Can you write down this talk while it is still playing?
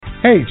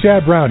Hey,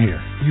 Chad Brown here.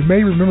 You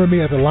may remember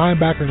me as a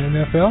linebacker in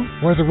the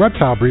NFL or as a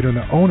reptile breeder and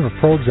the owner of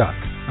Pro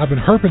Exotics. I've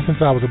been herping since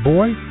I was a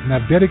boy, and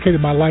I've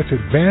dedicated my life to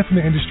advancing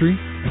the industry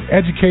and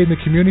educating the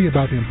community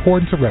about the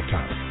importance of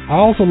reptiles. I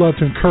also love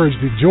to encourage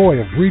the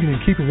joy of breeding and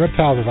keeping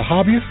reptiles as a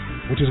hobbyist,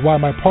 which is why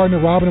my partner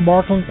Robin and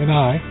Markland and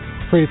I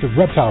created the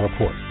Reptile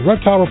Report. The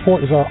Reptile Report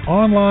is our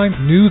online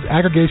news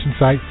aggregation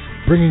site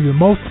bringing you the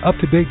most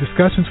up-to-date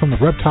discussions from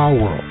the reptile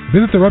world.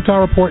 Visit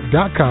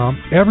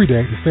thereptilereport.com every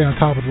day to stay on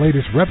top of the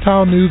latest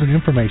reptile news and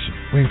information.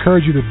 We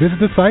encourage you to visit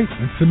the site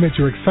and submit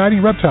your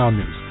exciting reptile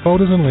news,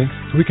 photos, and links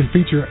so we can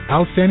feature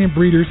outstanding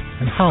breeders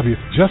and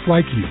hobbyists just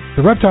like you.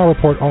 The Reptile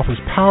Report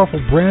offers powerful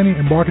branding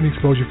and marketing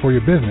exposure for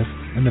your business,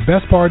 and the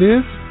best part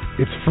is,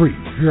 it's free.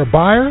 If you're a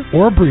buyer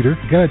or a breeder,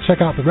 you gotta check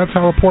out the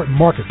Reptile Report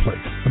Marketplace.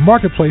 The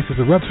Marketplace is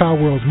the reptile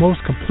world's most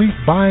complete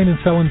buying and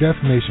selling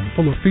destination,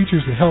 full of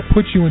features to help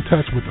put you in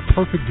touch with the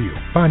perfect deal.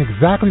 Find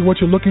exactly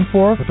what you're looking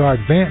for with our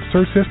advanced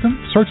search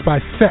system. Search by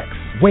sex,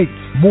 weight,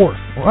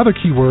 morph, or other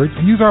keywords,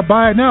 and use our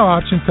Buy It Now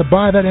option to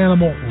buy that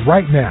animal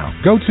right now.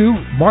 Go to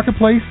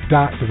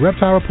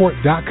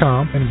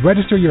marketplace.thereptilereport.com and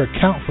register your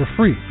account for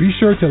free. Be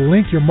sure to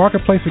link your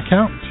Marketplace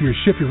account to your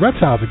Ship Your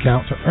Reptiles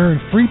account to earn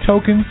free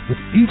tokens with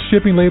each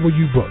shipping label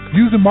you book.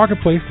 Use the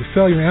Marketplace to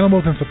sell your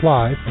animals and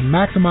supplies and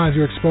maximize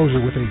your exposure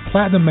with a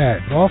platinum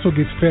ad that also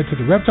gets fed to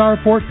the Reptile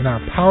Report and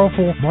our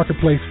powerful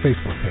Marketplace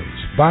Facebook page.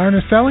 Buying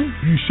or selling?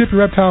 Use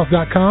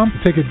ShipYourReptiles.com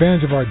to take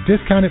advantage of our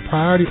discounted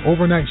priority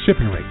overnight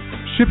shipping rates.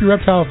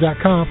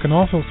 ShipYourReptiles.com can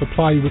also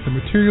supply you with the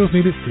materials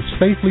needed to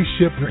safely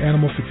ship your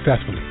animals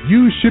successfully.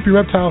 Use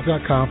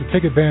ShipYourReptiles.com to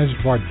take advantage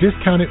of our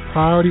discounted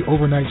priority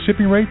overnight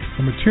shipping rates,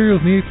 the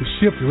materials needed to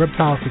ship your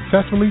reptiles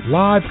successfully,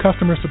 live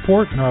customer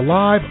support, and our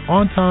live,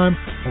 on-time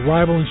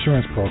arrival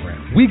insurance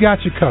program. We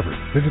got you covered.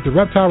 Visit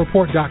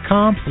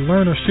thereptilereport.com to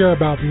learn or share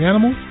about the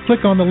animals.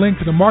 Click on the link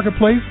to the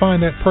Marketplace,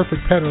 find that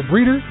perfect pet or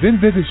breeder, then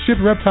visit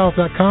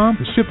ShipYourReptiles.com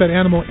to ship that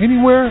animal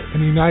anywhere in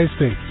the United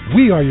States.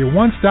 We are your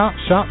one-stop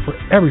shop for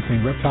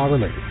everything reptile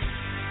related.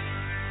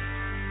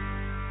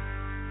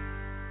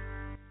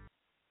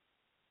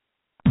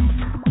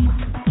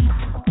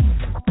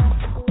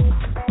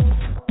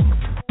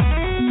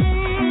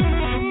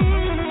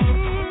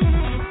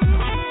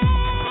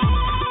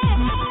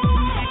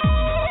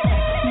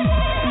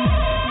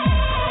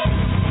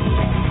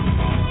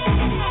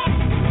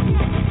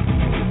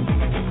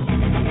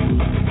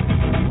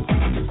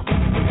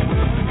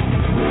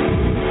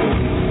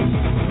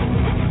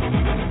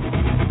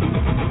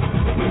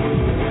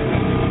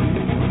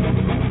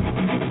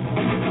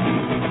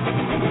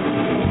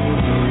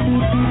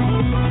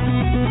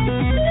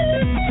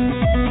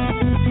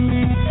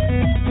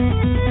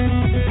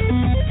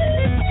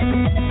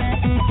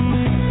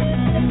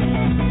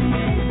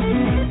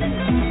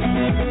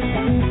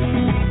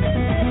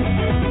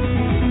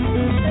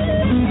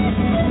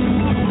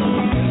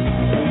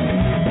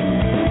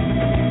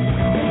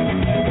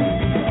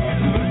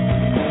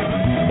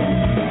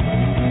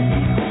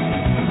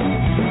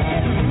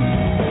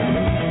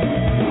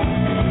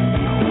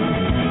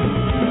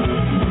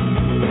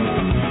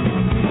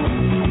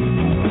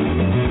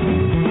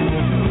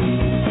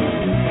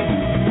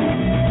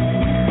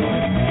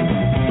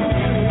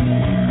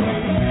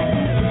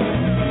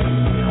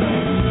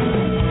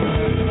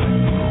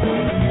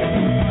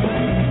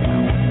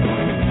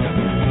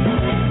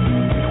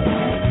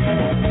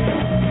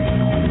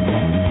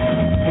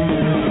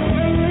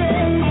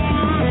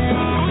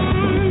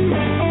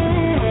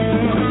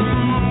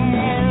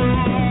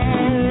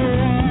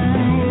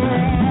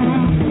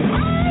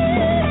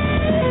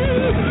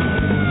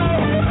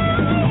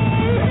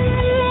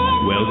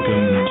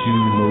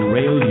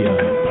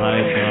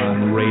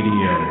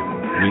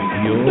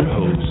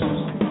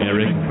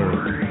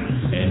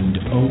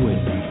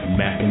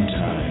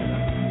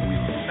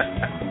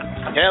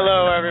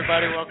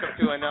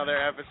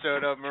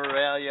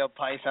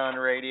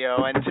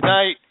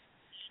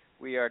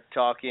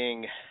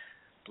 Talking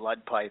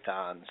blood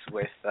pythons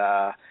with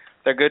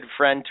their good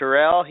friend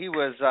Terrell. He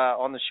was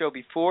on the show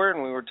before,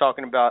 and we were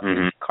talking about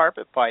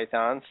carpet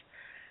pythons.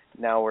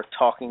 Now we're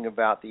talking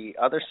about the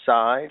other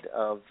side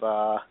of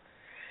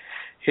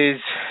his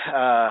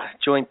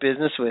joint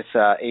business with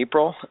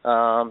April,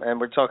 and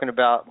we're talking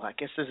about, I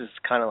guess this is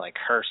kind of like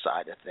her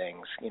side of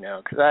things, you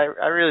know, because I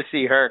really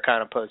see her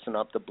kind of posting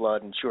up the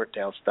blood and short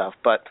tail stuff,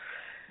 but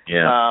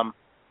yeah,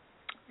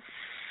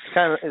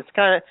 it's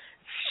kind of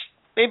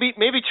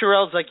maybe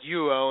Terrell's like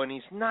you, and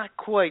he's not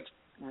quite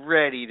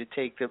ready to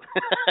take the.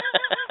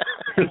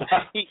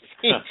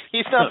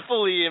 He's not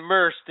fully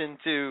immersed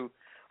into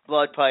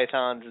blood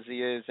pythons as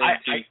he is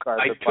into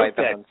carpet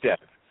pythons.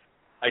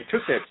 I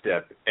took that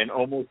step and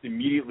almost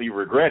immediately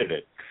regretted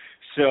it.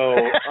 So,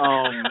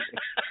 I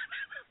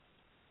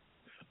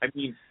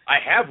mean, I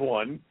have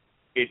one.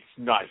 It's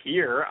not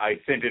here. I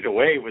sent it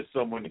away with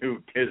someone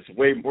who has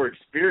way more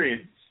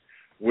experience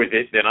with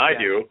it than I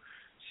do.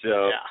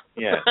 So,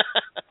 yeah.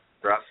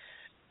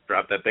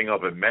 Drop that thing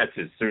off at Mets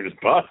as soon as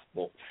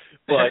possible.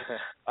 But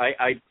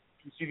I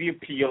see the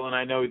appeal, and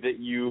I know that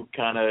you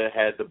kind of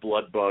had the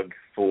blood bug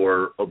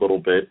for a little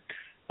bit.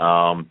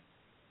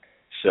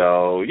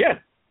 So yeah,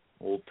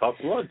 we'll talk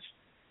Bloods.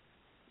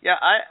 Yeah,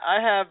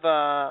 I have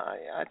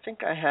I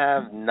think I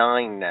have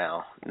 9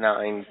 now.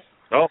 9.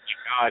 Oh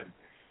my God,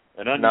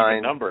 an uneven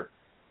 9. number.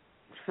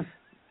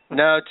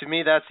 No, to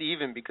me that's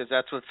even because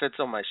that's what fits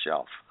on my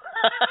shelf.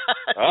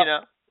 Oh. You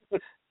know.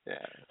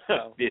 Yeah.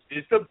 So. This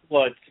is the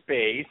blood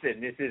space,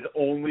 and this is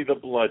only the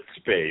blood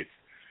space.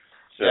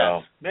 So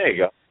yes. There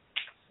you go.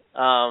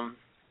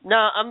 No,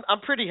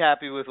 I'm pretty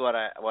happy with what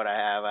I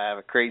have. I have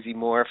a crazy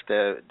morph,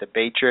 the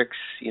Batrix,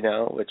 you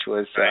know, which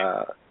was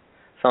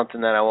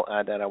something that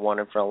I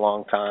wanted for a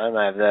long time.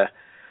 I have the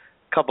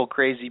couple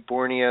crazy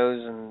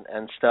Borneos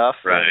and stuff.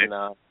 Right.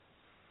 And,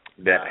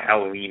 that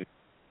Halloween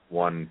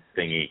one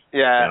thingy.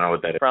 Yeah, I don't know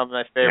what that is. Probably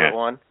my favorite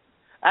one.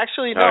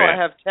 Actually, no, I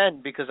have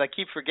 10 because I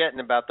keep forgetting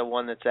about the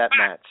one that's at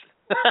Matt's.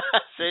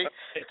 See?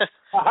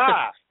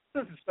 Aha!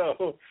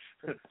 So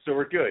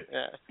we're good.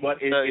 Yeah. But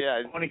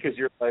it's funny because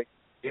you're like,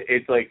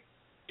 it's like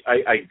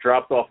I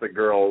dropped off the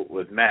girl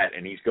with Matt,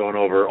 and he's going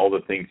over all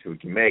the things we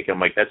can make. I'm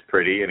like, that's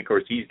pretty. And, of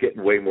course, he's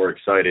getting way more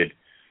excited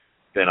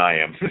than I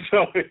am.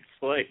 So it's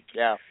like,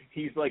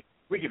 he's like,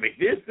 we can make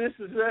this,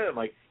 and that. I'm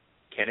like,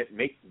 can it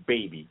make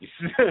babies?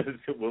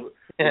 will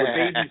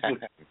babies?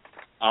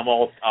 I'm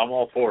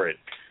all for it.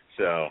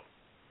 So,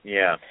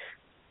 yeah.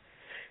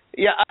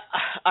 Yeah,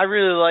 I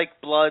really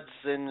like Bloods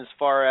in as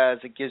far as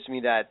it gives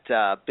me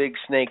that big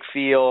snake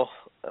feel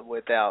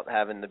without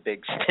having the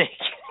big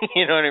snake.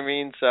 You know what I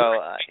mean? So,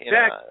 you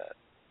know,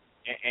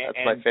 that's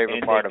my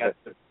favorite part of it.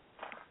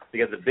 They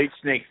got the big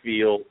snake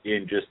feel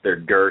in just their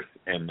girth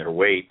and their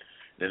weight.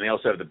 Then they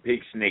also have the big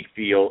snake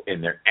feel in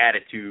their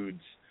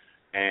attitudes.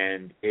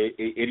 And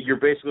you're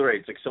basically right.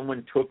 It's like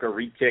someone took a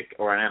retic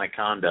or an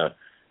anaconda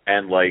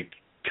and, like,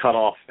 cut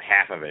off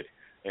half of it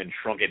and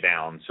shrunk it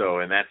down. So,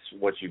 and that's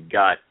what you've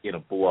got in a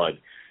Blood.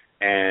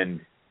 And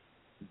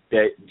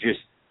that just,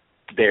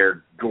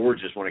 they're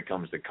gorgeous when it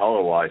comes to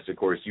color-wise. Of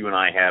course, you and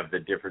I have the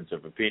difference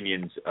of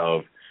opinions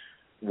of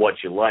what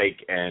you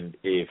like. And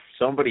if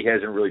somebody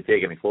hasn't really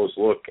taken a close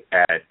look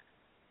at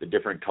the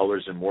different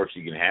colors and morphs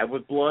you can have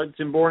with Bloods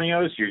and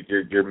Borneos,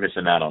 you're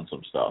missing out on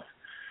some stuff.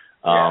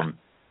 Yeah.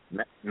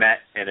 Matt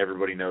and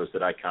everybody knows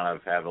that I kind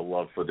of have a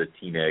love for the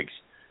teen eggs,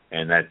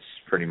 and that's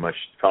pretty much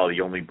probably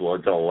the only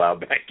Bloods I'll allow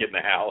back in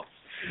the house.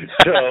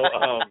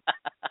 So,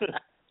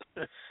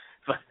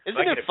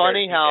 isn't it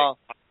funny how?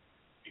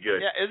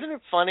 Good. Yeah, isn't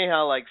it funny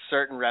how like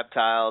certain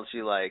reptiles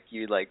you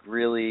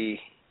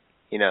really,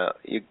 you know,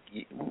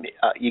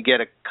 you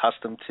get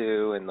accustomed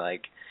to, and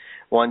like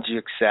ones you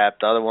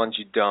accept, other ones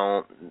you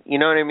don't. You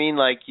know what I mean?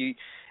 Like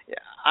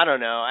I don't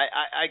know.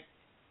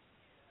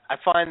 I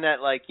find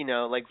that, like, you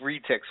know, like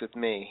retics with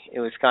me, it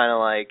was kind of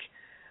like,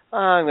 oh,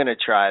 I'm going to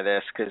try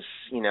this because,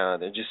 you know,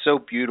 they're just so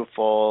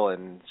beautiful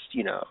and,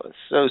 you know,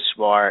 so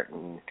smart.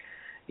 And,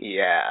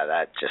 yeah,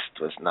 that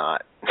just was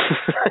not,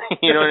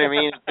 you know what I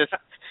mean? Just,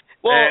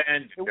 well,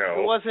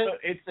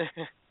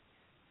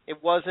 it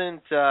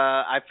wasn't,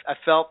 I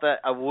felt that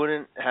I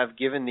wouldn't have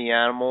given the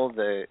animal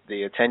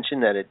the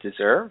attention that it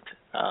deserved.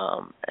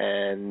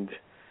 And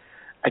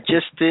I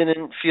just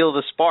didn't feel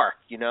the spark,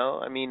 you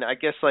know? I mean, I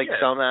guess like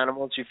some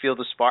animals you feel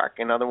the spark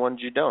and other ones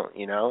you don't,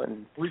 you know?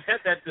 And we've had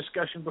that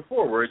discussion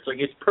before where it's like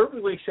it's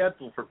perfectly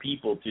acceptable for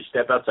people to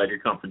step outside your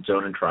comfort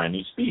zone and try a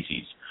new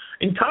species.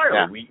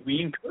 Entirely. Yeah. We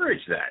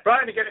encourage that.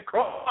 Trying to get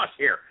across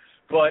here.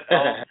 But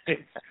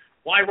it's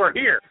why we're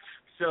here.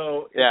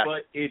 So,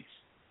 but it's,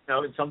 you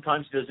know,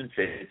 sometimes it doesn't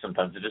fit.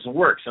 Sometimes it doesn't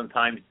work.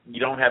 Sometimes you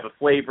don't have a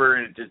flavor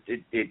and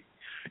it's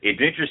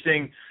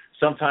interesting.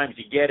 Sometimes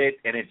you get it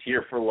and it's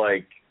here for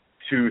like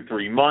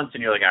 2-3 months,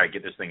 and you're like, all right,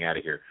 get this thing out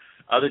of here.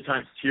 Other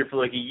times it's here for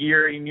like a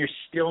year, and you're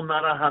still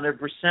not 100%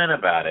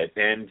 about it.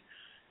 And,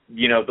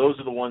 you know, those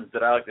are the ones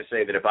that I like to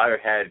say that if I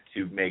had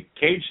to make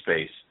cage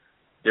space,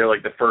 they're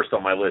like the first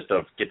on my list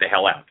of get the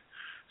hell out.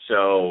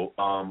 So,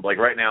 like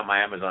right now,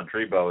 my Amazon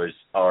tree boas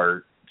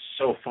are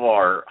so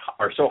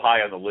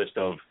high on the list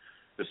of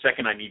the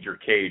second I need your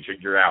cage,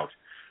 you're out.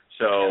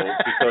 So,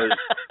 because,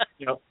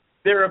 you know,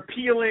 they're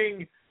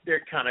appealing,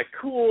 they're kind of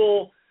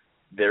cool,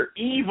 they're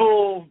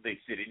evil, they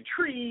sit in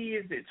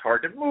trees, it's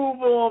hard to move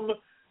them,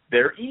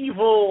 they're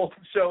evil,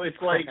 so it's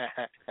like,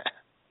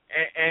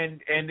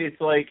 and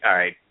it's like, all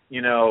right,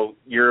 you know,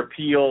 your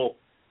appeal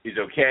is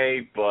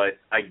okay, but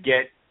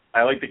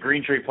I like the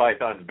green tree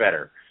pythons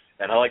better,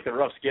 and I like the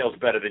rough scales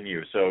better than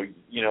you, so,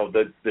 you know,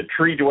 the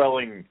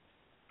tree-dwelling,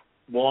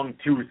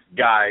 long-toothed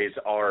guys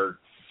are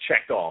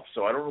checked off,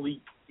 so I don't really,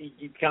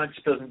 it kind of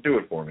just doesn't do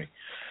it for me.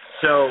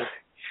 So,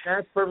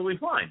 that's perfectly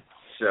fine,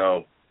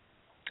 so.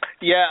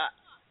 Yeah.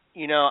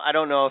 You know, I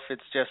don't know if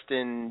it's just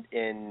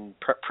in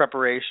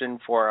preparation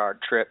for our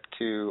trip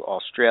to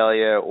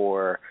Australia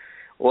or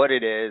what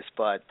it is,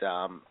 but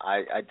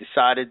I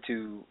decided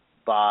to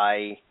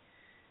buy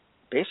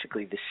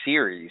basically the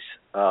series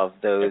of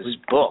those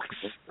books.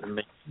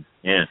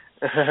 Yeah.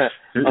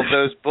 Of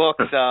those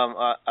books,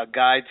 A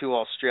Guide to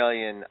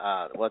Australian,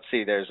 let's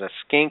see, there's a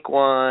skink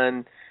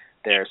one,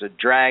 there's a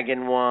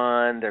dragon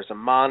one, there's a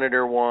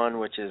monitor one,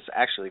 which is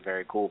actually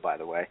very cool, by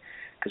the way,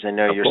 because I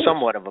know you're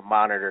somewhat of a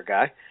monitor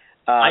guy.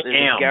 There's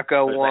a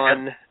gecko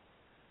one.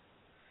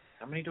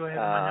 How many do I have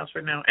in my house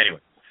right now?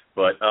 Anyway,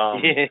 but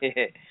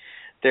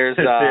there's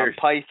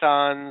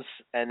pythons,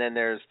 and then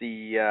there's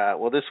the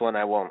this one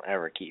I won't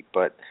ever keep,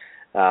 but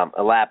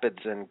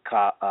elapids and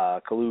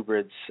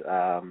colubrids.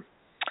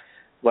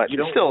 But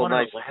it's still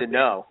nice to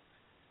know.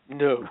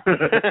 No.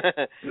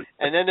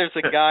 And then there's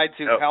a guide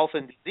to health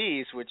and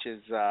disease, which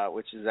is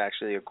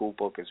actually a cool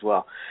book as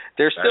well.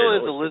 There still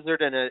is a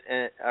lizard and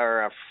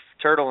a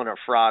turtle and a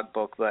frog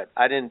book, but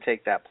I didn't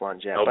take that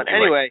plunge yet. But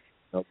anyway.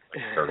 Nope,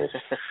 turtles.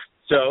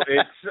 So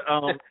it's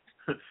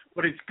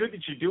but it's good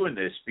that you're doing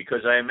this,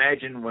 because I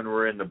imagine when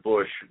we're in the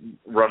bush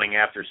running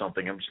after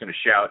something, I'm just going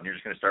to shout and you're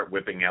just going to start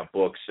whipping out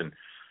books and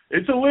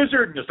it's a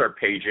lizard, and you'll start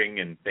paging,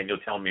 and then you'll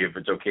tell me if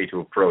it's okay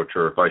to approach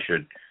or if I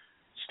should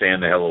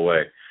stand the hell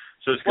away.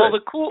 So it's good.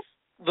 Well,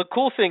 the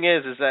cool thing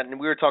is that, and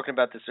we were talking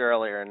about this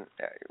earlier, and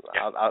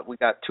we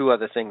got two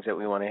other things that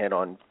we want to hit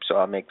on, so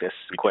I'll make this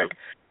quick.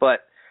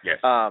 But yes.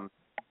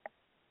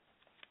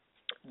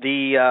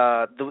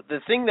 The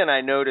thing that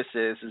I notice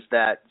is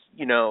that,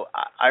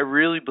 I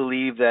really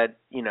believe that,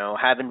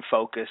 having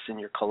focus in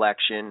your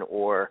collection,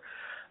 or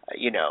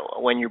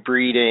when you're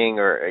breeding,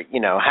 or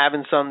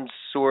having some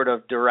sort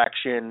of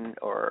direction,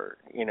 or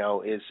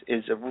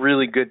is a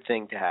really good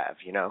thing to have,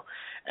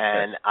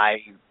 and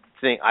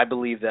yes. I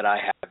believe that I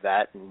have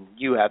that, and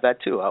you have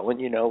that too, Owen.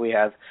 We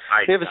have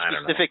a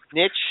specific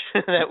niche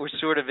that we're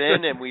sort of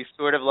in, and we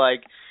sort of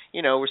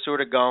we're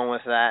sort of going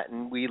with that,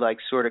 and we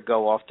sort of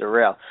go off the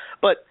rail.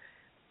 But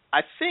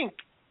I think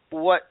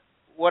what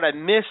I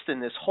missed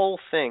in this whole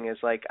thing is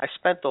I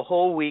spent the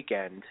whole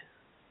weekend,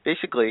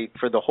 basically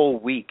for the whole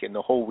week and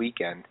the whole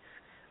weekend,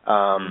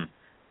 not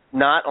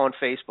on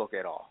Facebook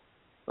at all.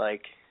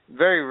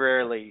 Very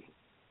rarely,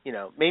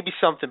 maybe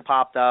something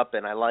popped up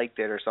and I liked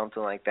it or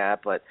something like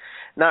that, but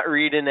not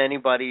reading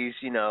anybody's,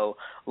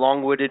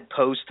 long-winded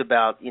post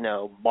about,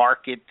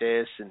 market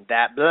this and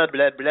that, blah,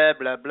 blah, blah,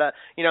 blah, blah.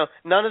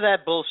 None of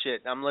that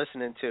bullshit I'm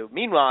listening to.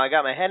 Meanwhile, I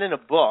got my head in a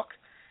book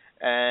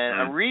and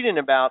I'm reading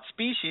about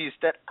species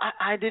that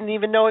I didn't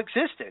even know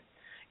existed.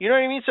 You know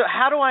what I mean? So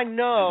how do I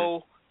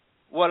know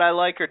what I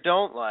like or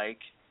don't like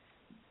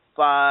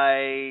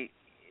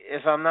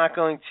if I'm not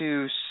going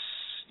to,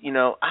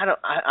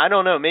 I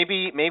don't know.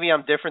 Maybe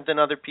I'm different than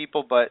other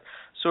people, but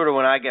sort of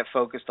when I get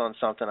focused on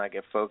something, I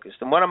get focused.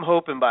 And what I'm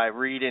hoping by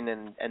reading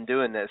and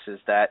doing this is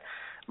that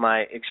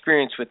my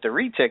experience with the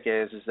retic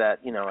is that,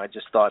 I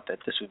just thought that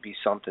this would be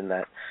something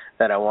that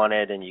I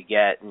wanted, and you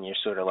get, and you're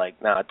sort of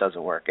no, it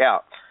doesn't work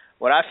out.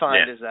 What I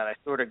find is that I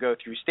sort of go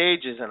through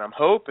stages, and I'm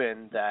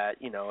hoping that,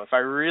 if I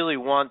really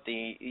want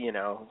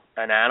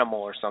an animal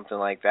or something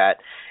like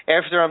that,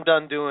 after I'm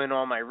done doing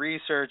all my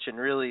research and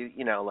really,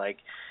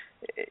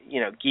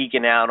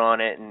 geeking out on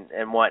it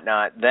and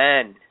whatnot,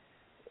 then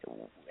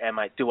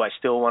do I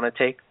still want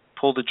to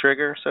pull the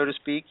trigger, so to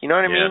speak? You know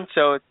what I mean?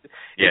 So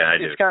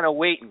it's kind of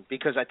waiting,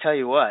 because I tell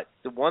you what,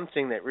 the one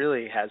thing that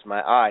really has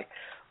my eye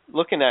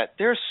looking at,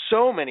 there's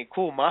so many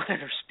cool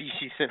monitor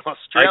species in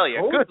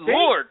Australia. Good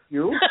Lord.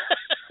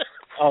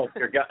 Oh,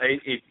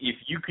 if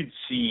you could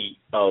see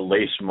a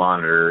lace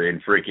monitor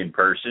in freaking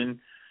person,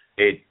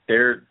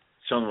 they're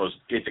some of the most.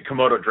 It's a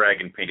Komodo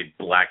dragon painted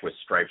black with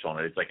stripes on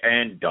it. It's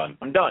and done.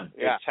 I'm done.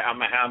 Yeah.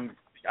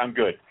 I'm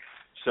good.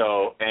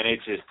 So, and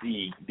it's just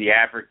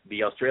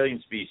the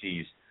Australian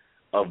species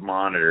of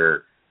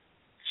monitor.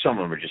 Some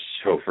of them are just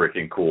so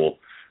freaking cool.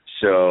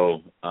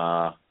 So,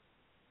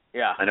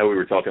 yeah, I know we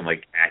were talking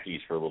Ackies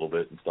for a little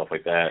bit and stuff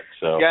like that.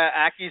 So yeah,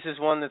 Ackies is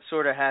one that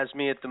sort of has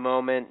me at the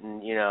moment,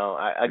 and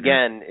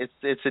again,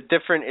 it's a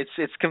different,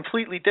 it's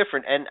completely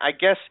different, and I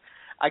guess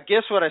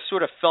what I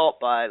sort of felt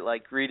by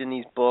reading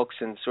these books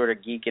and sort of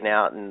geeking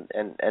out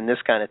and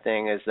this kind of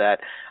thing is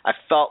that I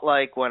felt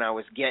like when I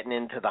was getting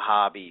into the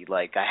hobby,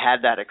 I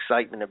had that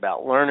excitement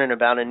about learning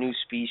about a new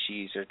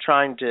species or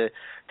trying to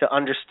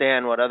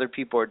understand what other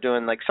people are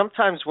doing.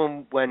 Sometimes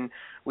when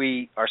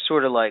we are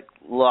sort of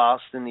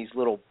lost in these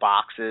little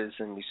boxes,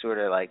 and we sort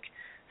of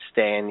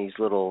stay in these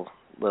little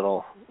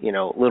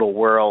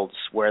worlds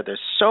where there's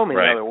so many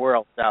other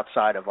worlds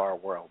outside of our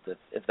world,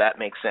 if that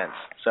makes sense.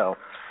 So.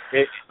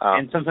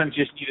 And sometimes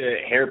you just need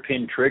a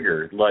hairpin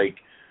trigger.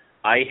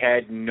 I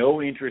had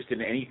no interest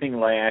in anything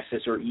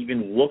Liasis or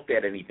even looked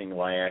at anything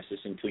Liasis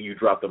until you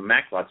dropped a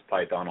Maclots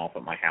python off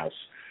at my house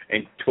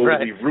and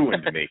totally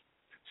ruined me.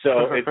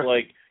 So it's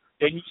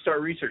then you start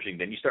researching,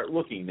 then you start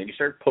looking, then you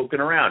start poking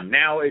around.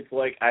 Now it's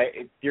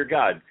dear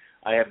God,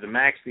 I have the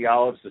Macs, the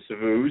Olives, the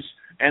Savus,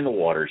 and the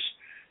Waters.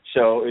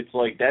 So it's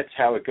that's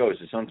how it goes.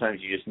 So sometimes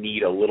you just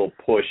need a little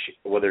push,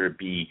 whether it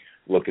be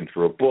looking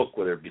through a book,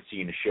 whether it be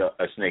seeing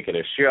a snake at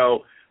a show,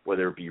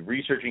 whether it be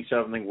researching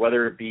something,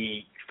 whether it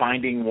be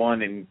finding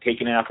one and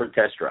taking it out for a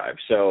test drive.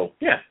 So,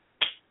 yeah,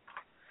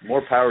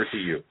 more power to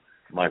you,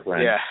 my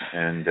friend. Yeah.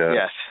 And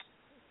yes.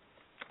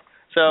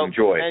 So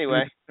enjoy.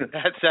 Anyway,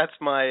 that's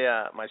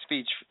my my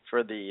speech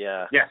for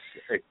the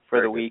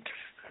for the week.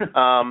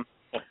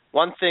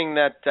 One thing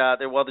that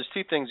there's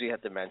two things we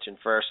have to mention.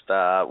 First,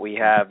 we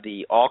have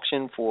the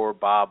auction for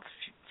Bob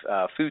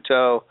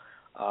Futo.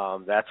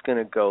 That's going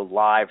to go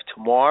live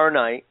tomorrow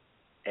night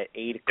at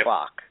 8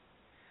 o'clock.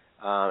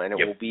 and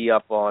it will be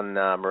up on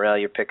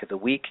Morelia Pick of the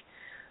Week.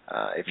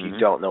 If you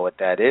don't know what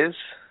that is,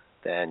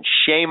 then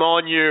shame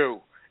on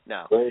you.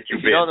 No, if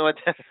you don't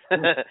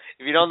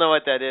know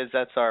what that is,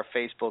 that's our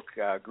Facebook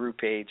group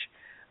page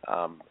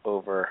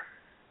over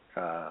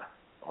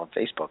on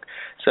Facebook.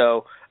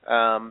 So,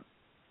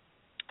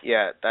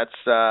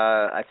 that's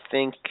I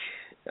think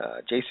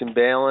Jason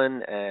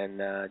Balin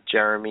and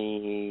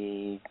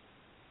Jeremy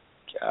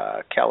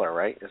Keller,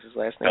 right? Is his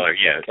last name? Keller,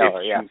 yeah.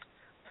 Keller,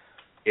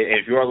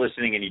 If you are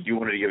listening and you do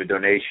want to give a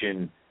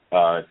donation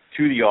to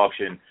the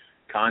auction,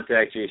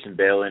 contact Jason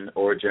Balin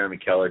or Jeremy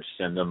Keller. Just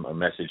send them a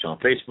message on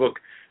Facebook,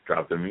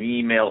 drop them an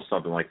email,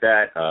 something like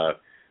that. I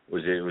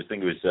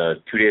think it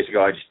was 2 days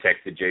ago. I just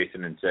texted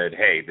Jason and said,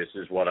 "Hey, this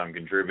is what I'm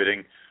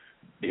contributing.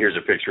 Here's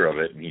a picture of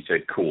it," and he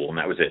said, "Cool," and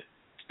that was it.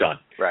 It's done.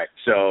 Right.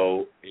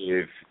 So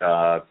if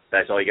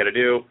that's all you got to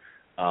do,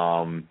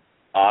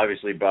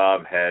 obviously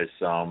Bob has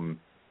some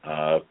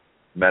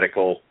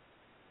medical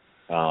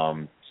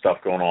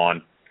stuff going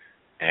on,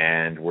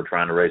 and we're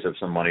trying to raise up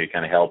some money to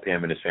kind of help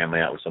him and his family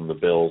out with some of the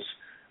bills,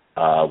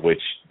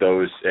 which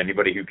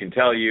anybody who's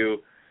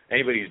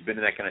been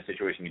in that kind of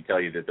situation can tell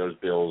you that those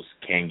bills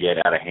can get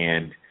out of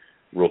hand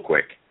real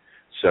quick.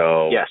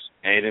 So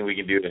anything we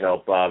can do to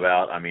help Bob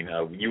out. I mean,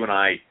 you and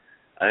I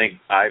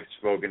think I've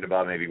spoken to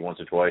Bob maybe once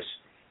or twice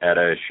at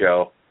a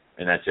show,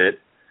 and that's it.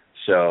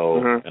 So,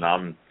 and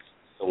I'm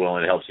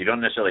willing to help. So you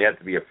don't necessarily have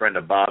to be a friend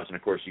of Bob's, and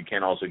of course you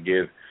can also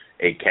give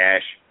a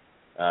cash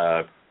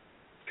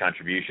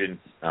contribution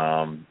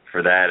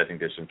for that. I think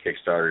there's some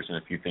Kickstarters and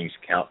a few things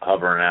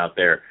hovering out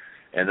there,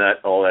 and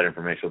all that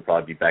information will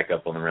probably be back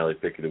up on the Rally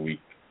Pick of the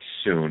Week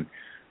soon.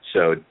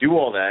 So do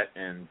all that,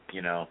 and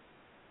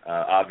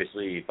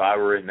obviously if I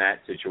were in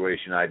that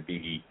situation, I'd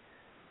be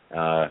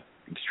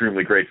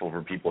extremely grateful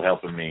for people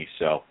helping me.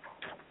 So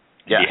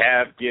if you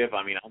have,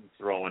 I mean, I'm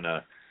throwing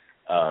a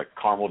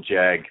Caramel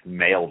Jag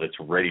male that's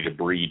ready to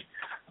breed.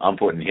 I'm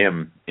putting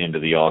him into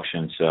the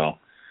auction, so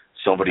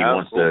somebody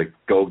wants to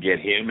go get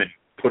him and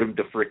put him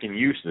to freaking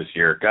use this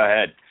year, go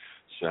ahead.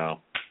 So,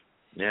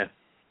 yeah.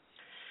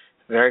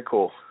 Very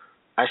cool.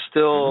 I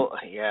still,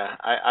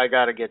 I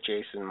got to get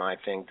Jason my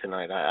thing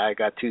tonight. I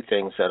got two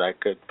things that I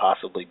could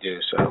possibly do,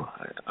 so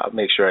I'll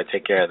make sure I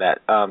take care of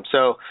that.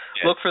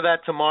 Look for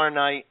that tomorrow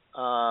night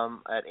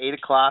at 8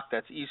 o'clock.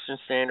 That's Eastern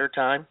Standard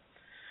Time.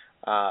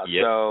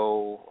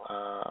 So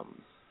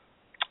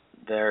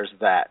there's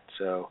that.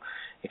 So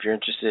if you're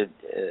interested,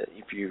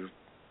 if you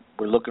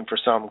were looking for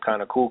some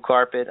kind of cool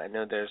carpet, I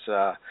know there's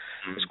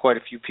quite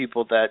a few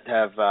people that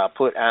have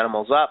put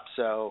animals up.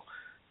 So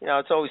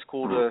it's always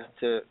cool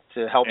to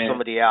help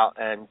somebody out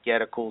and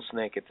get a cool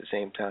snake at the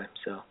same time.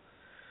 So,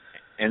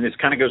 and this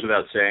kind of goes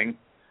without saying,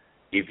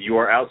 if you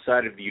are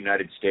outside of the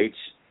United States,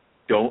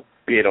 don't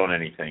bid on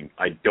anything.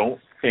 I don't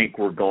think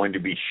we're going to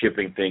be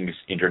shipping things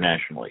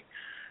internationally,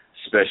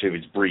 especially if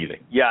it's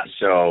breathing. Yes,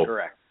 so,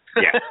 correct.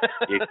 Yeah,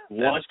 if you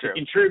want to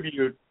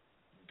contribute,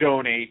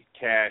 donate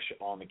cash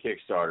on the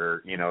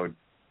Kickstarter.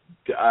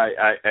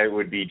 I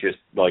would be just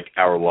like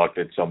our luck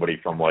that somebody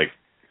from like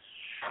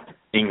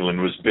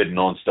England was bidding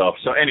on stuff.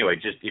 So anyway,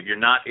 just if you're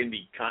not in the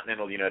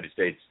continental United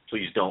States,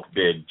 please don't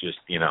bid. Just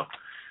give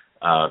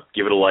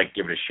it a like,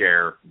 give it a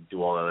share,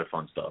 do all the other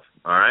fun stuff.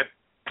 All right.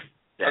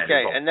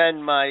 Okay, and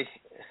then my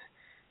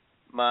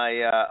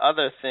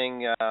other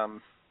thing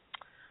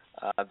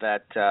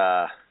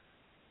that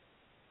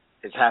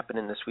is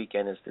happening this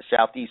weekend is the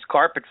Southeast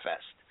Carpet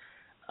Fest.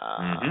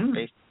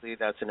 Basically,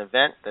 that's an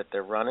event that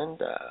they're running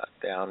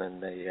down in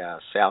the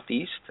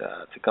Southeast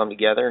to come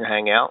together and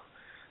hang out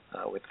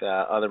with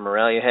other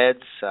Morelia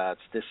heads.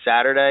 It's this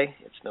Saturday.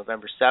 It's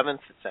November 7th.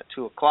 It's at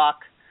 2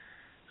 o'clock.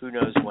 Who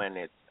knows when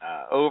it's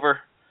over.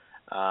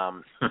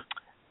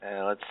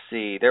 Let's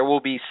see. There will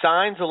be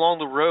signs along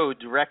the road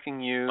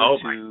directing you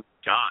to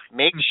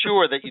make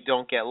sure that you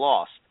don't get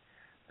lost.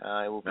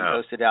 It will be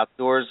hosted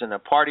outdoors in a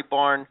party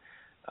barn.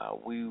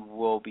 We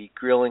will be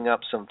grilling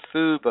up some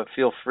food, but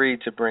feel free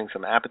to bring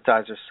some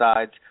appetizer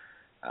sides,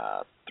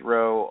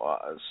 throw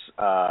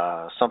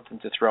something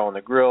to throw on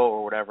the grill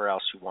or whatever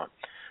else you want.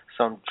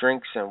 Some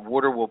drinks and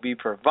water will be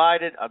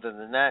provided. Other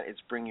than that,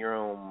 it's bring your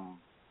own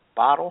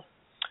bottle.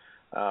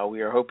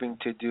 We are hoping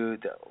to do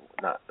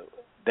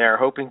they're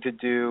hoping to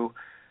do.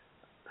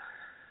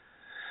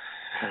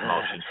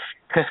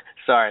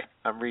 Sorry,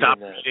 I'm reading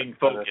the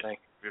thing.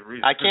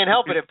 I can't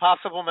help it. It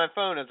pops up on my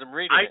phone as I'm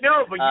reading it. I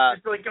know, but you're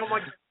just like, oh my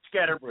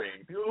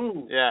scatterbrain.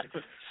 Ooh. Yeah.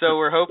 So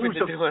we're hoping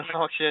to do an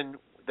auction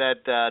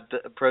that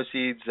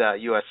proceeds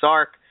U.S.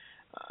 ARC.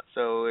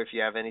 So if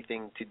you have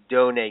anything to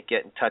donate,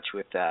 get in touch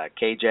with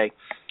KJ.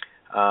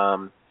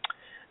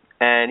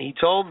 And he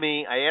told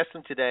me, I asked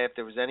him today if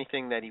there was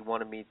anything that he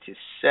wanted me to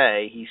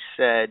say. He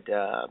said,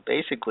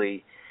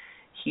 basically,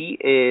 he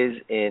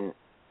is in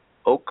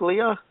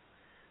Oaklea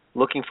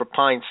looking for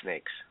pine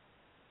snakes.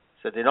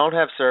 So they don't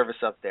have service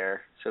up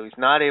there, so he's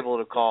not able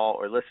to call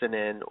or listen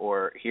in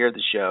or hear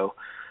the show.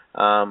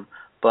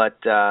 But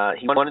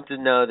he wanted to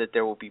know that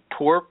there will be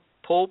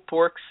pulled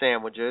pork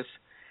sandwiches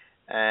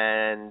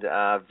and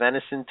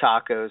venison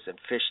tacos and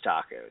fish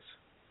tacos.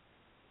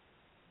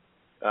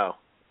 Oh.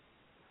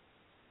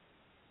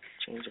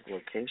 Change of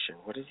location.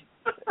 What is he?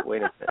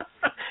 Wait a minute.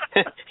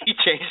 He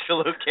changed the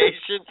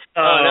location?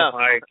 Oh no.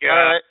 My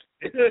God.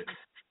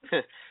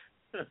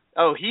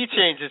 Oh, he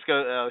changed his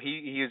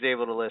he was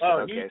able to listen.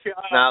 Oh, okay.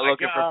 Not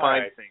looking for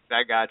pine.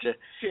 I gotcha.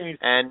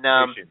 And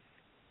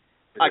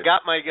I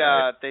got my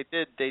they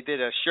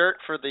did a shirt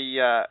for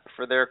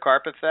their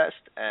Carpet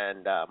Fest,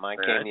 and mine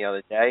came the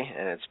other day,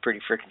 and it's pretty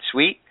freaking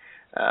sweet.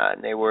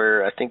 And they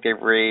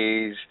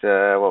raised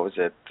what was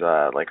it,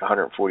 like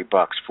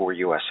 $140 for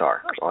USR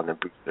on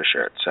the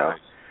shirt. So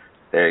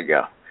there you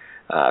go.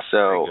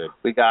 So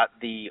we got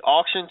the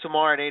auction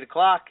tomorrow at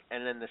 8:00,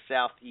 and then the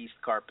Southeast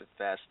Carpet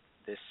Fest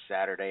this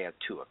Saturday at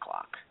 2:00.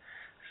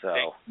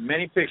 So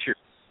many pictures,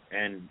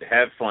 and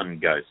have fun,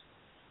 guys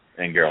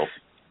and girls.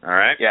 All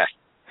right. Yes,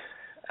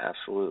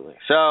 absolutely.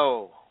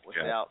 So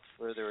without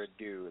further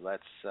ado,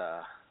 let's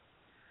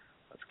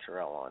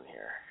Terrell on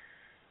here.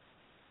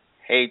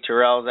 Hey,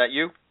 Terrell, is that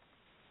you?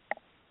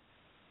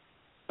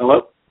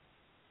 Hello?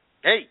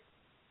 Hey,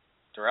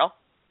 Terrell?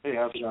 Hey,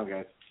 how's it going,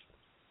 guys?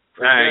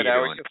 Pretty good.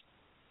 How are you?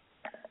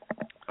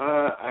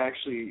 I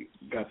actually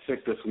got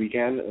sick this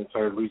weekend and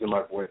started losing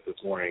my voice this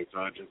morning, so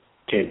I just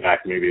came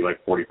back maybe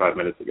like 45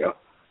 minutes ago.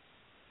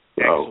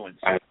 So excellent.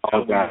 I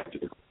apologize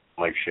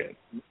like shit.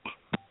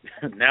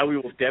 Now we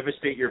will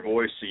devastate your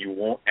voice so you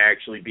won't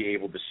actually be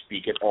able to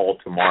speak at all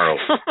tomorrow.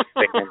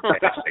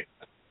 Fantastic.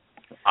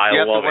 I you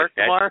have love to work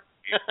it.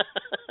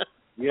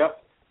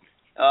 Yep.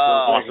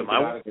 Awesome.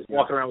 I was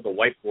walking around with a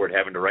whiteboard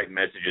having to write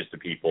messages to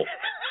people.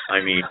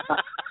 I mean,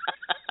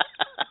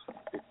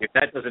 if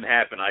that doesn't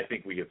happen, I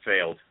think we have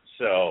failed.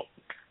 So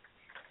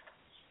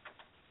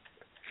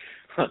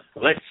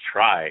let's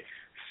try.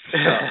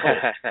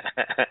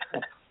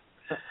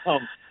 So,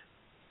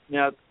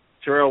 now,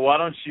 Terrell, why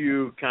don't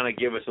you kind of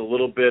give us a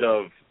little bit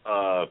of,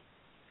 a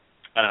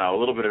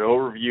little bit of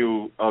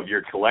overview of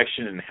your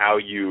collection and how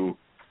you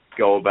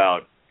go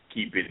about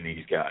keeping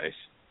these guys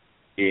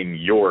in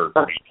your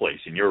place,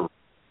 in your...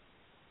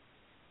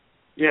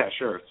 Yeah,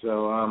 sure.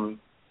 So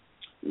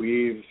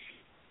we've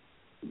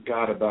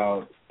got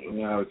about,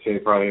 I would say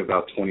probably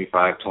about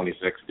 25,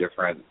 26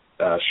 different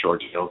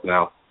short tails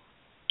now,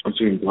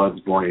 between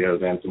Bloods,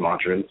 Borneos, and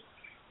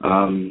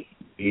Sumatrans.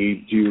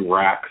 We do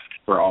racks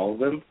for all of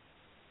them.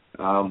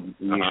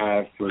 We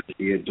have, for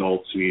the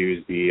adults, we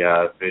use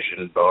the Vision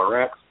and Boa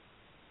racks.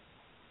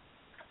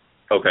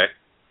 Okay.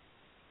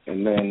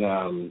 And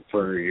then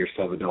for your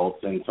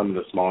sub-adults and some of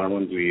the smaller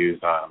ones, we use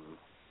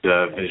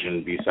the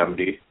Vision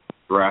V70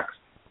 racks.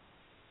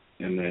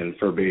 And then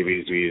for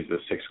babies, we use the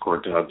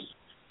 6-quart tubs.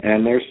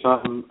 And there's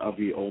some of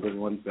the older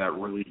ones that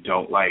really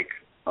don't like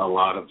a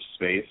lot of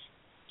space,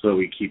 so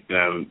we keep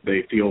them.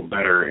 They feel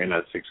better in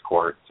a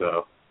 6-quart.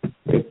 So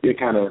it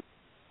kind of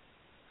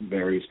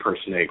varies per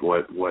snake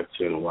what's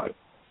in what.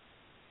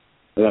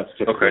 But that's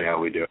typically how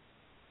we do it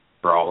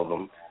for all of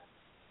them.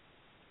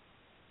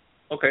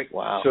 Okay.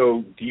 Wow.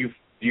 So do you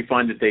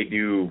find that they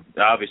do?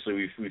 Obviously,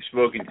 we've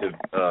spoken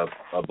to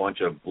a bunch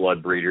of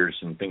blood breeders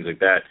and things like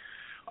that.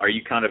 Are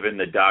you kind of in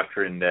the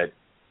doctrine that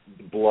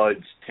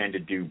bloods tend to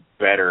do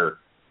better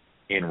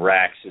in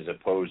racks as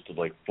opposed to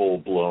like full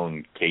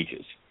blown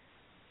cages?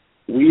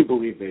 We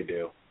believe they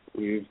do.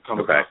 We've come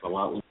across a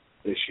lot of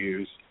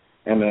issues,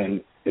 and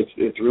then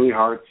it's really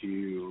hard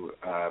to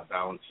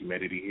balance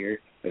humidity here,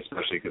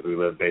 especially because we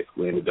live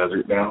basically in the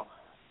desert now.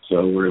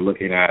 So we're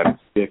looking at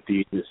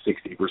 50 to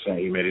 60%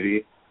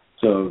 humidity.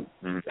 So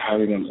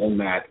having them in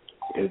that,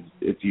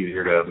 it's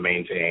easier to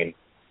maintain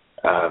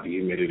the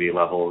humidity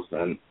levels.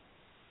 And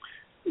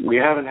we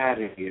haven't had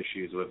any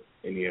issues with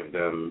any of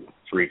them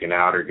freaking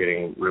out or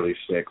getting really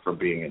sick from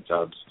being in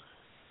tubs.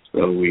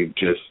 So we've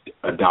just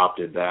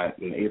adopted that.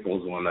 And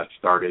April's the one that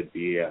started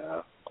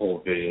the whole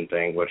Vision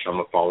thing, which I'm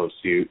going to follow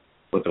suit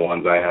with the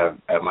ones I have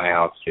at my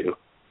house too.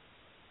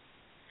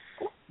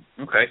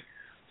 Okay.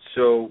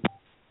 So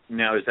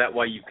now, is that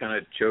why you've kind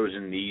of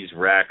chosen these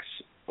racks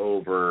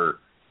over?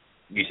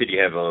 You said you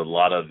have a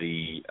lot of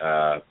the.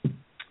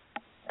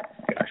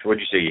 What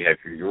did you say you have?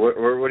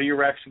 What are your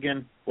racks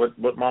again? What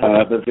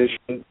model? The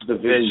Vision.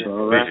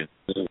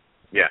 Vision.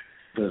 Yeah.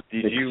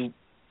 Did you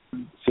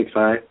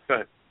 6i? Go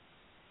ahead.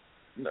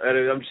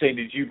 I'm saying,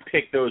 did you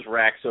pick those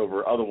racks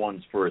over other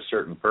ones for a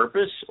certain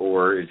purpose,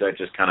 or is that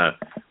just kind of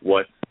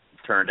what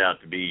turned out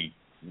to be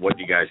what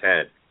you guys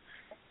had?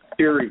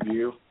 Peer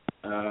review.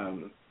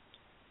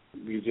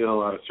 We did a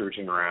lot of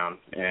searching around,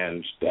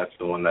 and that's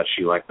the one that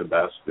she liked the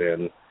best.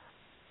 And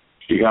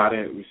she got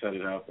it. We set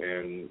it up,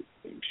 and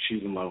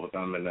she's in love with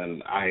them. And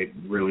then I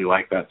really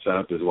like that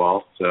setup as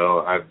well, so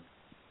I've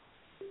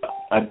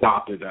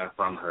adopted that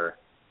from her.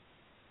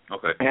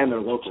 Okay. And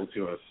they're local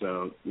to us,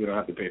 so we don't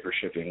have to pay for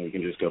shipping. We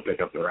can just go pick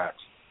up the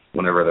racks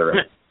whenever they're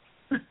ready.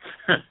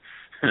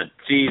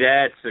 See,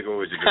 that's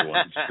always a good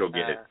one. Just go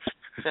get it.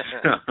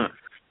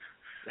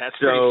 That's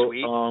pretty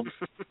sweet.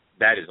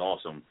 That is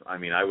awesome. I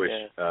mean, I wish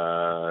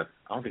I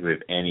don't think we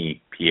have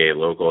any PA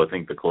local. I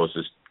think the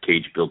closest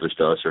cage builders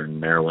to us are in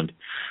Maryland.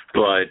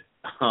 But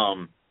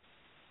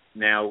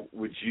now,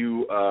 would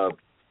you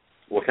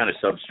what kind of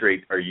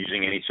substrate are you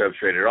using? Any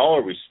substrate at all, or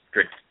are we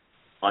strict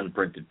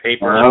unprinted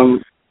paper?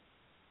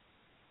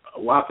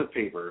 Lots of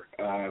paper,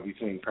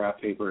 between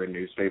craft paper and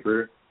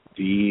newspaper.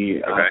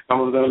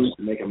 Some of them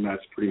make a mess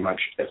pretty much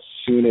as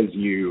soon as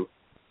you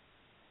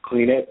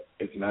clean it.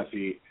 It's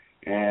messy,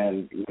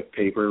 and with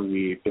paper,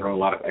 we throw a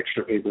lot of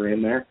extra paper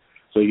in there,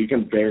 so you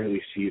can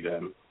barely see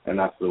them, and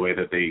that's the way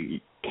that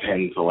they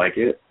tend to like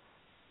it.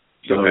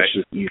 So it's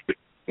just using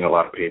a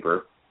lot of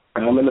paper.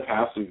 In the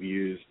past, we've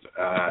used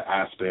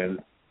aspen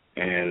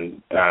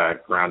and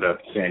ground up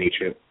sandy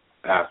chip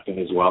aspen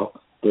as well,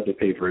 but the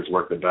paper has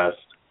worked the best,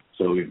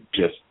 so we've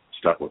just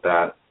stuck with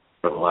that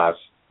for the last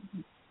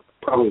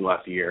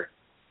year.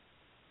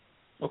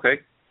 Okay.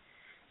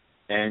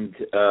 And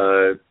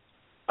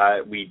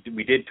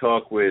we did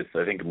talk with,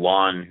 I think,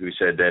 Lon, who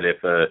said that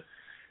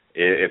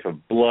if a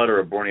blood or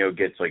a Borneo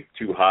gets like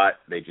too hot,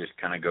 they just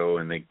kind of go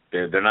and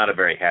they're not a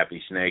very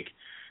happy snake.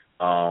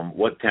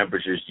 What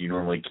temperatures do you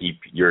normally keep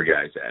your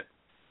guys at?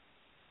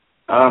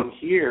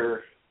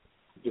 Here,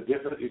 the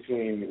difference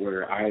between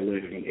where I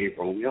live in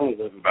April, we only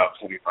live about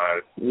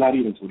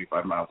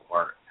 25 miles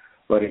apart,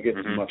 but it gets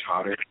much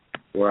hotter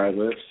where I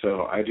live,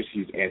 so I just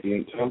use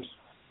ambient temps.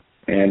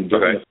 And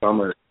during the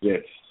summer, it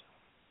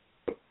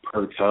gets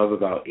per tub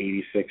about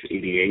 86,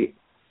 88,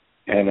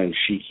 and then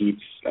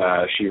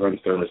she runs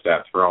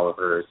thermostats for all of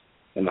hers,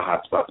 and the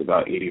hot spot's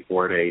about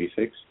 84 to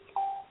 86.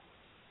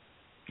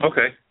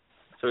 Okay.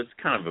 So it's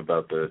kind of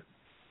about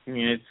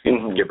it's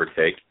give or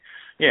take.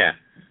 Yeah.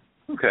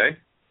 Okay.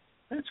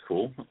 That's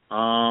cool.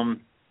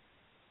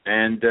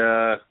 And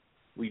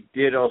we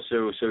did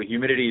also, so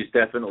humidity is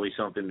definitely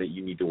something that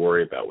you need to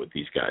worry about with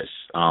these guys.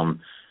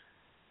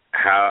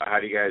 How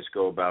do you guys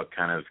go about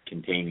kind of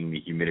containing the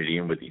humidity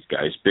in with these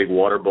guys? Big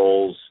water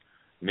bowls,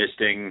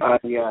 misting?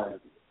 Yeah,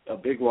 a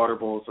big water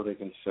bowl so they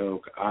can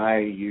soak. I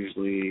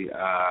usually,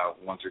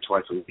 once or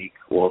twice a week,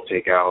 will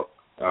take out,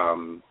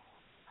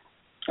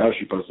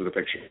 she posted a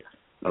picture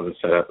of the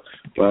setup,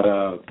 but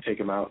take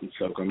them out and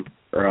soak them.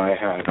 Or I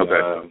have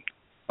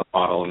a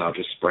bottle and I'll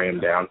just spray them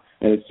down.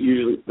 And it's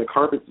usually, the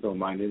carpets don't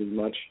mind it as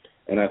much,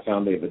 and I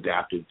found they've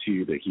adapted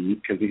to the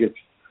heat because it gets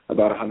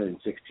about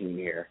 116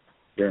 here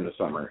during the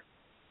summer.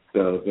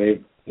 So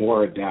they've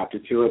more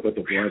adapted to it, but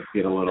the bloods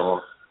get a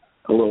little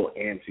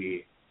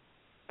antsy.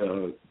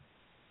 So,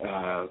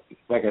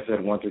 like I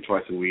said, once or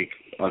twice a week,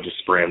 I'll just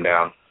spray them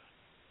down.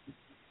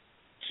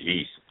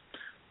 Jeez.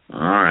 All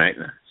right.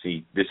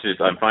 See,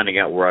 I'm finding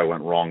out where I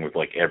went wrong with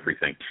like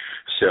everything.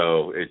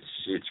 So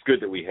it's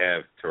good that we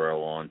have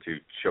Terrell on to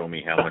show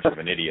me how much of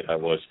an idiot I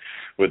was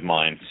with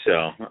mine.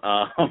 So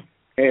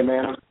hey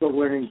man, I'm still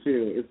learning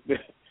too.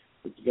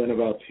 It's been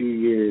about 2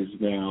 years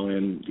now,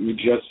 and we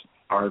just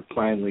are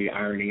finally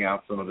ironing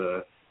out some of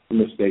the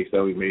mistakes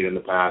that we've made in the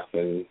past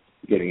and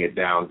getting it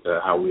down to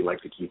how we like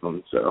to keep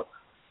them. So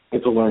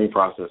it's a learning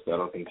process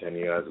that'll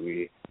continue as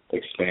we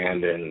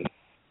expand and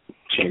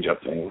change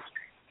up things.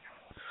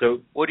 So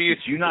go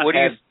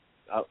ahead.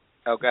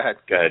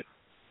 Go ahead.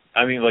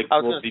 I mean, like,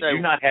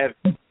 you not have...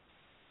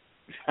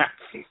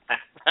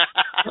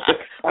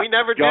 We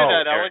never do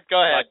that, Ellen.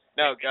 Go ahead.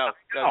 No, go.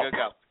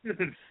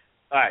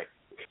 All right.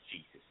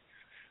 Jesus.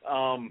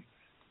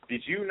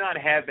 Did you not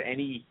have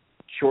any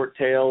short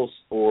tails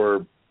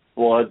or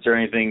bloods or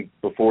anything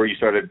before you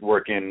started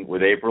working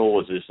with April?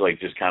 Was this like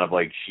just kind of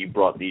like she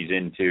brought these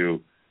into,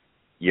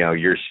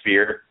 your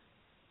sphere?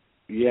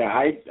 Yeah,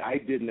 I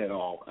didn't at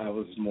all. I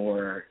was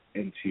more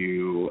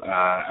into,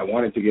 I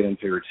wanted to get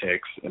into retics,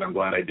 and I'm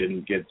glad I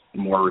didn't get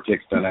more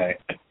retics than I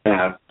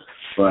have.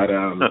 But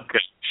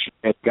she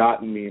had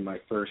gotten me my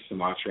first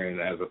Sumatran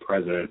as a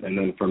present, and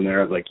then from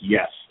there I was like,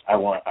 yes, I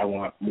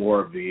want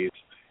more of these.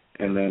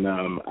 And then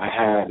I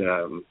had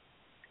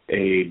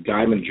a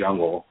diamond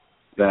jungle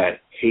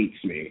that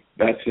hates me.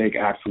 That snake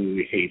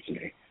absolutely hates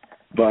me,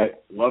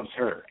 but loves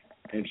her.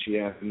 And she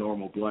has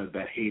normal blood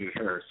that hated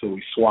her, so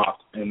we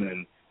swapped, and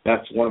then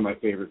that's one of my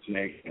favorite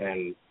snakes,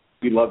 and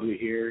he loves it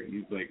here.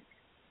 He's like,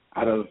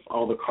 out of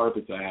all the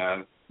carpets I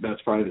have,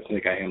 that's probably the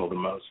snake I handle the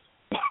most.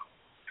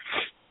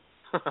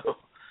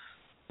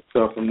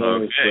 So from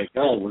there, it's like,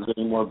 oh, we're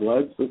getting more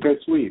bloods? Okay,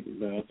 sweet.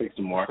 Then I'll take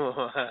some more.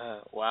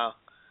 Wow.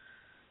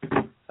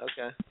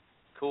 Okay,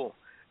 cool.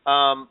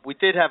 We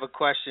did have a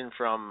question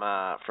from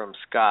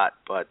Scott,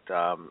 but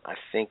I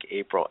think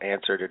April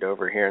answered it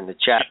over here in the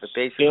chat. But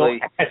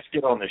basically, ask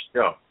it on the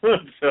show.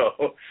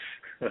 So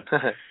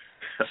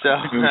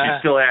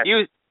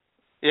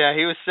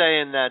he was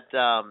saying that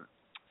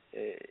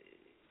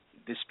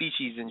the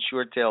species in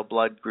short-tailed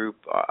blood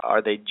group,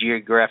 are they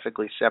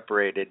geographically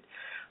separated?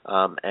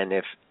 And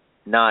if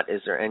not,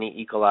 is there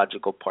any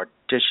ecological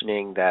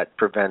partitioning that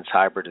prevents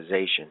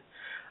hybridization?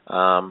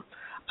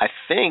 I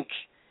think,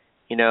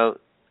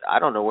 I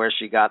don't know where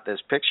she got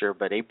this picture,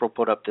 but April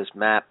put up this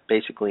map.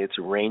 Basically, it's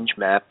a range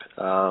map,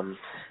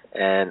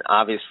 and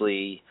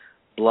obviously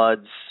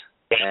bloods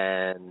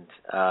and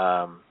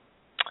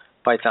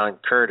Python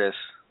Curtis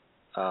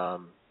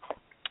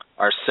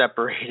are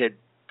separated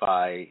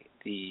by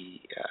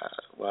the,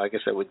 I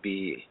guess that would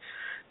be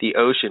the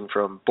ocean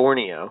from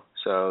Borneo,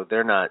 so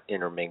they're not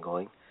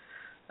intermingling.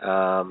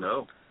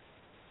 No.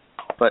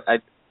 But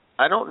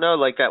I don't know,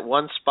 like that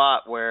one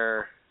spot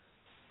where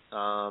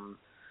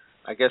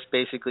I guess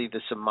basically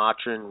the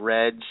Sumatran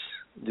Reds,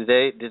 do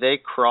they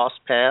cross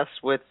paths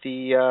with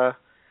the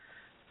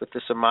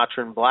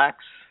Sumatran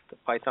Blacks, the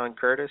Python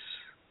Curtis?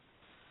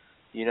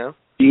 You know?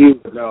 You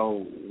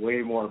know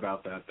way more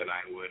about that than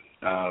I would.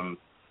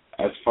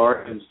 As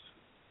far as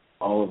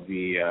all of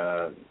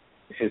the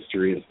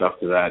history and stuff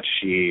to that,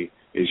 she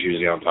is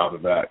usually on top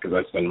of that because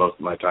I spend most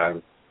of my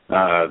time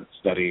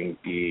studying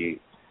the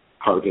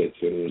carpets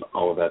and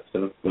all of that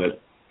stuff.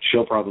 But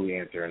she'll probably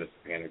answer in a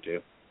second or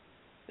two.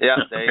 Yeah,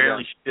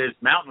 apparently she does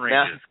mountain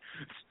ranges.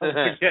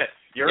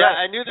 Yeah,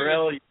 I knew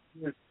Terrell,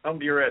 come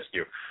to your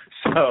rescue.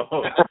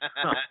 So.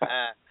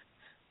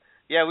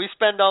 Yeah, we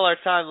spend all our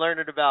time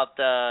learning about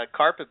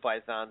carpet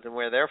pythons and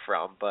where they're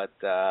from, but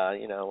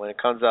when it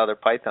comes to other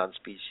python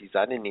species,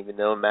 I didn't even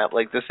know a map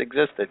like this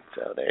existed.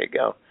 So there you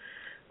go.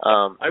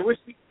 I wish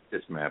we had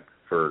this map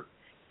for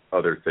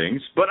other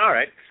things, but all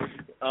right.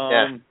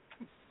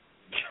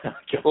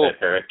 Go ahead,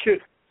 Eric.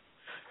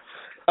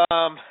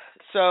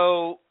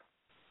 So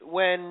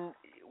when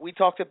we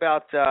talked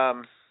about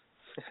Zach,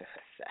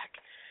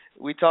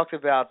 we talked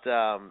about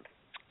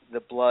the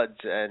Bloods,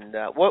 and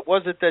what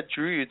was it that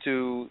drew you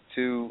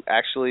to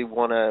actually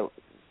want to,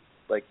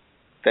 like,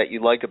 that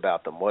you like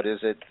about them? What is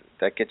it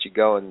that gets you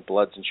going,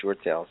 Bloods and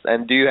Shorttails?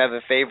 And do you have a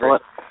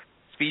favorite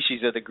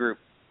species of the group?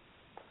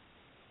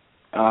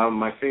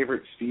 My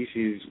favorite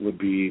species would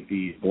be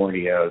the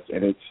Borneos,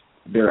 and it's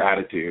their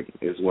attitude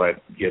is what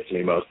gets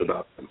me most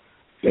about them.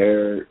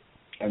 They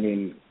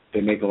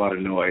make a lot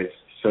of noise,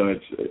 so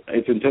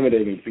it's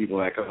intimidating to people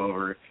that come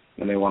over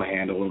and they want to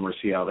handle them or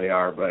see how they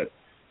are, but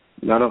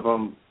none of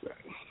them,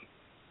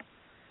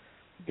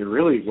 they're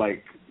really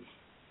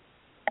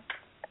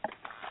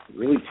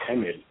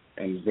timid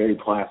and very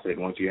placid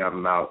once you have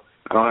them out.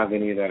 I don't have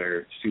any that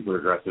are super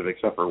aggressive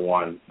except for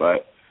one,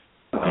 but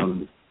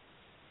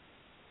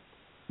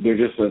they're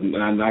just a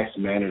nice,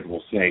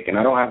 manageable snake. And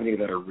I don't have any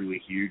that are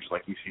really huge,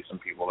 like you see some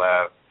people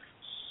that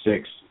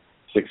have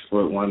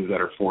 6-foot ones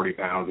that are 40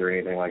 pounds or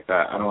anything like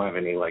that. I don't have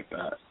any like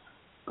that.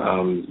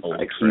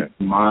 I keep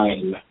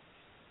mine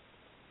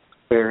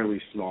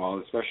fairly small,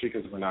 especially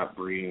because we're not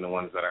breeding the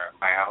ones that are at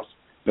my house.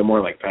 They're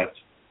more like pets.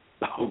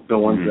 The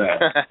ones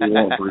that we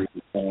won't breed.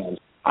 And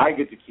I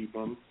get to keep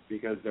them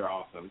because they're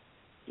awesome.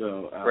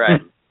 So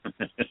right.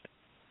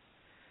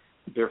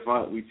 They're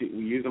fun. We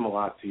use them a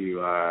lot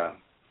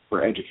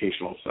for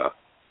educational stuff,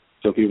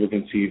 so people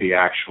can see the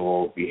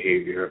actual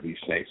behavior of these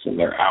snakes when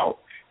they're out,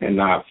 and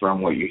not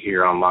from what you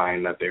hear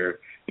online that they're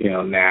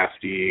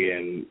nasty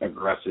and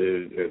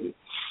aggressive and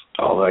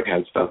all that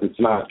kind of stuff. It's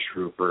not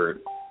true for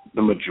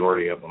the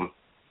majority of them.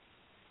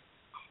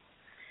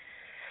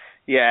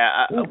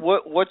 Yeah.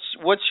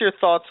 What's your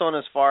thoughts on,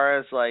 as far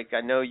as, like,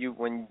 I know you,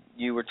 when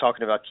you were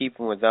talking about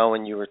keeping with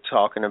Owen, you were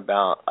talking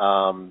about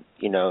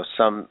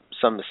some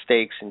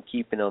mistakes in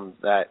keeping them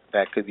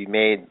that could be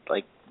made.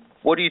 Like,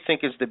 what do you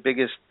think is the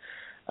biggest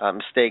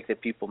mistake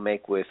that people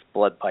make with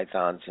blood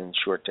pythons and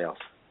shorttails?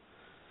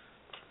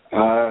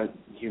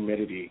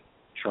 Humidity.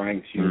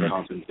 Trying to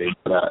compensate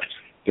for that.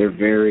 They're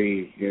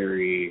very,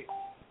 very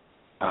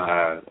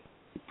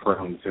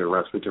prone to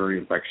respiratory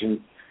infections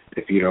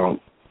if you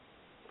don't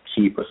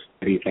keep a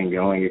steady thing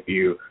going. If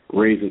you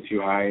raise it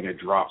too high and it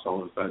drops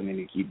all of a sudden and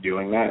you keep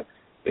doing that,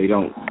 they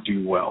don't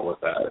do well with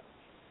that.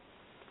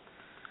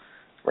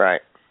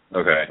 Right.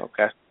 Okay.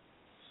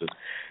 So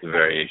the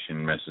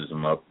variation messes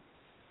them up.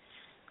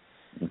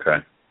 Okay.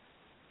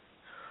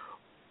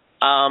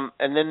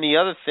 And then the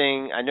other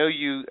thing, I know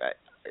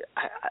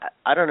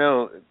I don't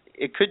know,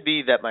 it could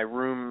be that my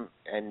room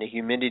and the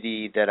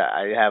humidity, that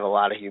I have a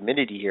lot of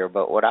humidity here,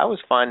 but what I was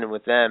finding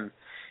with them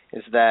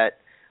is that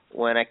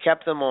when I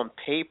kept them on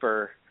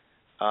paper,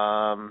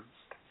 and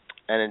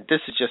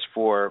this is just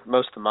for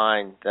most of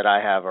mine that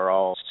I have are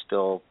all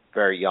still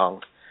very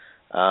young,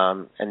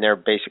 and they're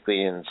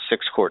basically in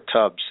 6-quart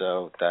tubs,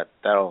 so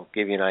that'll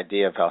give you an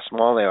idea of how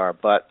small they are.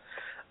 But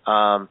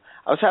I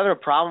was having a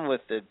problem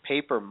with the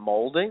paper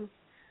molding.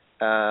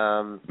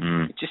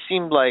 It just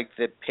seemed like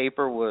the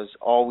paper was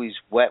always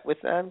wet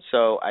with them,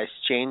 so I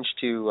changed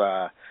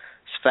to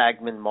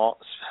sphagnum moss.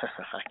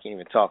 I can't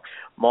even talk.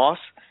 Moss,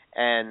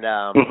 and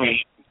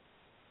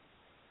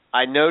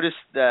I noticed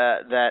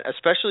that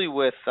especially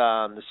with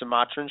the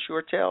Sumatran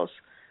shorttails,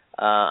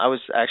 I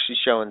was actually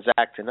showing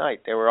Zach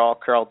tonight. They were all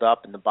curled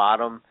up in the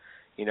bottom.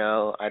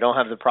 I don't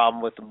have the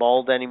problem with the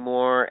mold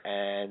anymore,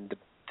 and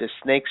the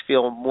snakes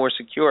feel more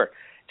secure.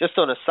 Just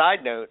on a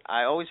side note,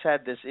 I always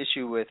had this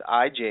issue with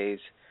IJ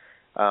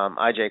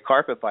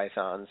carpet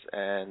pythons,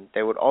 and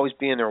they would always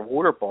be in their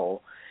water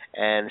bowl,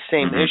 and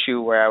same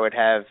issue where I would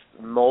have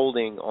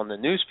molding on the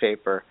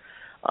newspaper.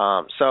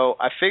 So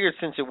I figured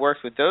since it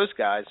worked with those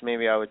guys,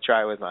 maybe I would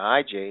try it with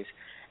my IJs,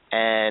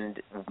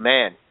 and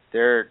man,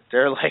 they're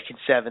like in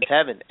seventh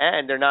heaven,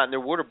 and they're not in their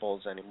water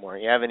bowls anymore.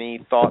 You have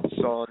any thoughts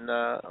on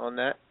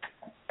that?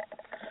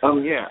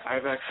 Yeah,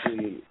 I've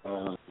actually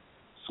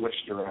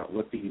switched around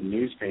with the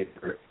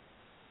newspaper.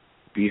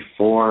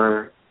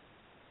 Before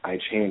I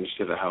changed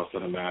to the house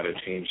that I'm at. I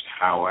changed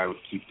how I would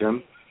keep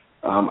them.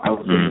 I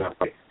was thinking that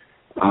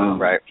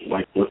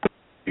like with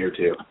here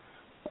too.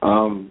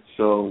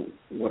 So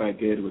what I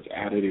did was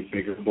added a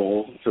bigger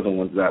bowl to the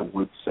ones that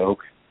would soak,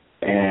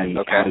 and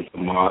added the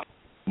moss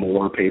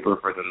more paper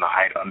for them to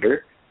hide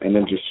under, and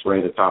then just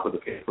spray the top of the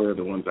paper,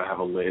 the ones that have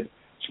a lid,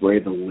 spray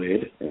the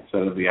lid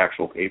instead of the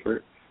actual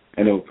paper,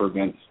 and it will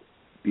prevent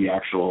the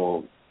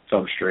actual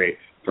substrate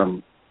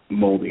from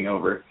molding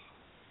over.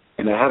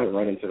 And I haven't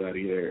run into that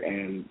either.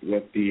 And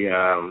with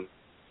the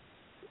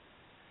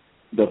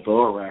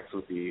boa racks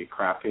with the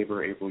craft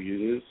paper April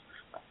uses,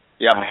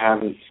 I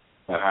haven't seen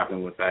that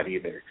happen with that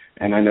either.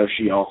 And I know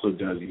she also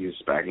does use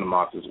sphagnum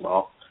moss as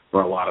well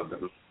for a lot of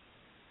them.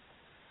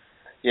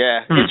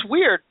 Yeah, it's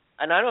weird,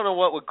 and I don't know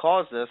what would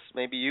cause this.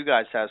 Maybe you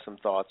guys have some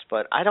thoughts,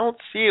 but I don't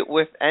see it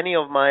with any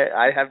of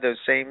I have those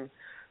same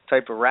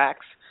type of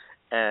racks,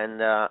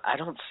 and I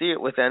don't see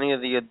it with any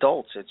of the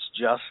adults. It's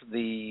just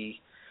the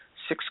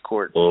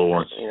 6-quart. Little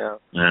ones. You know.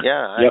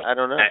 Yeah. I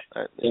don't know.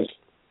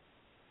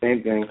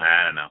 Same thing.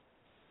 I don't know.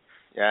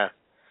 Yeah,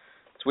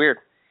 it's weird.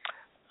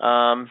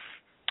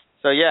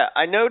 So yeah,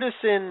 I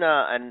noticed and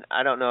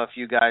I don't know if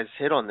you guys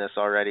hit on this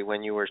already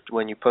when you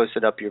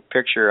posted up your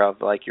picture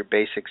of like your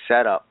basic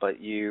setup, but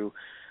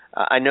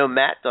I know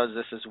Matt does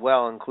this as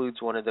well.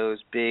 Includes one of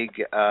those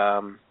big,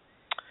 what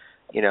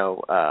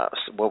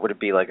would it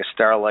be, like a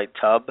Sterilite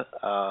tub?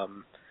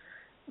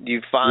 Do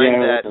you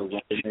find that?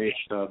 Yeah, a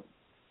tub,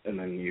 and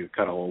then you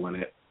cut a hole in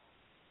it.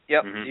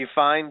 Yep. Mm-hmm. Do you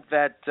find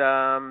that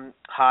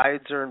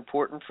hides are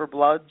important for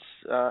bloods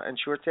and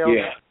short tails?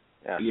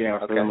 Yeah,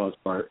 for the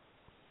most part.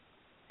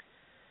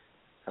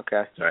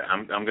 Okay. Sorry,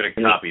 I'm going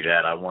to copy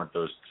that. I want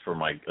those for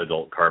my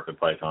adult carpet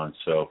pythons.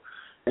 So,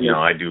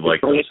 I do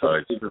like those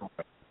hides.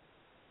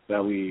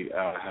 That we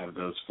have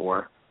those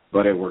for,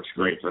 but it works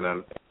great for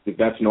them.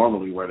 That's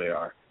normally where they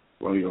are,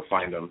 where you'll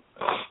find them.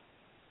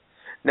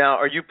 Now,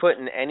 are you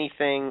putting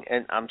anything?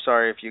 And I'm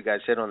sorry if you guys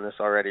hit on this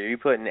already. Are you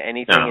putting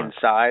anything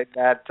inside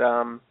that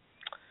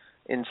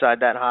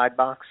hide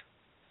box?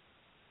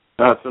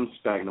 Some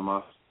sphagnum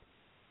moss.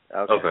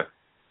 Okay.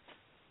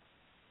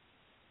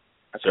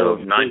 So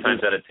 9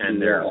 times out of 10,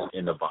 they're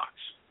in the box.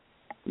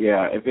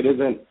 Yeah, if it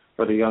isn't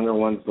for the younger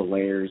ones, the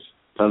layers,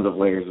 tons of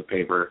layers of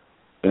paper,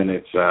 then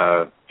it's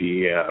the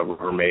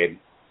Rubbermaid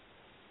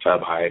tub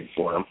hide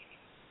for them.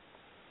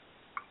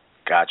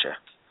 Gotcha.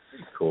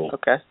 Cool.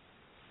 Okay.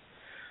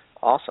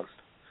 Awesome.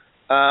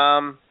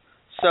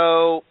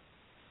 So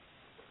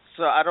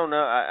I don't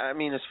know. I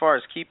mean, as far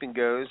as keeping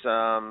goes,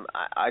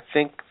 I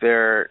think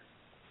they're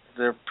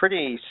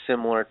pretty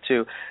similar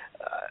to,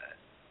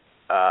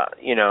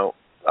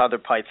 other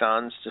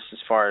pythons, just as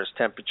far as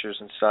temperatures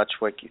and such,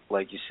 like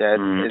you said.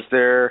 Mm-hmm. Is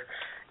there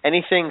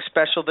anything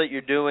special that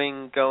you're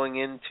doing going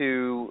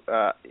into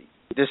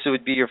this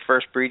would be your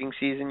first breeding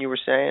season, you were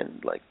saying?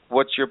 Like,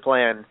 what's your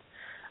plan?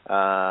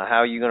 How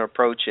are you going to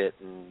approach it?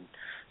 And,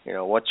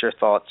 what's your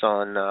thoughts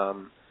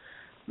on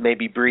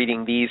maybe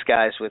breeding these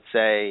guys with,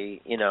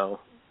 say,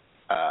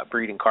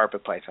 breeding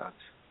carpet pythons?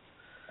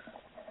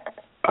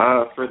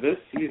 For this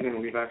season,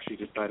 we've actually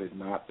decided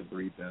not to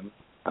breed them.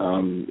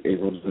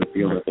 Able to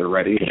feel that they're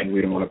ready, and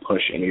we don't want to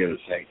push any of the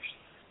snakes.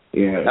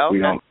 We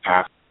don't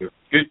have to.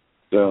 Good.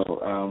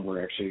 So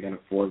we're actually going to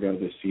forego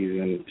this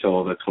season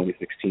until the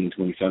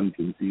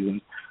 2016-2017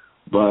 season.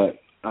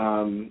 But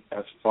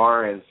as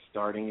far as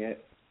starting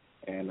it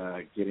and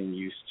getting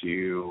used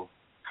to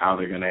how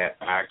they're going to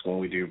act when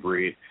we do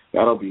breed,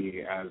 that'll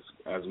be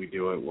as we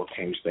do it. We'll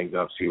change things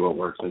up, see what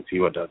works and see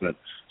what doesn't.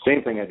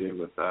 Same thing I did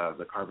with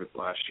the carpets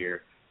last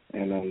year.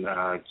 And then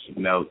keep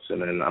notes,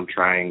 and then I'm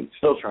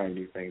still trying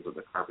new things with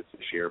the carpets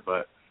this year,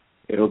 but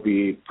it'll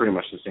be pretty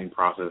much the same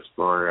process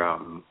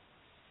for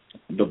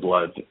the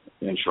bloods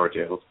and short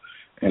tails.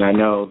 And I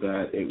know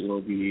that it will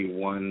be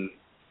one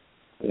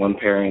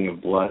pairing of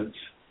bloods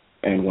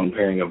and one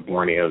pairing of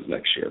Borneos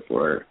next year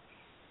for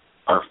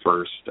our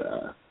first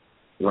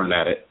run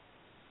at it.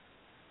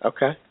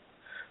 Okay.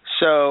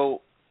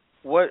 So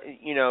what,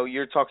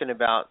 you're talking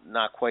about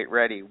not quite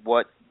ready.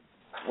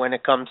 When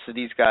it comes to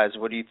these guys,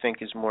 what do you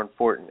think is more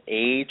important,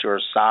 age or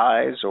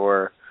size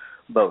or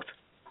both?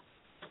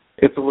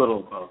 It's a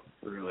little both,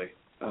 really.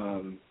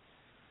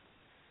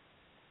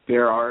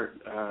 There are,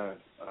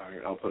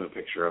 I'll put a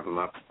picture of him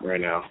up right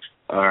now.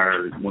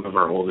 One of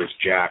our oldest,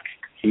 Jack,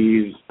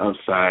 he's of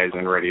size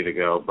and ready to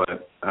go,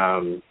 but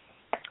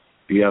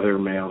the other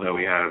male that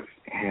we have,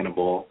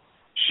 Hannibal,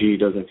 she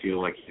doesn't feel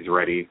like he's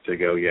ready to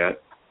go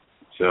yet.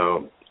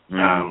 So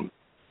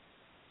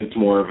it's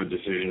more of a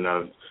decision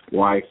of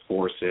why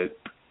force it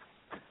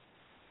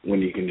when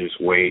you can just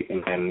wait,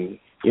 and then,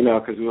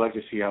 because we like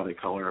to see how they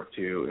color up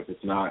too. If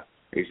it's not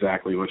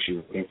exactly what she's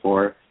looking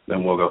for,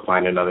 then we'll go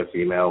find another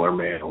female or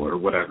male or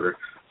whatever.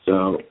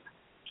 So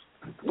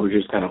we're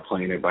just kind of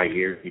playing it by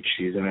ear each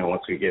season, and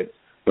once we get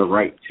the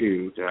right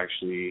two to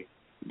actually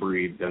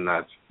breed, then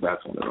that's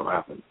when it'll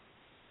happen.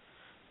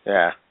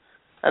 Yeah.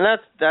 And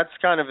that's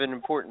kind of an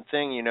important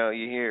thing, you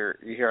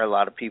hear a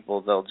lot of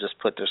people, they'll just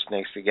put their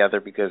snakes together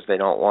because they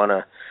don't want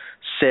to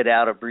sit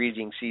out a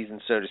breeding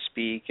season, so to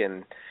speak,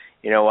 and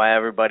while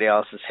everybody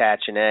else is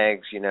hatching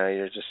eggs,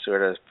 you're just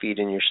sort of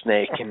feeding your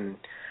snake and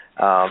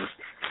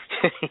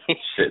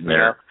sitting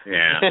there.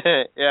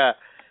 Yeah. Yeah.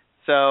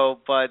 So,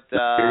 but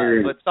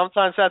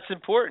sometimes that's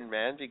important,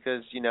 man,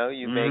 because you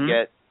may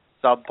get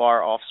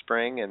subpar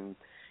offspring, and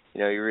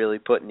you're really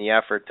putting the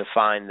effort to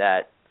find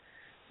that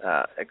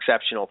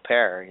exceptional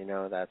pair.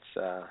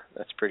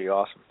 That's pretty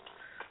awesome.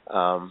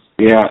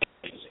 Yeah,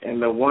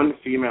 and the one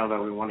female that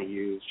we want to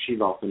use,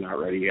 she's also not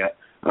ready yet.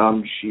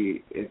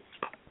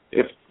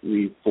 If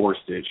we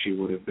forced it, she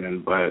would have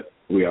been, but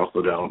we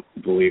also don't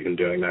believe in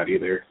doing that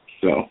either.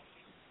 So,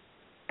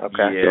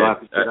 okay, she'll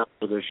have to sit up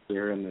for this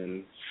year, and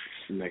then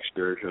next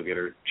year she'll get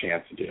her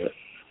chance to do it.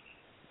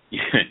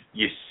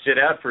 You sit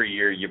out for a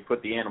year, you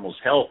put the animal's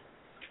health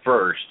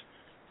first,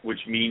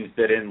 which means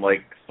that in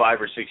like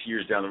 5 or 6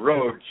 years down the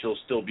road, she'll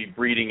still be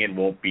breeding and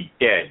won't be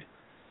dead.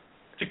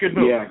 It's a good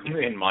move,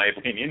 in my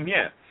opinion,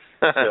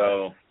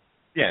 So,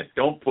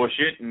 don't push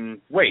it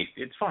and wait.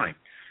 It's fine.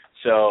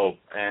 So,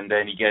 and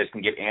then you guys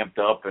can get amped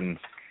up and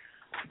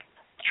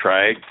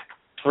try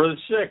for the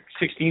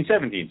 16,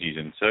 17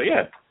 season. So,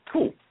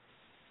 cool.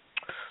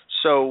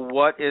 So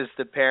what is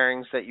the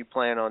pairings that you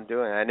plan on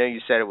doing? I know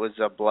you said it was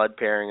a blood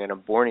pairing and a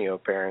Borneo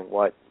pairing.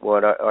 What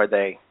are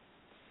they?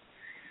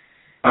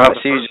 I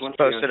see you just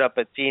posted up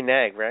a teen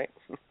egg, right?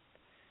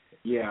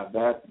 Yeah,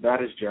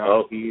 that is Jack.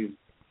 Oh.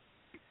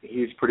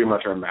 He's pretty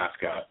much our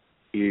mascot.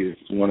 He's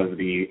one of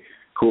the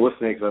coolest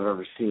snakes I've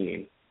ever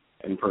seen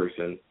in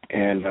person,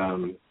 and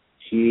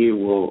she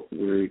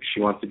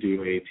wants to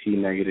do a T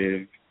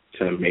negative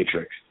to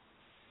matrix.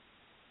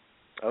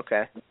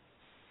 Okay.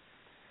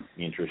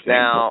 Interesting.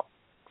 Now,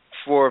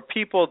 for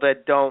people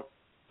that don't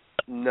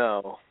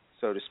know,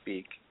 so to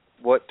speak,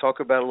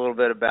 talk about a little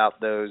bit about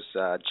those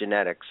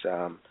genetics.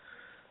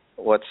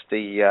 What's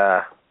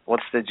the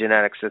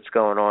genetics that's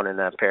going on in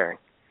that pairing?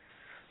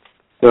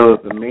 So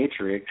the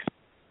matrix,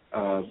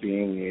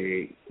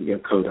 being a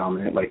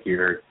co-dominant like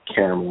your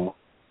caramel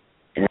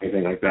and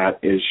anything like that,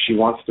 is she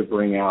wants to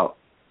bring out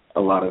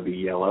a lot of the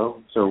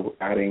yellow. So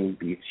adding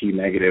the T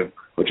negative,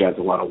 which adds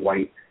a lot of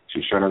white,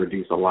 she's trying to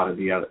reduce a lot of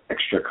the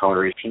extra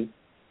coloration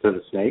to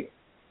the snake,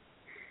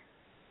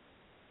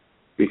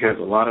 because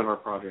a lot of our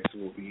projects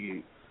will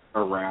be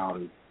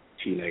around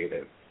T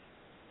negative.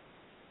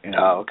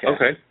 Okay.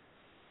 Okay.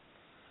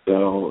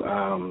 So,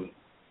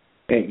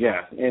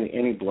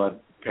 any blood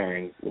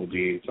pairing will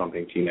be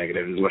something T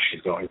negative is what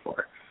she's going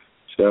for.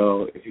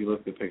 So if you look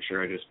at the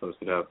picture I just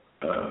posted up,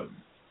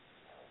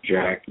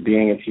 Jack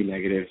being a T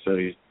negative, so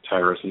he's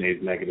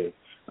tyrosinase negative,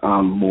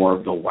 more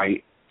of the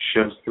white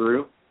shows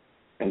through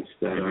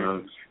instead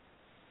of,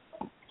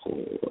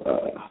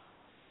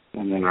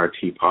 and then our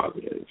T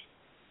positive.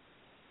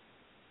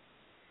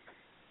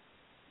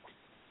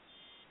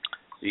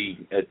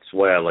 See, that's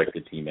why I like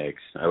the T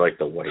mix. I like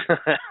the white.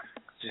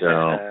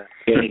 So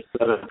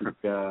instead of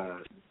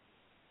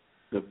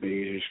the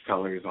beige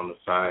colors on the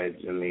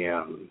sides and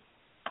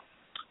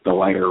the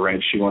lighter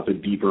red, she wants a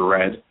deeper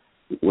red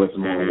with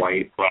more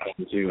white brought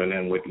into, and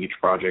then with each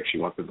project she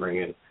wants to bring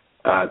in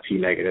T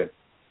negative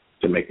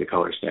to make the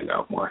color stand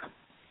out more.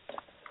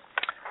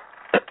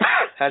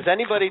 Has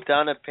anybody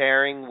done a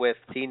pairing with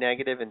T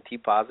negative and T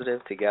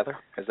positive together?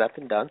 Has that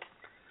been done?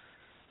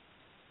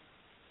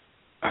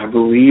 I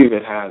believe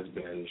it has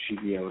been.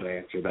 She'd be able to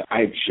answer that.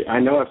 I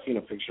know I've seen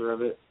a picture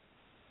of it.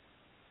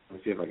 Let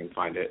me see if I can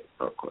find it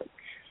real quick.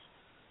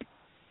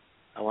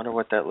 I wonder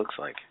what that looks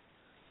like.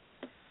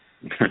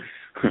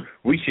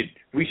 we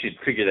should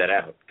figure that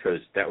out,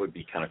 because that would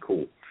be kind of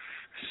cool.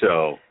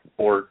 So,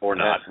 or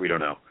not, we don't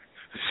know.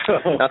 So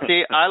now,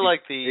 see, I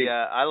like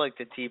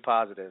the T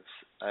positives.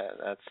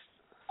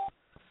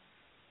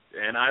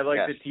 And I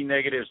like the T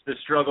negatives. The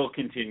struggle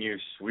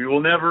continues. We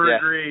will never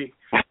agree.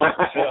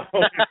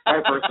 I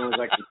personally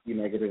like the T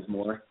negatives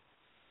more.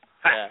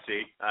 Yeah.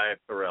 See, I have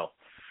Terrell.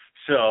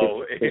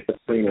 So it's a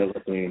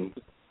clean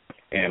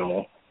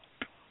animal.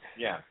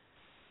 Yeah.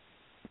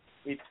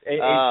 It's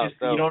just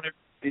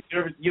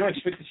you don't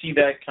expect to see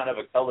that kind of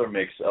a color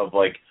mix of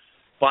like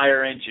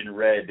fire engine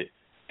red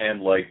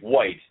and like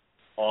white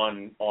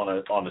on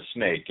a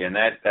snake, and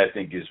that I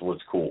think is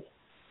what's cool.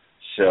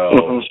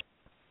 So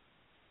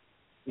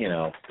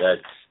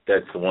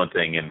that's the one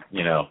thing, and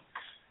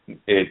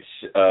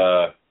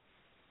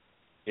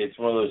it's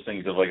one of those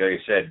things of like I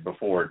said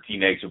before,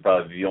 T-Negs are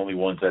probably the only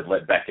ones I'd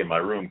let back in my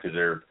room because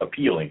they're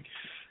appealing.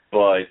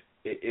 But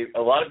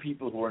a lot of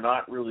people who are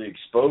not really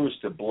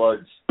exposed to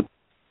bloods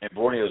and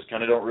Borneos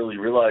kind of don't really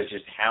realize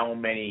just how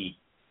many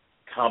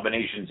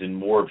combinations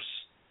and morphs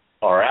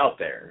are out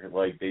there.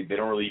 Like they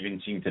don't really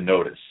even seem to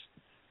notice,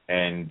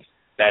 and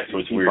that's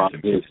what's weird to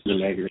me. The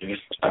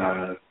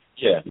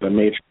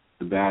Matrix,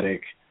 the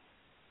Vatic,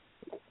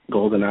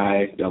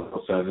 GoldenEye,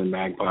 007,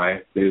 Magpie.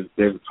 There's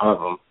a ton of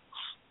them.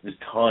 There's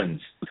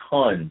tons.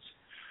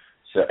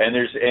 So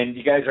and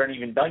you guys aren't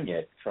even done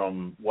yet,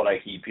 from what I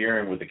keep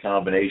hearing with the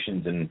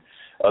combinations and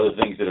other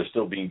things that are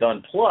still being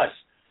done. Plus,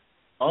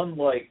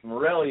 unlike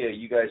Morelia,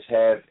 you guys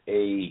have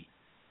you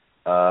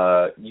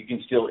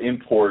can still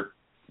import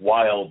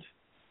wild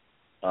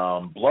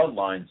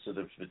bloodlines, so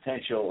there's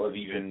potential of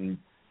even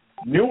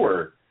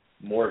newer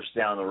morphs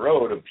down the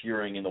road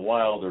appearing in the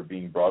wild or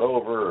being brought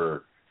over,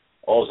 or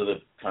all those other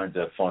kinds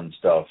of fun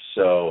stuff.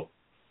 So,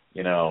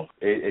 you know,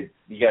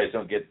 you guys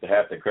don't get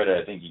half the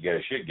credit I think you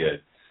guys should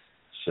get.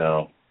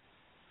 So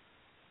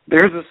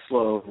there's a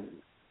slow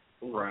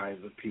rise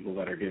of people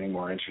that are getting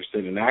more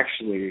interested, and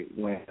actually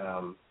when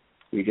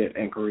we get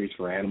inquiries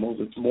for animals,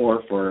 it's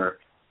more for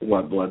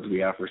what bloods we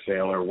have for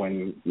sale or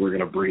when we're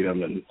going to breed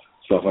them and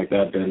stuff like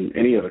that than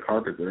any of the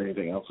carpets or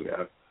anything else we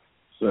have.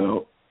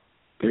 So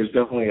there's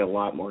definitely a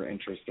lot more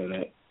interest in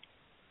it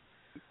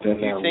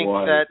than there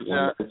was.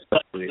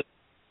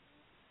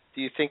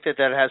 Do you think that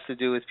has to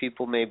do with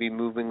people maybe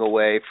moving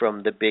away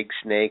from the big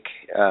snake,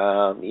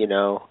 hard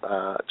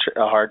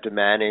to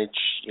manage,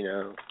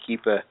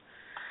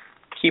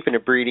 keeping a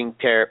breeding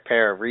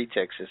pair of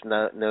retics is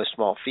no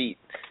small feat,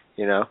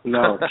 No,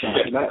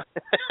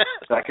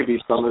 that could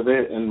be some of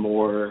it, and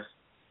more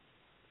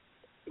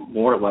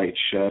light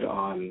shed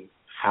on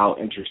how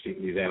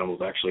interesting these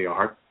animals actually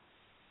are.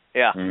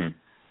 Yeah. Mm-hmm.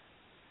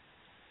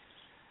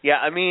 Yeah,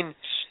 I mean,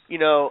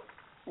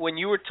 when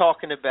you were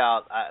talking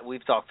about,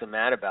 we've talked to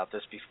Matt about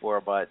this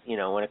before, but,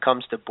 when it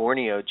comes to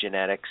Borneo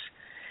genetics,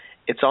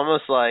 it's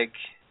almost like,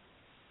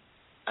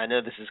 I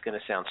know this is going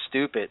to sound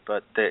stupid,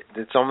 but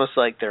it's almost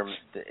like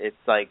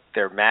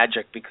they're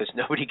magic because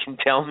nobody can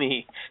tell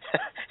me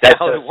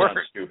how it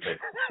works. Stupid.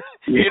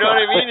 You know what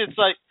I mean? It's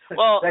like,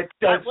 well, that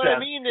does what sound I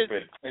mean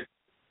stupid.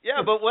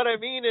 yeah, but what I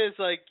mean is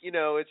like,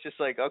 it's just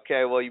like,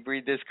 okay, well, you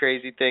breed this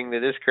crazy thing to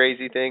this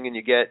crazy thing, and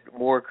you get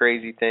more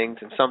crazy things,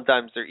 and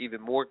sometimes they're even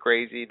more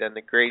crazy than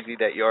the crazy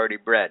that you already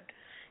bred,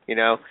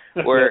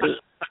 Where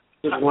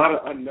there's a lot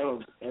of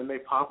unknowns, and they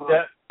pop up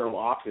so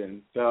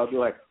often. So I'll be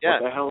like,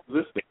 what the hell is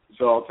this thing?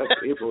 So I'll text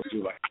April and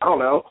be like, I don't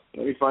know.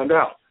 Let me find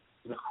out.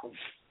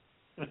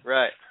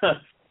 Right.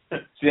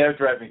 See, that would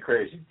drive me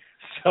crazy.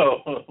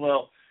 So,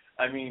 well,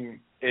 I mean,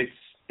 it's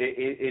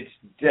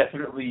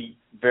definitely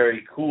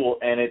very cool,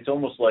 and it's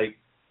almost like,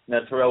 now,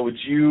 Terrell,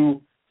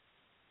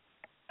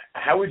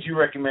 how would you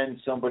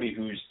recommend somebody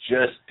who's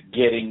just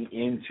getting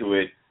into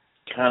it,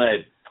 kind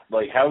of,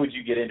 like, how would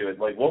you get into it?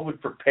 Like, what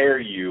would prepare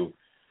you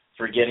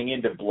for getting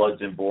into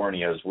bloods and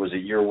Borneos? Was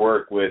it your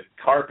work with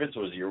carpets?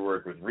 Was it your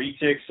work with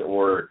retics?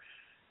 Or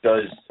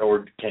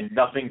can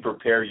nothing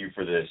prepare you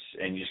for this,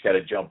 and you just got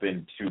to jump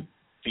in 2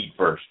 feet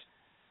first?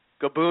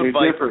 Gaboon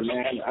They're different,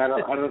 man. I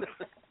don't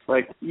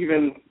like,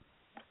 even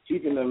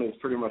keeping them is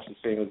pretty much the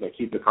same as I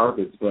keep the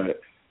carpets, but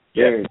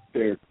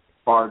they're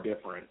far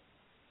different.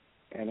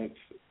 And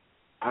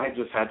I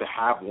just had to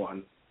have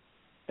one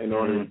in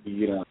order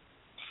to,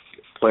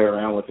 play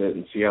around with it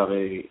and see how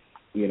they,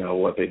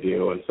 what they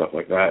do and stuff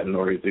like that and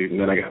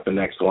then I got the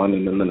next one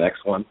and then the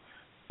next one.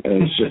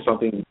 And it's just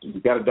something you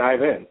got to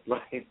dive in.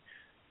 Like,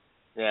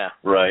 yeah.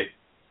 Right.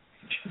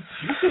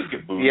 You said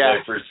Gaboon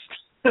diapers.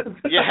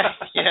 Yeah.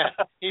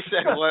 He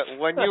said,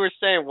 when you were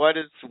saying, what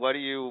do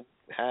you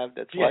have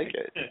that's like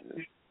it?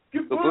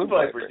 Gaboon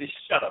vipers.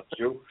 Shut up,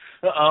 you.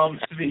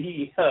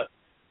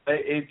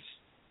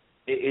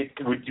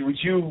 Would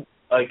you,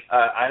 like,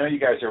 I know you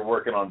guys are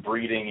working on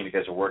breeding and you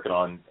guys are working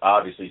on,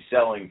 obviously,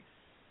 selling.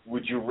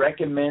 Would you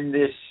recommend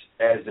this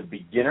as a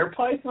beginner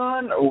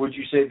python, or would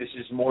you say this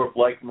is more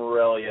like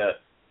Morelia,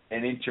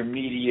 an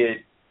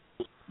intermediate,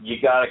 you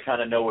got to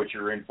kind of know what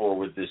you're in for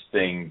with this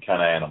thing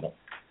kind of animal?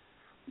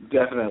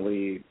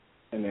 Definitely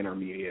an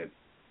intermediate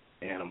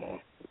animal.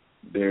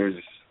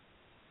 They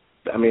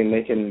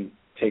can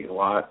take a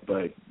lot,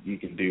 but you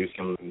can do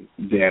some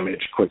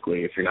damage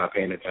quickly if you're not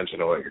paying attention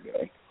to what you're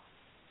doing.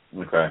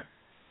 Okay.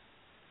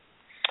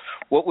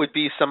 What would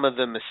be some of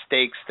the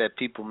mistakes that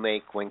people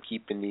make when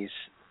keeping these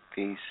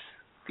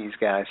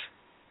guys?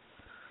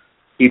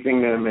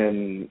 Keeping them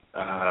in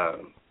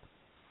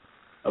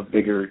a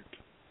bigger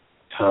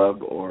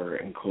tub or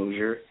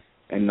enclosure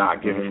and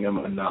not giving them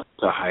enough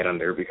to hide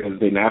under, because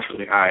they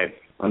naturally hide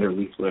under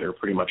leaf litter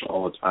pretty much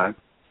all the time.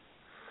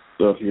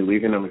 So if you're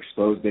leaving them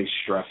exposed, they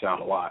stress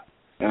out a lot.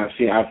 And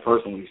I've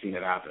personally seen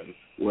it happen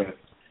with,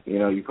 you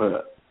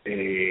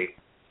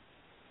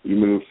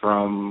move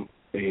from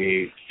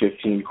a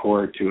 15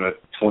 quart to a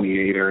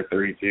 28 or a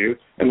 32,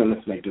 and then the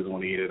snake doesn't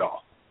want to eat it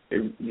all.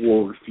 It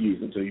will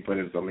refuse until you put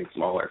in something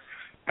smaller.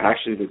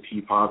 Actually, the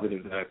T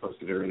positive that I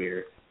posted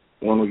earlier,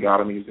 when we got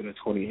him, he was in a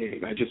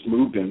 28. I just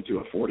moved him to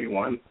a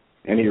 41,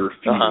 and he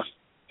refused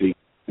to eat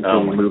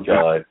until we moved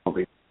God.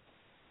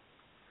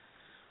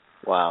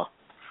 Wow.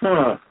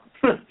 Huh.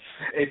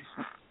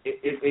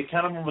 It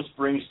kind of almost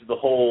brings to the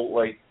whole,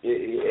 like,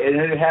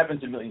 and it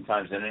happens a million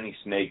times, and any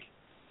snake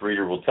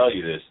breeder will tell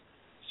you this.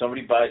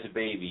 Somebody buys a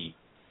baby,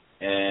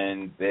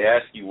 and they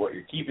ask you what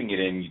you're keeping it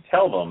in, you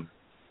tell them,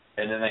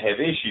 and then they have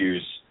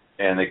issues,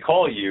 and they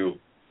call you,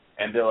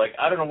 and they're like,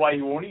 I don't know why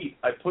you won't eat.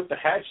 I put the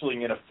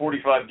hatchling in a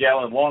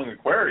 45-gallon long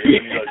aquarium.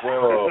 And you're like,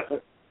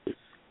 whoa.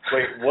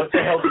 Wait, what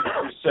the hell did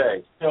you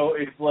say? So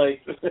it's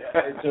like,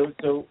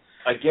 so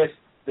I guess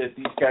that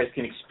these guys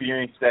can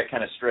experience that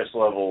kind of stress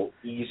level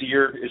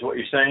easier, is what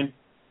you're saying?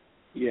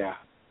 Yeah.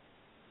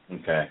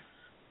 Okay.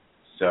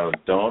 So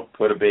don't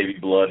put a baby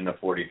blood in a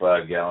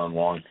 45-gallon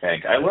long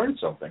tank. I learned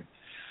something.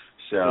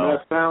 So and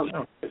I found,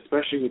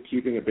 especially with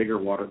keeping a bigger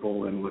water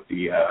bowl in with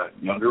the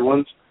younger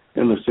ones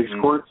in the 6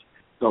 quarts,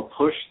 they'll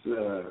push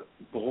the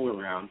bowl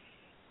around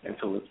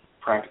until it's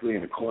practically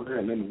in a corner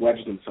and then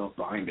wedge themselves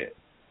behind it.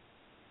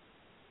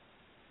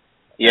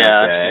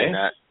 Yeah, okay.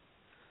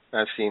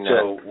 I've seen that.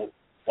 So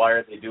why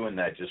are they doing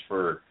that? Just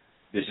for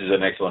this is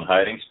an excellent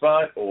hiding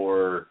spot,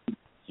 or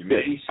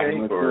humidity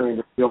sake, or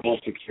to feel more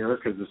secure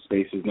because the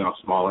space is now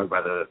smaller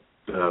by the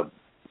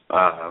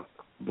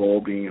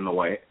bowl being in the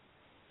way.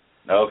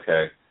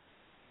 Okay.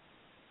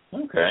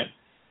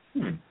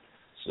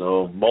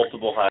 So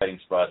multiple hiding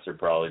spots are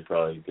probably a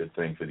good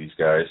thing for these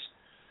guys.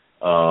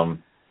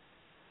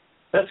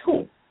 That's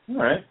cool. All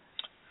right,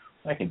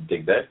 I can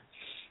dig that.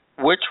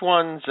 Which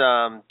ones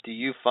do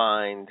you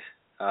find,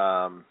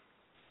 the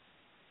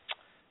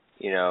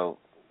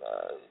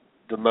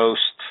most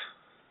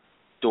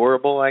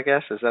durable? I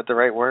guess, is that the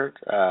right word?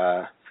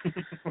 Yeah,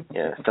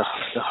 the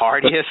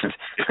hardiest.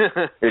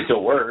 It's a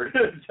word.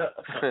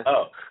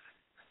 Oh.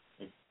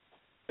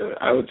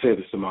 I would say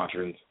the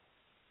Sumatrans.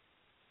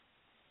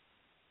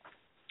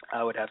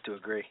 I would have to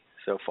agree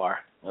so far.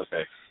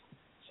 Okay.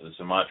 So the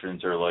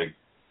Sumatrans are like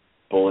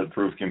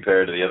bulletproof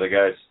compared to the other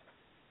guys?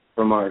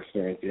 From our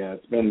experience, yeah.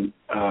 It's been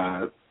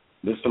the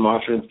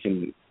Sumatrans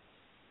can,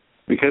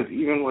 because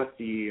even with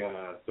the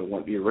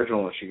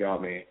original that she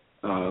got me,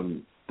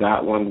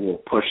 that one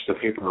will push the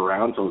paper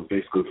around so it's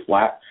basically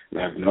flat and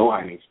have no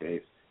hiding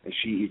space. And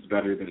she eats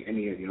better than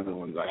any of the other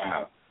ones I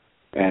have.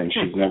 And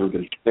she's never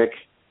been sick,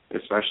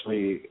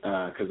 especially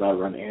because I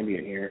run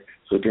ambient here.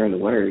 So during the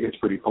winter, it gets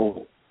pretty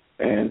cold.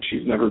 And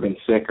she's never been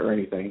sick or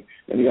anything.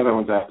 And the other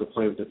ones I have to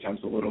play with the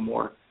temps a little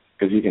more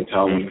because you can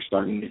tell when they're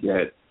starting to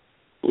get,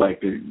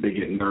 like, they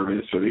get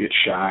nervous or they get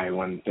shy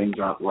when things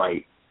aren't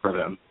right for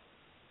them.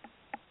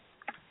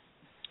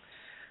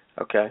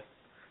 Okay.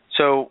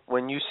 So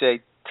when you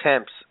say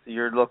temps,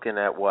 you're looking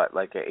at what,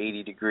 like a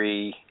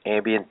 80-degree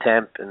ambient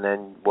temp, and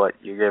then what,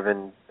 you're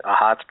given a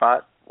hot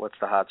spot? What's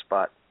the hot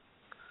spot?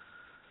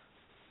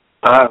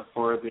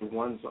 For the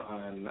ones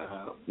on,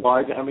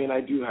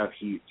 I do have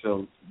heat,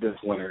 so this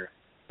winter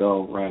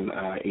they'll run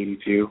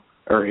 82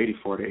 or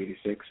 84 to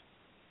 86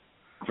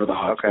 for the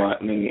hot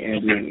spot, and then the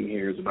ambient in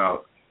here is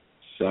about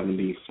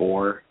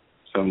 74,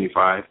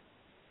 75.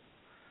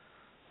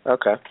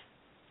 Okay.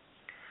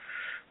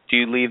 Do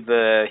you leave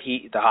the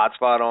hot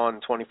spot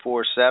on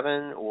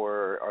 24/7,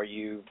 or are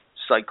you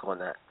cycling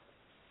that?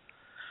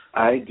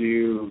 I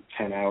do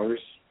 10 hours.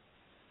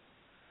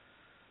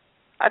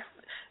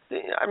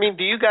 I mean,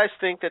 do you guys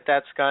think that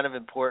that's kind of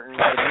important?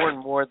 The more and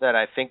more that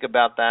I think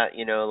about that,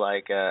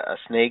 like a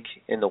snake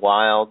in the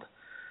wild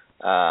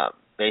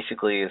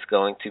basically is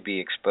going to be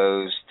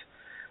exposed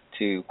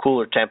to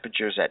cooler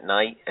temperatures at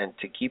night, and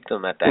to keep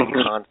them at that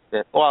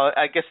constant. Well,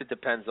 I guess it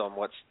depends on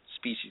what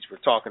species we're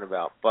talking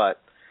about, but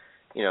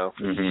for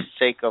the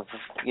sake of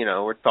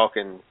we're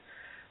talking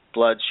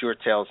blood,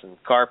 short-tails, and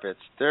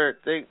carpets. They're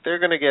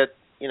going to get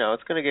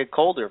it's going to get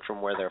colder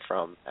from where they're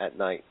from at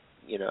night.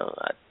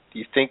 Do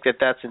you think that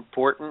that's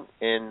important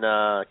in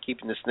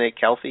keeping the snake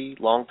healthy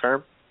long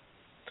term?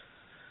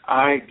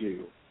 I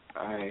do.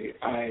 I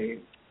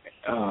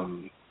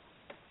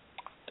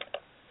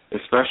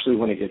especially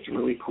when it gets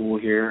really cool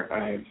here,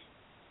 I've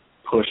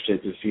pushed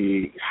it to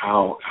see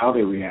how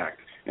they react.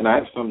 And I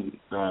have some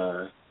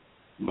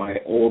my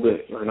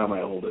oldest, or not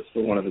my oldest,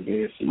 but one of the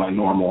biggest, my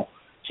normal.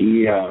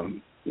 He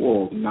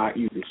will not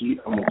use the heat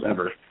almost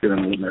ever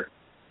during the winter.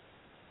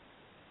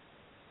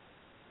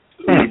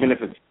 Even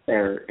if it's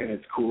air and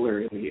it's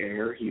cooler in the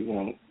air, he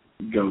won't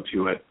go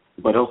to it.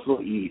 But he'll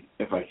still eat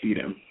if I feed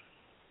him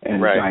and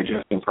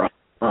digest him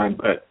fine.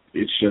 But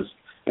it's just,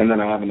 and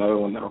then I have another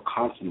one that'll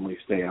constantly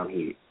stay on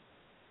heat.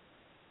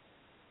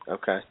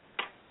 Okay.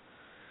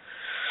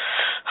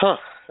 Huh.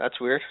 That's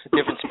weird.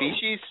 Different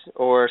species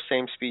or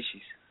same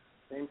species?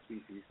 Same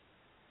species.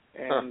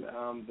 And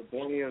the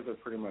Borneos are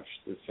pretty much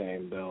the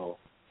same. The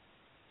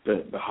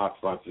hot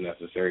spots are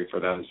necessary for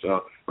them.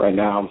 So right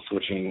now I'm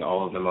switching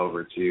all of them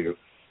over to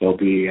they'll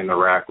be in the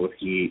rack with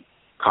heat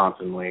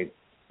constantly.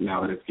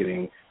 Now that it's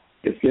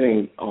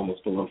getting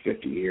almost below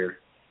 50 here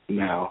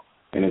now,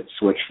 and it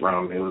switched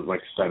from it was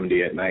like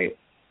 70 at night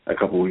a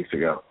couple weeks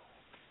ago.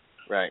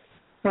 Right.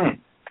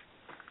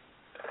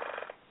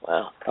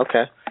 Wow.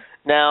 Okay.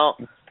 Now,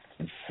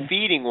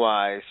 feeding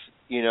wise,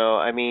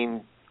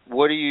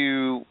 what do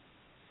you?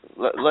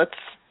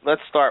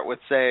 Let's start with,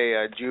 say,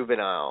 a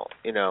juvenile.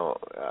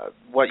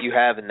 What you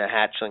have in the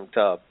hatchling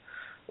tub.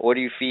 What are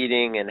you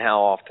feeding and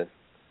how often?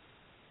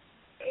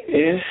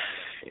 It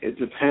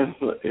depends.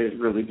 It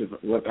really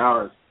depends. With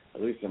ours,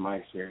 at least in my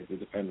experience, it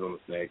depends on the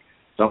snake.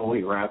 Some will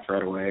eat rats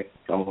right away.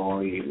 Some will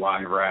only eat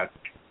live rats.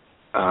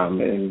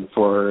 And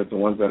for the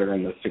ones that are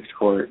in the 6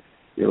 quart,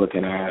 you're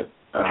looking at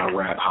a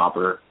rat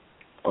hopper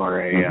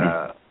or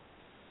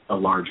a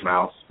large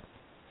mouse.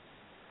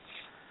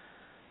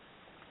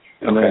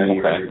 And then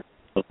your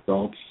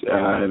adults,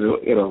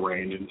 it'll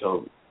range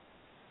until,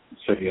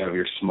 so you have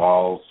your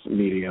smalls,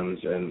 mediums,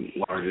 and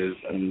larges.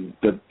 And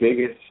the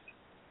biggest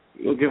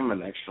you'll give them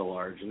an extra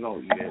large, and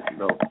they'll eat it.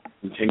 They'll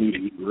continue to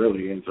eat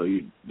really until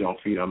you don't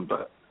feed them,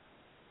 but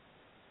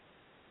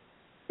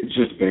it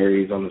just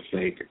varies on the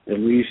snake, at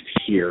least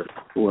here,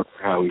 or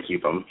how we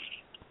keep them.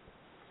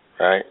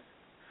 Right.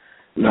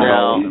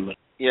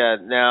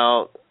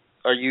 Now,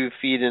 are you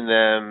feeding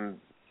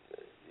them,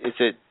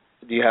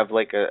 do you have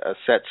like a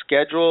set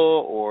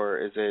schedule, or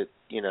is it,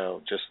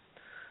 just,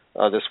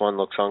 this one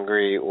looks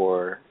hungry,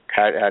 or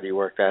how do you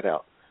work that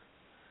out?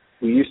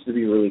 We used to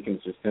be really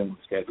consistent with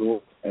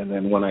schedule, and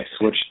then when I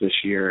switched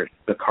this year,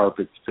 the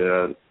carpets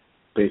to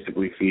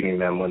basically feeding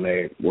them when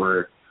they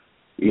were,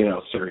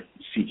 started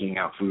seeking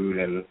out food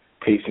and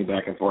pacing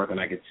back and forth, and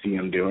I could see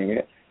them doing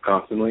it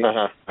constantly.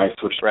 I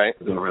switched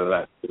over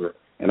to that,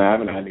 and I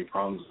haven't had any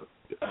problems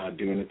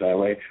doing it that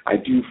way. I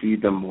do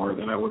feed them more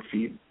than I would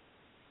feed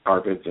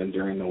carpets, and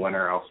during the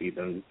winter I'll feed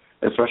them,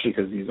 especially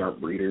because these are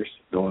breeders,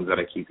 the ones that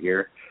I keep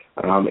here.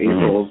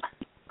 April's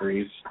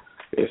breeds,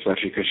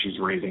 especially because she's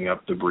raising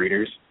up the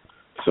breeders.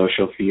 So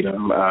she'll feed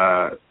them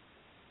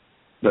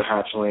the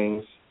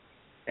hatchlings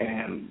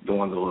and the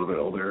ones a little bit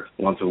older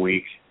once a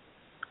week.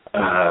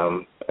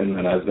 And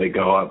then as they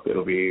go up,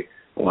 it'll be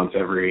once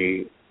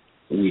every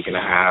week and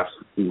a half,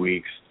 2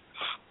 weeks.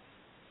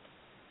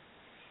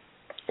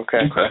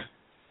 Okay.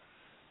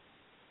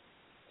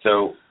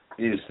 So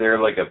is there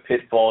like a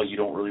pitfall you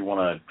don't really want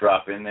to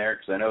drop in there?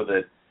 Because I know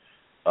that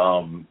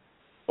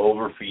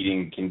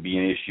overfeeding can be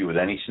an issue with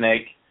any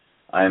snake.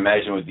 I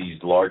imagine with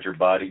these larger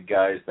bodied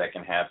guys that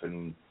can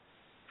happen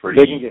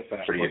pretty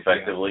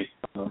effectively.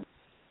 Yeah.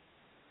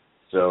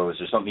 So is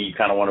there something you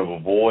kind of want to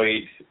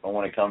avoid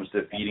when it comes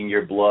to feeding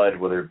your blood,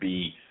 whether it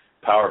be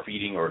power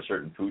feeding or a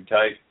certain food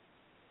type?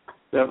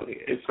 Definitely,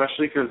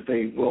 especially because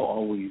they will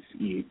always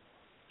eat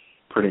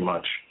pretty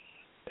much.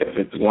 If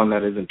it's one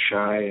that isn't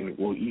shy and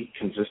will eat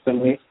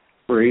consistently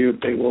for you,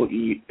 they will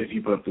eat if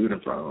you put food in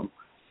front of them.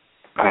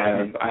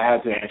 I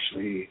had to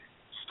actually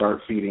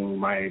start feeding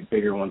my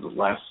bigger ones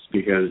less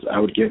because I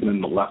would give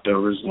them the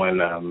leftovers when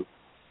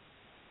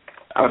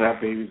I would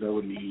have babies that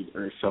wouldn't eat,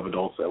 or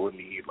sub-adults that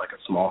wouldn't eat, like a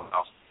small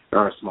mouse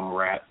or a small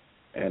rat,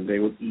 and they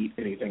would eat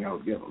anything I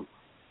would give them.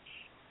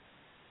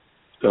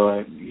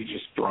 So you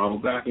just throttle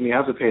back, and you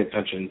have to pay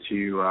attention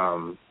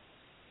to.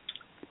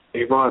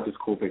 April had this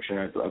cool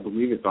picture. I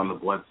believe it's on the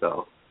blood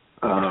cell.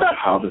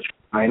 How the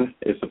spine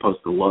is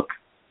supposed to look.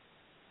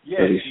 Yeah,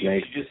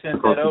 she just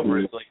sent that over.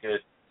 It's like a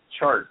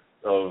chart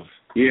of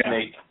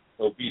snake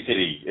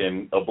obesity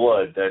in a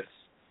blood.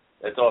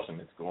 That's awesome.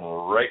 It's going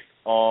right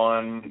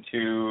on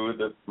to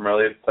the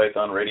Morelia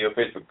Python Radio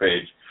Facebook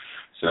page.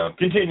 So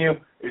continue.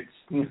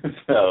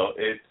 So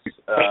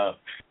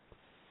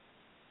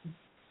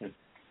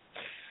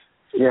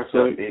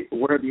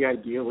where the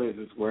ideal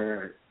is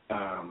where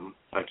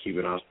I keep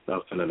it on.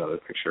 I'll send another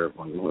picture of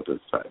one with this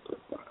side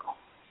profile.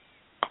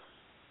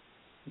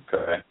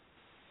 Okay.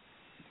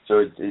 So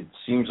it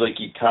seems like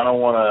you kind of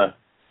want to,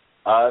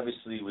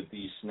 obviously with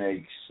these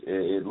snakes,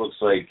 it looks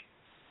like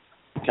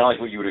kind of like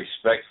what you would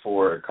expect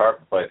for a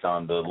carpet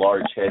python. The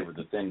large head with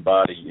the thin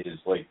body is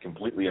like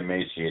completely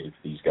emaciated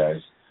for these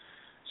guys.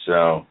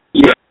 So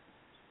it's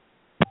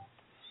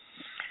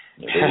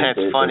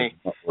funny.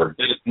 It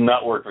does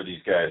not work for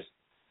these guys.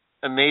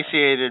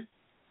 Emaciated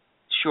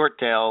short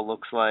tail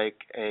looks like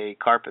a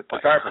carpet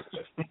python.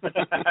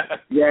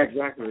 Yeah,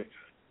 exactly.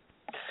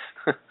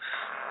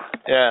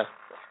 Yeah,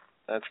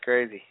 that's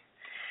crazy.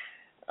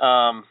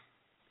 Wow,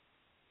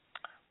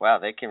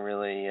 they can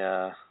really.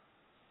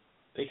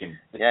 They can.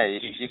 Yeah,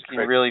 you can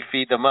really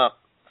feed them up.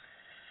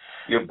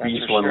 Your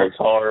beast one looks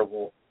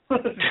horrible.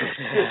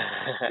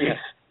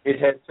 It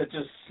had such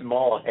a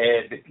small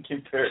head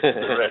compared to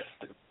the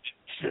rest of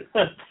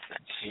it.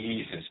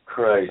 Jesus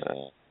Christ.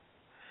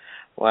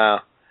 Wow.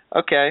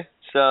 Okay,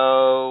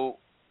 so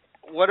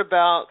what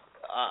about,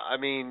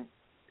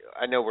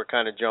 I know we're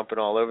kind of jumping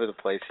all over the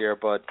place here,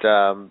 but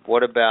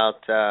what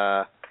about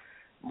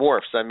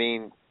morphs? I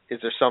mean, is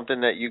there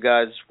something that you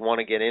guys want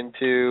to get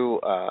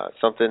into?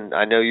 Something,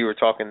 I know you were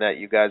talking that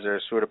you guys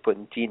are sort of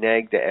putting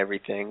T-neg to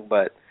everything,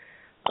 but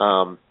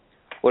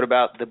what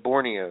about the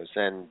Borneos?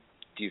 And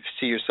do you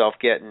see yourself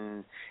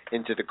getting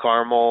into the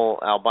caramel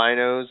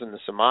albinos and the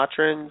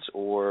Sumatrans,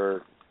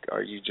 or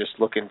are you just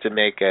looking to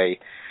make a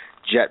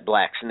jet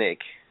black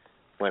snake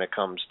when it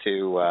comes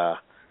to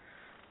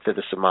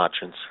the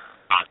Sumatrans?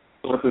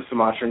 With the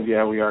Sumatrans,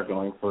 yeah, we are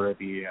going for a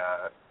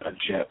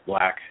jet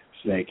black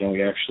snake, and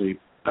we actually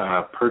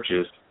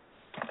purchased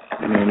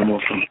an animal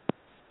from.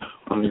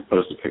 Let me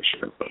post a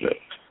picture of it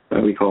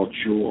that we call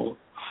Jewel.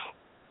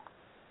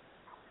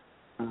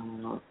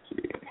 Let's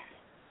see.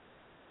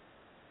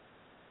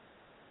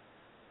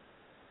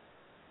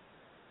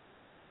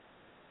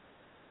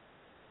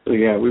 So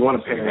yeah, we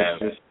want to pair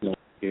this snake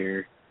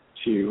here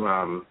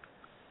to.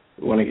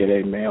 We want to get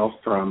a male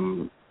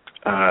from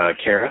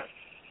Kara.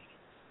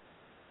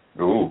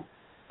 Ooh,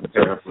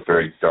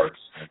 very dark.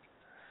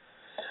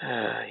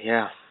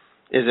 Yeah.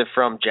 Is it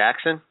from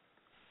Jackson?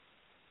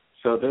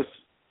 So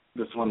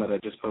this one that I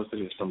just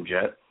posted is from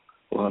Jet,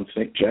 Blonde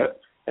Snake Jet,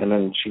 and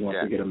then she wants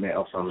to get a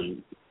male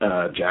from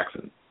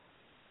Jackson.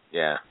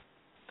 Yeah.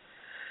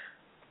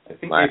 I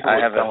think April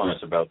was telling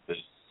us about this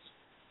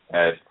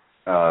at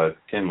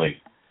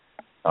Tinley.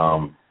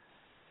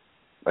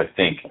 I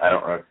think, I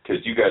don't know,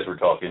 because you guys were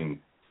talking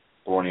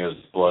Borneo's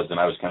Bloods, and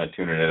I was kind of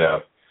tuning it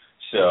out.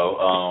 So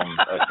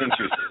I think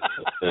she was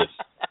this.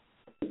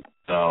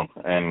 So,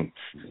 and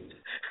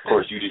of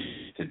course you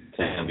did,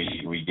 and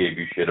we gave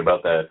you shit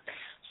about that.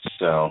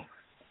 So,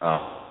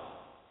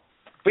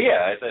 but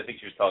yeah, I think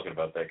she was talking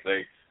about that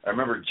because I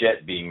remember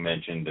Jet being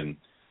mentioned, and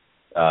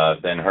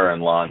then her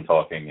and Lon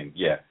talking, and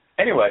yeah.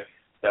 Anyway,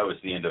 that was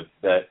the end of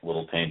that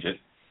little tangent.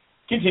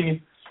 Continue.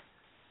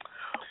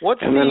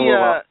 What's and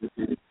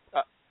the?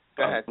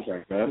 Go ahead.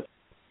 Sorry, go ahead.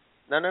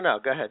 No.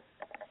 Go ahead.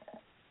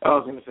 I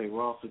was going to say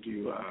we'll also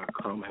do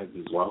chrome heads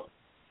as well,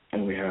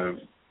 and we have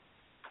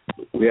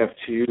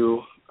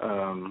two.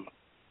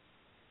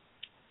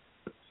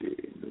 Let's see.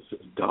 This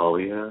is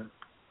Dahlia.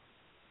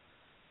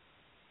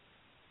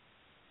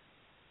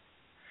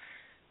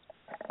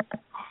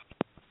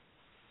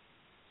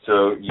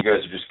 So you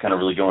guys are just kind of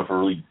really going for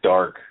really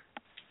dark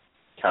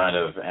kind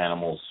of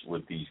animals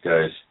with these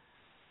guys.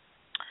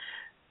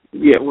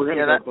 Yeah, we're going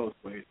to go both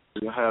ways.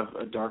 We'll have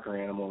a darker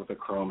animal with a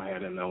chrome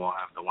head, and then we'll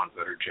have the ones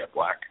that are jet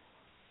black.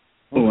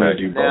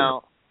 Okay.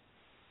 Now,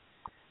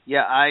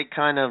 yeah, I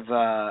kind of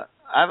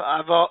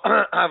I've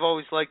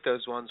always liked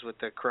those ones with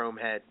the chrome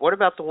head. What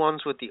about the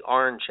ones with the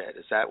orange head?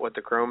 Is that what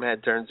the chrome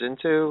head turns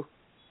into?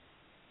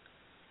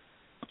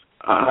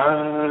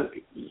 I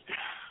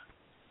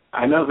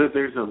know that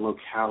there's a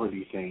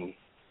locality thing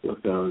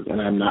with those,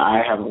 and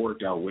I haven't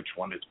worked out which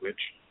one is which.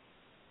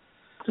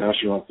 Now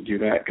she wants to do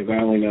that because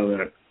I only know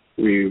that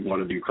we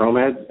want to do chrome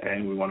heads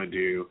and we want to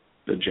do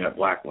the jet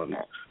black ones.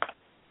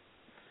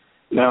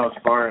 Now, as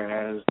far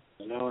as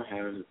I know, I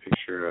have a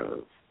picture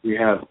of we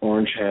have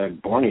orange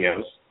head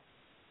Borneos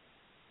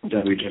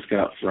that we just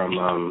got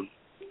from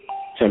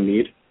Tim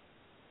Mead.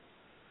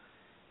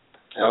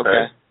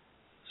 Okay.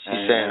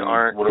 She's saying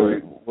orange.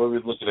 What are we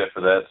looking at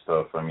for that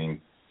stuff? I mean,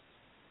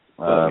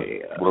 what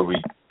are we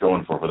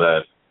going for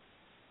that?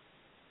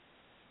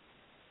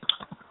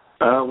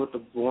 With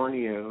the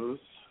Borneos,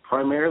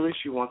 primarily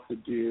she wants to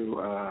do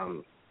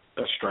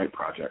a stripe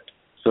project.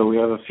 So we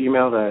have a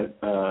female that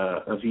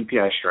a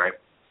VPI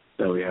stripe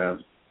that we have,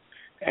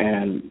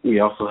 and we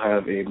also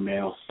have a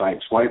male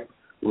side swipe,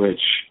 which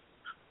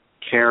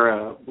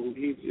Kara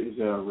believes is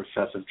a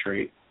recessive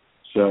trait.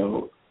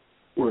 So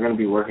we're going to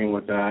be working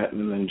with that,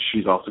 and then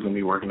she's also going to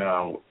be working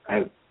on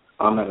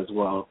that as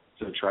well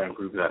to try and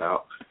prove that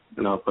out.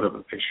 And I'll put up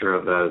a picture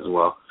of that as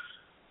well.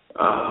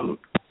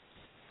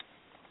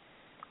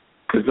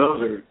 Because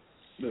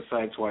the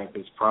side swipe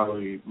is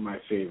probably my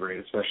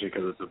favorite, especially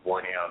because it's a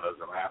Borneo. Those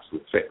are my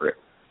absolute favorite.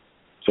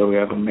 So we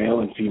have a male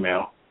and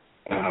female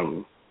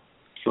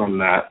from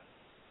that.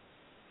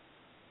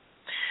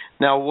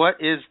 Now, what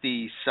is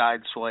the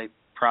side swipe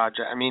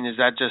project? I mean, is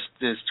that just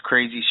this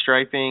crazy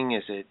striping?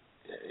 Is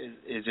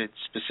it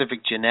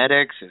specific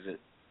genetics? Is it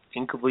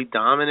incomplete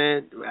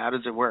dominant? How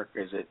does it work?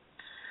 Is it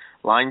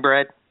line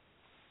bred?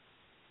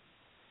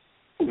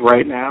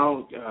 Right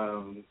now,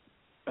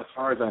 as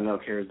far as I know,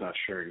 Kara's not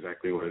sure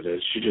exactly what it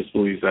is. She just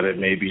believes that it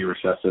may be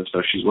recessive,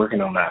 so she's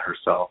working on that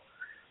herself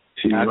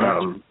to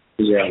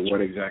figure out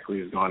what exactly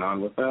is going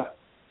on with that.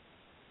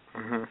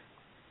 Mm-hmm.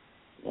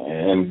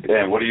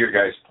 And what are your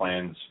guys'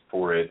 plans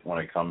for it when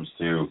it comes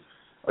to?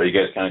 Are you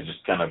guys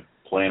kind of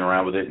playing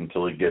around with it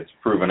until it gets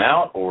proven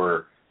out,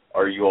 or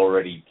are you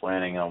already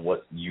planning on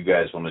what you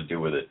guys want to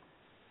do with it?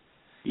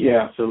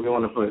 Yeah, so we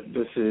want to put,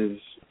 this is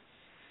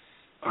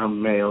our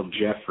male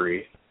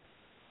Jeffrey.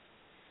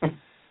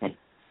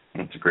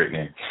 That's a great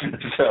name.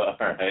 So, all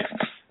right.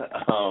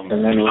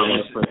 And then we're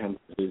going to put him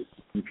to his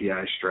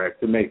UPI stripe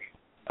to make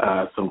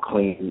some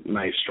clean,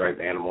 nice striped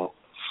animal.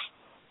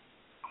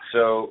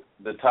 So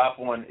the top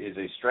one is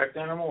a striped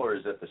animal, or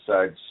is that the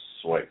side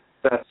swipe?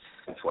 That's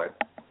swipe.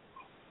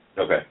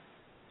 Okay.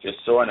 Just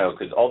so I know,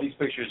 because all these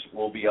pictures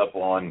will be up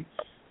on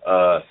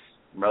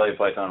Morelia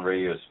Python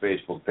Radio's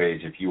Facebook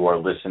page. If you are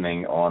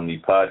listening on the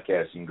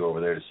podcast, you can go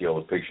over there to see all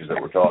the pictures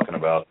that we're talking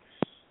about.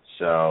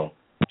 So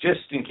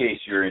just in case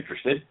you're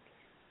interested,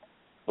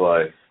 but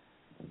I'll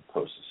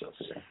post this up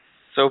here.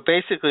 So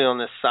basically on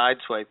this side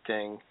swipe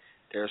thing,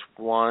 there's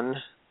 1,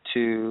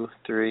 2,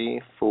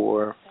 3,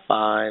 4,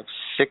 5,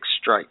 6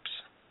 stripes.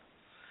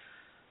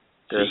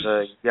 There's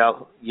a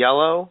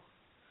yellow,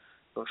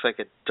 looks like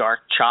a dark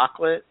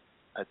chocolate,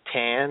 a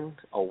tan,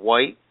 a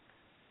white,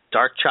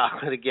 dark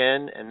chocolate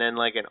again, and then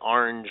like an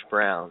orange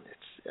brown.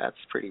 That's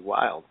pretty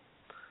wild.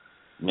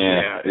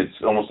 Yeah, it's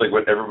almost like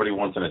what everybody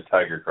wants in a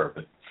tiger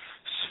carpet.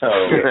 So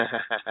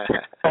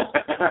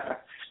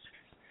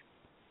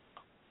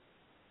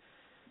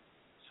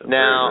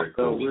now, very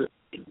cool.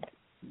 So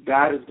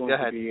that is going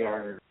to be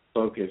our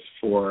focus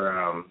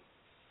for,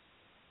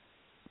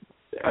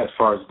 as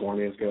far as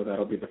Borneos go.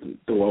 That'll be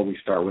the one we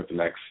start with the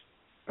next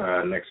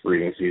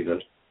breeding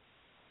season.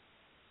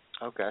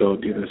 Okay. So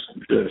do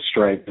the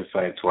stripe, the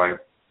side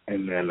swipe,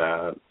 and then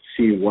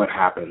see what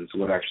happens,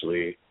 what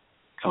actually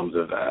comes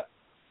of that.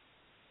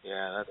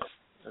 Yeah,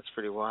 that's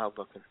pretty wild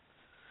looking.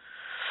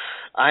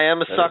 I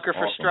am a sucker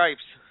for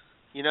stripes.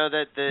 You know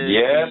that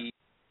the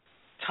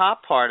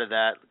top part of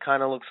that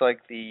kind of looks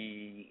like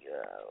the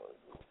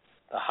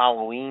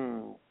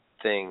Halloween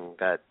thing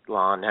that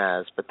Lon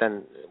has, but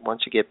then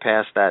once you get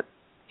past that,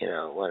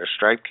 when a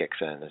stripe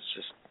kicks in, it's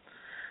just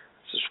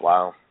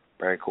wow,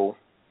 very cool.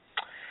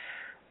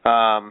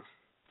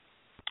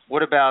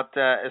 What about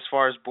as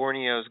far as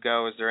Borneos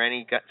go? Is there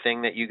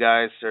anything that you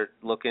guys are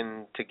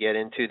looking to get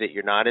into that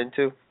you're not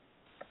into?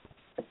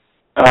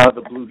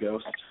 The Blue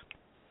Ghost.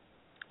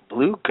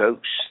 Blue Ghost.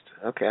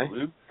 Okay.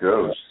 Blue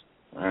Ghost.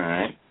 All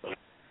right.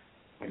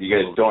 You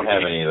guys don't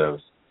have any of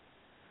those?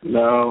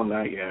 No,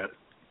 not yet.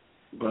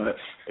 But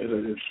it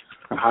is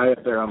high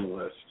up there on the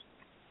list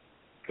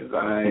because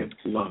I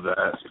love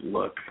that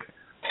look.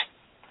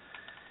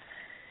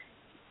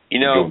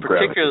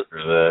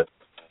 Particularly.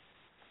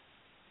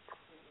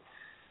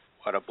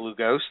 What, a Blue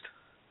Ghost?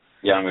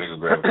 Yeah, I'm going to go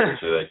grab a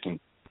picture of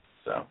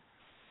that.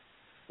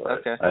 But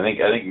okay. I think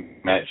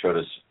Matt showed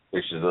us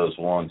pictures of those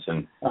once,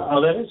 and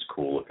that is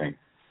cool looking.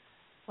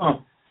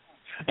 Oh.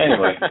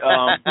 Anyway,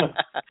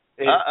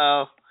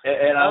 uh-oh.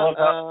 And I love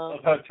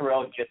how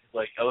Terrell gets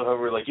I love how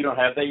we're you don't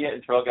have that yet,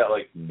 and Terrell got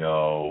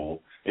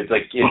no. It's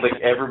like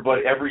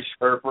everybody, every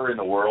surfer in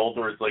the world,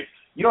 where it's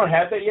you don't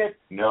have that yet?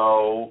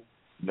 No,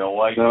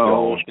 I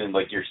don't. And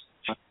you're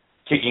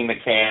kicking the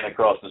can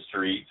across the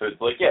street, so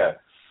it's yeah.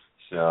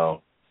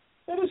 So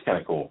that is kind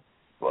of cool,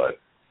 but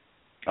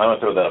I'm gonna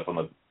throw that up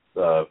on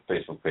the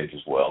Facebook page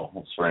as well.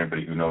 It's for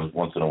anybody who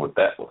wants to know what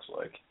that looks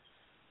like.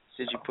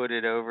 Did you put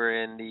it over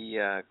in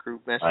the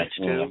group message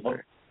too?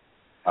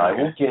 I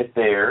will get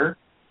there.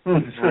 All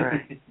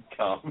right.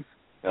 Come.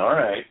 All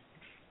right.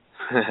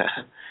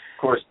 Of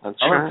course, I'm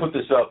going to put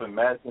this up, and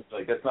Matt's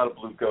that's not a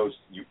Blue Ghost,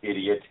 you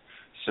idiot.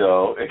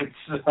 So it's...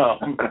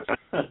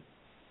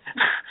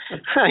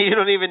 You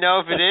don't even know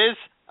if it is?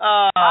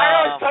 Oh,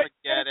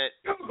 forget it.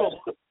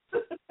 Google.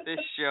 This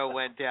show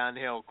went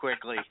downhill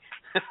quickly.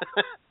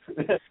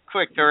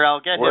 Quick,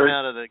 Terrell, get him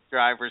out of the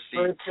driver's seat.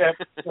 First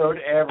episode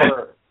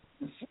ever.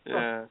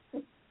 Yeah.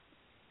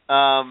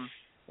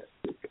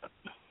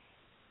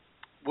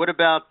 What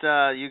about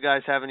you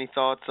guys have any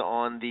thoughts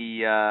on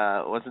the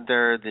wasn't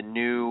there the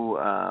new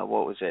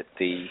what was it,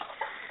 the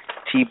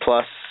T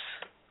Plus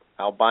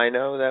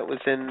albino that was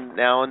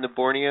now in the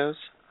Borneos?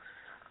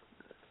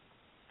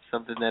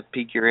 Something that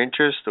piqued your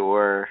interest,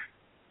 or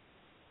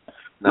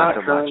not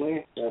so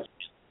currently much?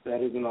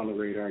 That isn't on the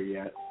radar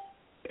yet,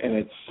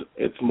 and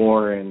it's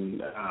more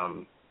in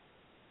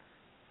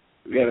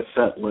we got a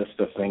set list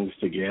of things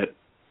to get,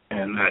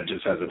 and that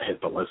just hasn't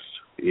hit the list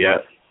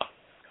yet.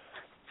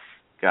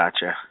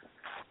 Gotcha.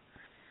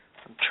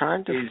 I'm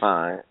trying to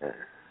find...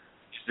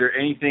 Is there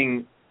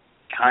anything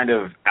kind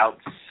of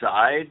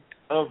outside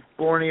of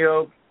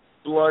Borneo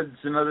bloods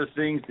and other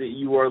things that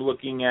you are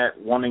looking at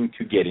wanting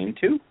to get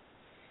into?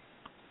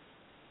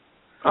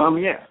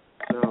 Yeah.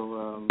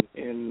 So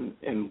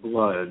in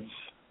bloods,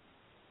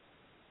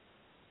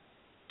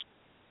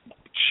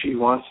 she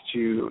wants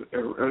to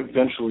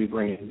eventually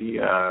bring in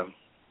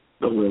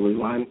the Lily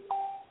line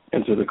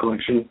into the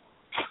collection.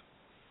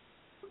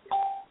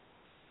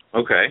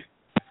 Okay.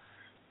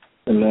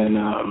 And then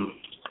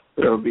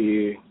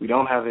we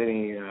don't have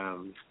any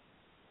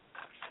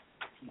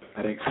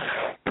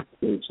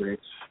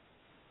rates.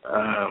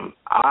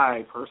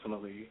 I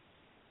personally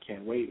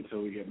can't wait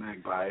until we get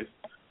magpies,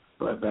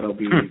 but that'll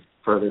be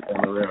further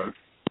down the road.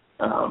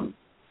 And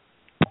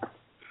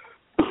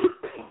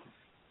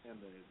the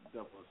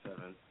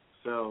 007.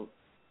 So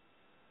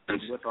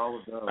with all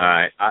of those,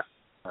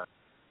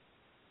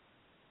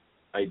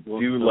 I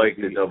do like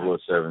the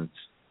 007s.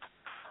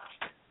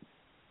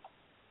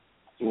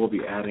 We'll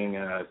be adding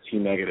T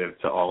negative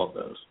to all of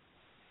those.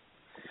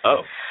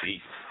 Oh,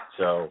 geez.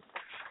 So,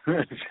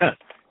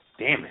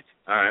 damn it.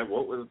 All right,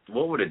 what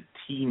would a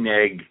T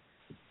neg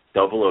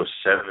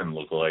 007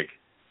 look like?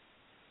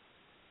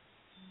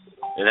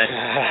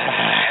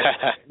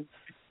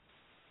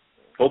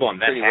 Hold on,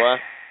 that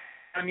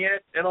done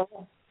yet at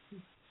all?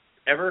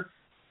 Ever?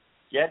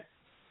 Yet?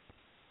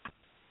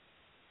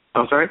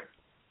 I'm sorry?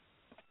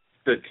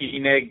 The T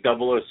neg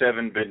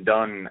 007 been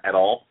done at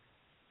all?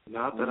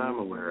 Not that I'm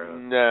aware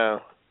of. No.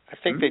 I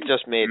think they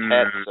just made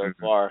heads so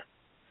far. I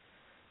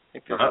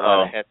think there's a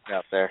lot of heads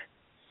out there.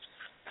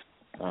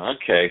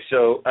 Okay,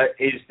 so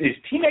is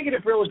T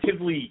negative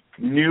relatively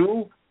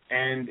new,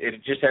 and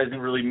it just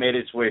hasn't really made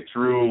its way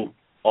through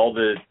all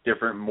the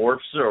different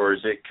morphs, or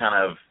is it kind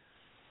of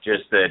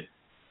just that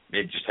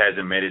it just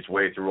hasn't made its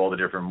way through all the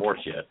different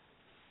morphs yet?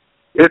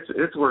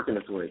 It's working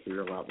its way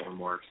through a lot more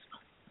morphs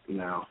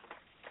now.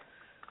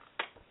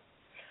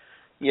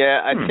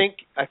 Yeah, I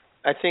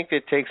think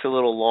it takes a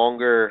little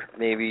longer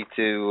maybe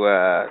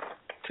to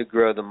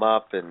grow them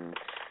up, and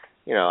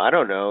I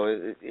don't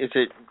know.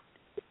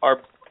 Are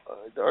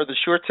the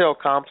short tail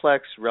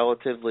complex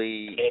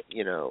relatively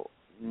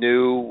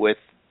new with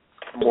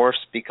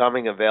morphs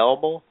becoming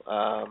available?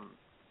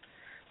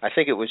 I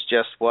think it was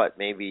just what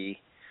was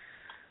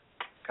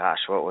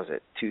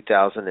it,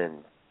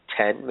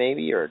 2010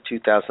 maybe, or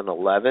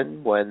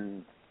 2011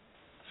 when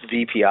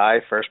VPI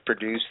first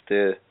produced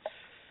the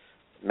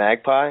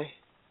Magpie?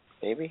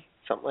 maybe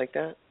something like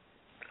that.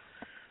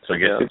 So I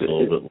guess it's a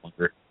little bit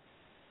longer.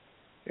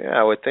 Yeah,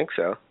 I would think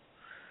so.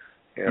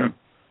 Yeah.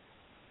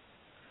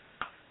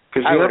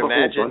 Because I you would have a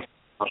imagine whole bunch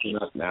popping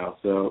up now,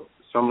 so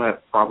some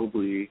have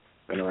probably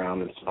been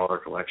around in smaller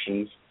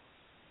collections,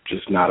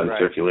 just not in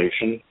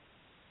circulation.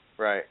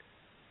 Right.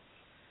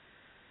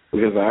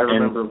 Because I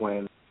remember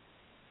when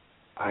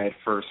I had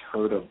first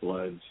heard of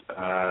Bloods,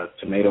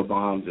 tomato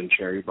bombs and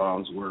cherry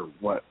bombs were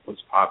what was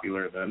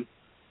popular then.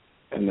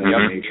 And then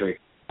Matrix,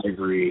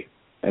 Ivory,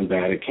 and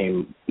Bandit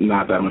came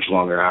not that much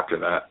longer after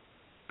that.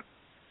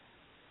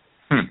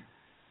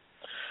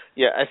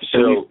 Yeah,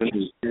 so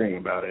been hearing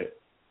about it.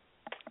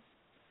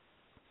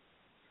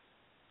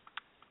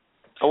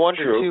 I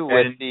wonder too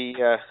with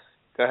the.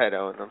 Go ahead,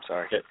 Owen. I'm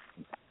sorry. Yeah.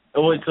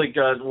 Well, it's like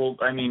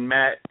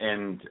Matt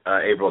and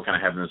April are kind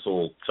of having this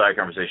little side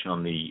conversation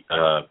on the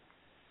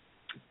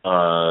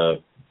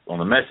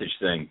message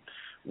thing,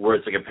 where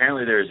it's like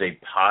apparently there's a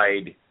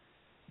pied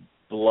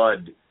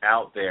blood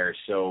out there.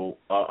 So,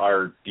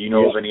 do you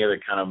know of any other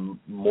kind of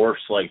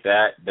morphs like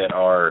that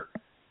are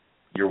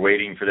you're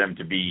waiting for them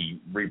to be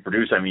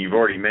reproduced? I mean, you've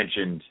already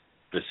mentioned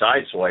the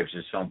side swipes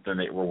is something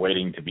that we're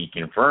waiting to be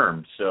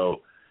confirmed.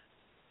 So,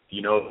 do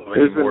you know of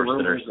any morphs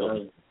that are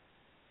still?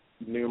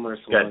 Numerous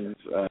ones,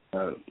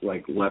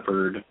 like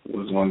Leopard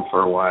was one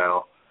for a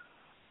while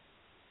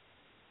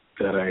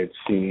that I had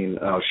seen.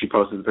 Oh, she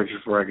posted the picture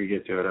before I could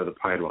get to it of the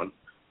pied one.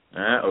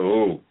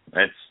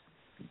 That's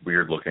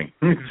weird looking.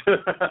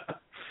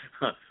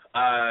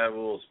 I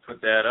will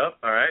put that up.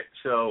 All right.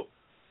 So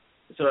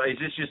is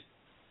this just,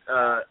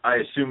 I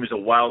assume, is a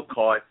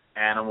wild-caught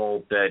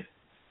animal that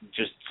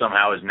just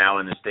somehow is now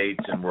in the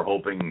States and we're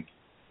hoping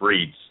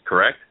breeds,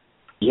 correct?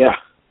 Yeah.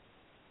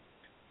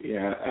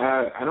 Yeah,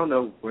 I don't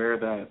know where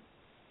that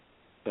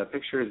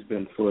picture has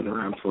been floating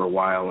around for a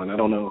while, and I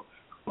don't know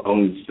who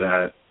owns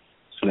that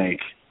snake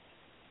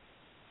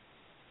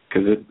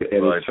because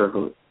it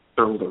circled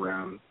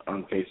around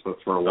on Facebook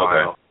for a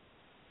while,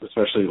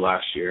 especially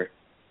last year.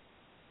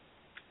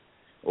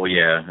 Well,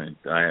 yeah,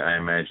 I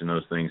imagine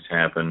those things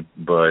happen,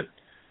 but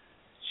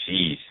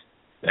geez,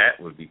 that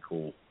would be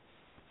cool.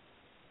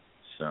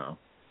 So.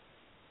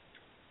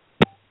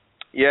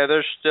 Yeah,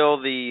 there's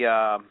still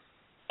the.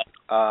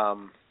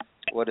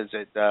 What is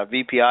it?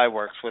 VPI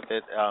works with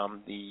it.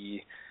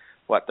 The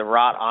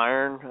wrought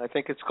iron, I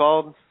think it's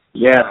called.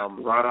 Yeah,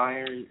 wrought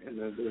iron, and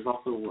there's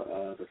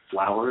also the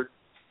flower,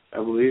 I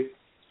believe.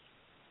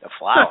 The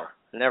flower.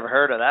 I never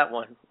heard of that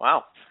one.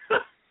 Wow.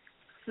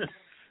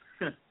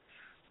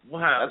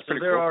 Wow. That's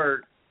pretty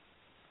cool.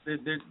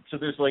 So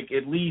there's like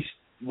at least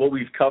what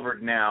we've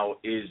covered now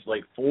is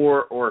like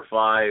 4 or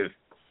 5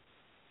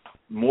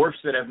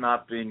 morphs that have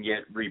not been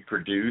yet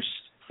reproduced,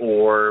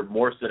 or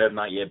morphs that have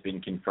not yet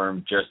been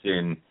confirmed just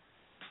in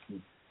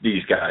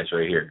these guys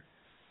right here.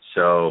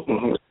 So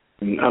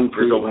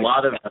there's a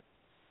lot of...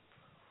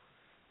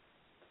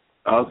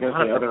 I was going to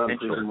say other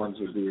unproven ones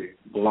would be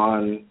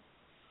blonde,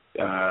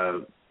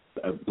 I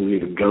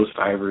believe ghost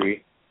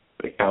ivory,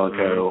 the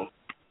calico,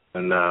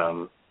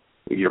 and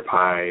your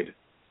pied.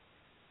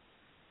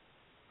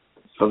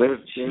 So there's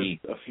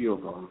a few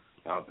of them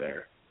out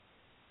there.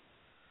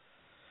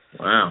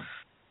 Wow.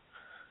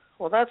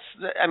 Well, that's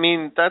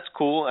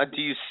cool.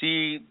 Do you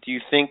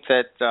think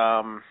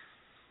that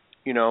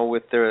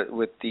with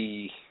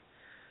the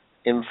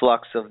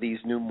influx of these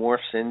new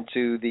morphs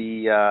into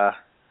the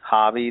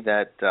hobby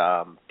that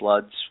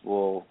bloods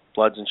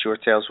and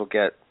short tails will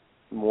get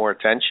more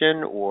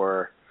attention,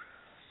 or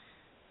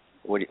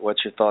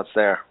what's your thoughts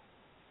there?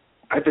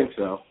 I think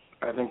so.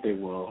 I think they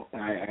will.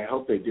 I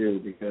hope they do,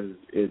 because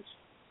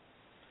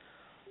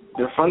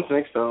they're fun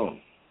snakes to own.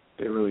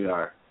 They really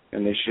are.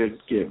 And they should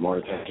get more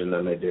attention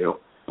than they do.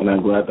 And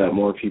I'm glad that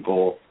more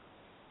people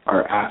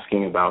are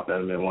asking about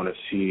them and want to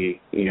see,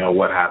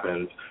 what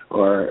happens.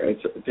 Or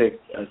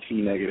take a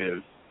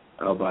T-negative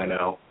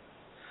albino.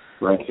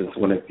 For instance,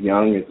 when it's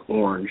young, it's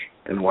orange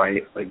and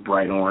white, like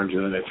bright orange,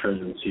 and then it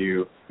turns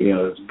into,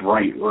 this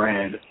bright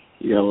red,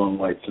 yellow and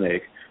white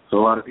snake. So a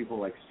lot of people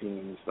like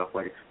seeing stuff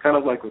like it. Kind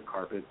of like with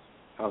carpets,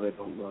 how they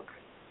don't look.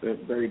 They're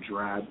very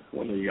drab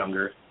when they're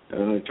younger, and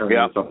then they turn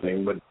into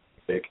something but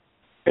thick.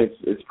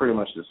 It's pretty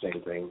much the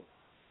same thing.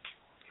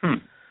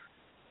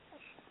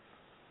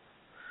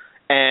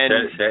 And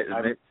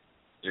I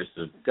just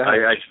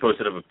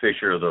posted up a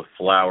picture of the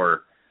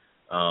flower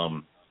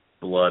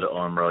blood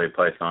on Raleigh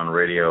Python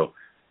Radio.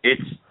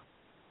 It's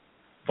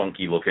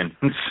funky looking.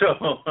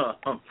 So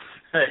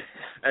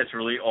that's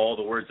really all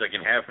the words I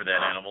can have for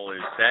that animal.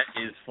 That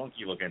is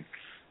funky looking.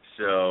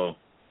 So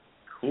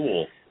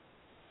cool.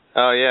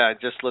 Oh yeah, I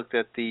just looked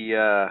at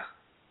the.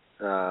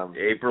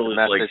 April is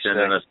like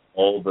sending us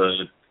all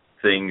the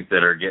things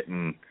that are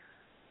getting,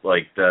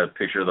 like the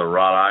picture of the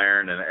wrought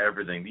iron and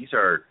everything.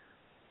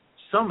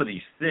 Some of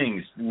these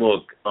things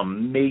look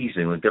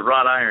amazing. Like the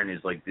wrought iron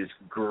is like this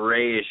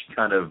grayish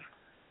kind of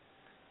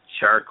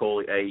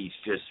charcoal. He's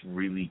just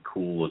really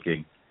cool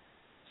looking.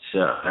 So,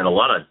 and a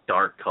lot of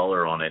dark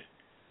color on it.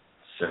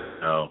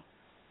 So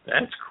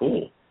that's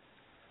cool.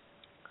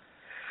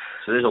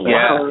 So there's a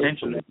lot of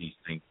attention to these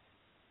things.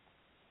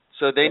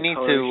 So they need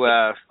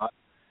to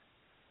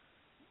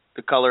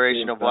the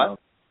coloration of what?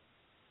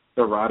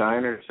 The wrought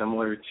iron are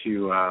similar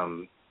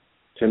to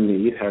Tim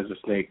Mead has a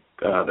snake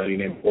that he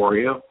named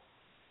Oreo.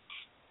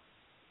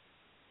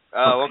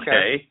 Oh,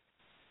 okay.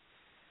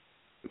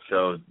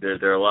 So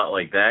they're a lot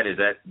like that.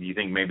 Do you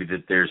think maybe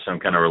that there's some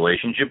kind of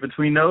relationship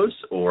between those,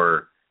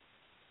 or?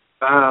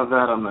 That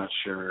I'm not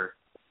sure.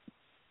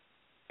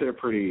 They're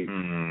pretty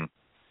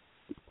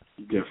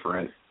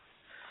different,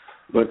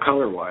 but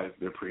color-wise,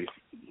 they're pretty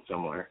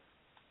similar.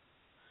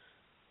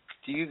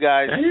 Do you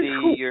guys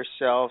see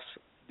yourselves?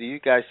 Do you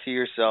guys see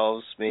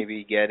yourselves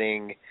maybe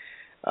getting,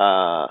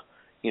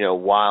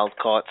 wild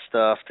caught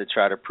stuff to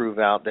try to prove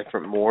out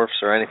different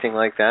morphs or anything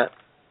like that?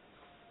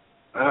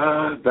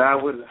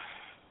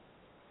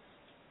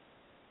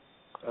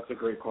 That's a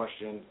great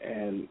question,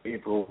 and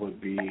April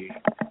would be,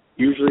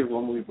 usually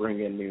when we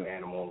bring in new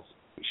animals,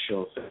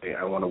 she'll say,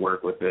 I want to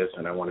work with this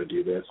and I want to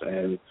do this,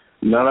 and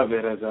none of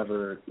it has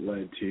ever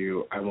led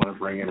to, I want to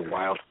bring in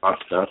wild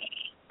caught stuff.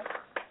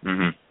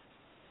 Mm-hmm.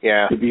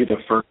 Yeah. To be the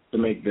first to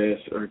make this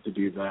or to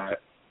do that,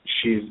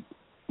 she's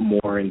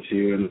more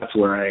into, and that's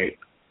where I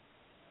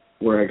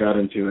got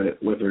into it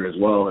with her as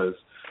well, is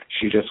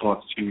she just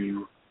wants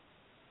to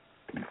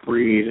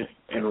breed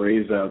and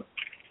raise up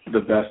the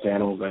best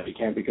animals that you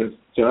can, because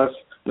to us,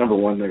 number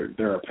one,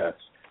 they're our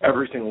pets.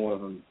 Every single one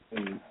of them,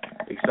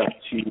 except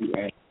two,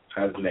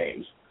 has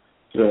names.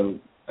 So,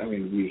 I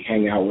mean, we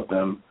hang out with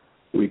them,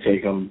 we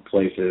take them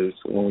places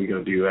when we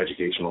go do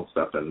educational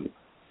stuff and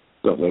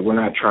stuff. Like, we're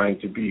not trying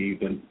to be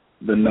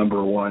the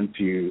number one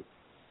to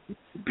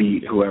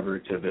beat whoever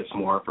to this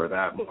morph or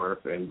that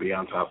morph and be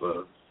on top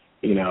of,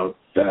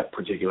 that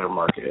particular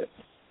market.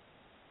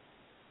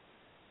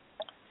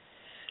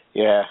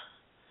 Yeah.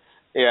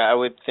 Yeah, I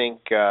would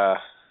think that,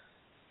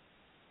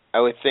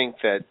 I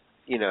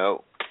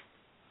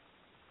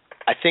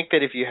think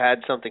that if you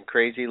had something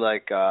crazy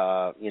like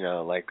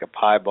like a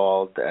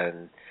piebald,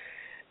 and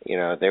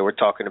they were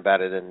talking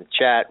about it in the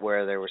chat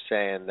where they were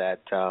saying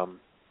that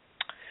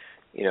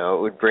it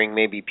would bring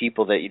maybe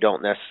people that you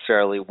don't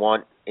necessarily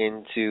want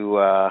into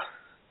the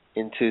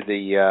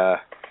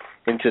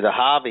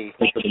hobby.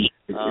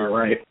 You're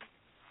right.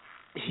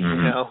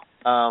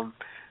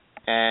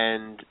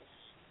 And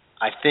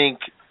I think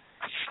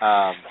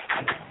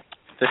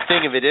the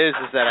thing of it is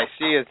that I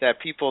see is that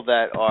people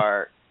that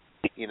are,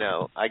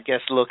 I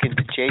guess looking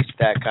to chase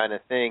that kind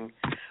of thing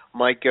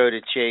might go to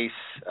chase,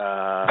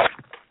 that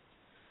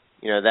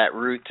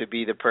route to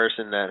be the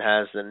person that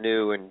has the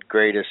new and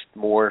greatest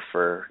morph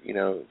or,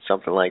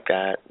 something like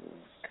that.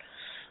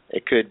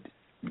 It could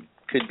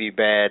be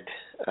bad.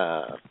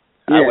 I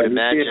would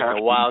imagine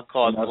a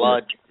wild-caught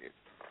blood,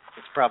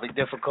 it's probably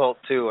difficult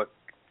to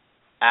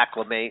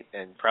acclimate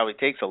and probably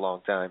takes a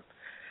long time,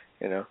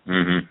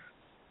 Mm-hmm.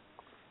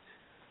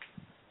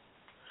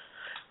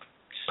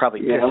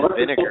 Probably unless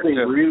vinegar it's something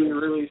too. really,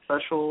 really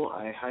special,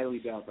 I highly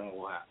doubt that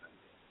will happen.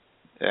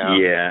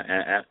 Yeah,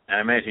 and I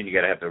imagine you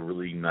got to have a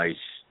really nice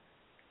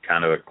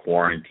kind of a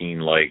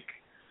quarantine-like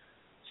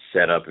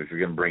setup if you're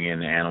going to bring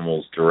in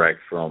animals direct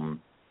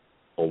from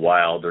a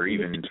wild or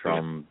even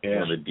from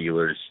one of the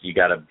dealers. You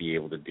got to be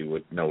able to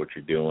know what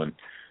you're doing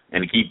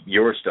and to keep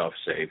your stuff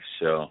safe.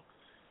 So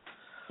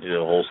it's a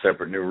whole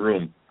separate new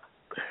room.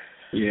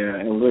 Yeah,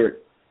 and we're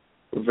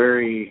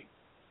very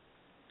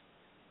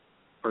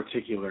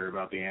particular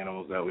about the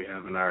animals that we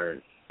have in our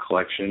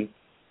collection,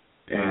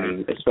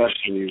 and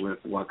especially with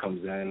what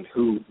comes in,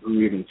 who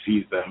even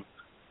sees them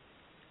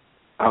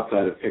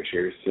outside of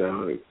pictures.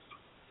 So,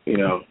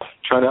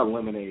 try to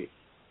eliminate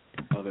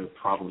other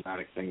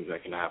problematic things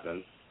that can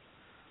happen.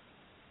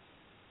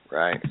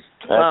 Right.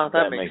 Well,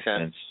 that makes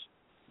sense.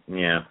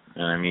 Yeah,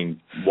 and I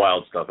mean,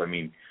 wild stuff. I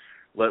mean,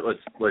 let's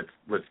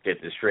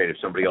get this straight. If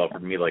somebody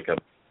offered me like a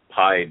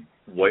pied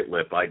white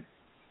lip, I'd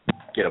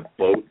get a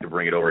boat to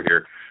bring it over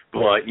here.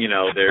 But,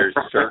 there's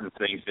certain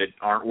things that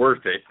aren't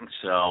worth it.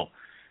 So,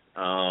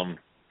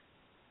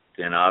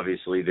 then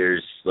obviously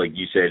there's, like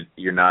you said,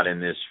 you're not in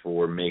this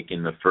for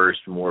making the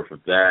first morph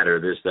of that or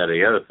this, that, or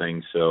the other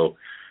thing. So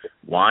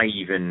why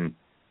even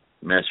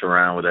mess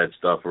around with that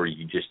stuff where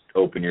you just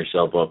open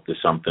yourself up to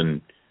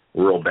something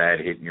real bad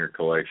hitting your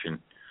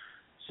collection?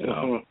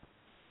 So,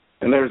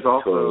 and there's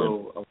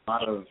also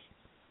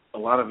a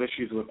lot of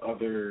issues with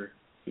other,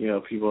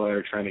 people that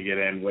are trying to get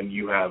in when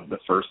you have the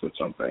first with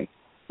something.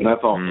 And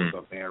that's also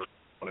something I really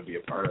want to be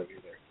a part of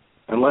either.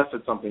 Unless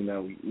it's something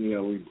that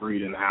we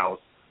breed in-house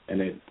and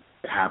it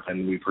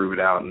happened, we prove it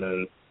out, and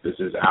then this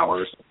is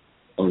ours,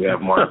 and we have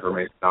more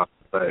information on it.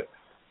 But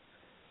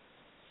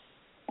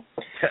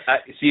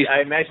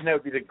I imagine that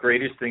would be the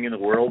greatest thing in the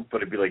world, but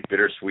it'd be like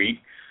bittersweet,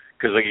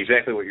 because like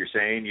exactly what you're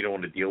saying, you don't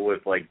want to deal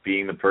with like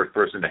being the first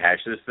person to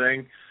hatch this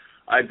thing.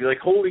 I'd be like,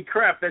 holy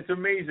crap, that's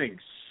amazing.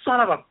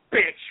 Son of a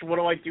bitch, what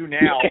do I do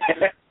now?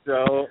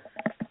 So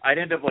I'd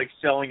end up like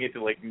selling it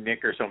to like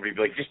Nick or somebody,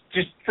 be like,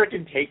 just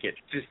freaking take it.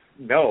 Just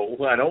no,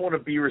 I don't want to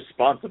be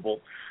responsible.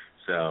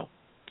 So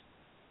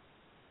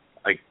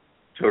I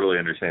totally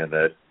understand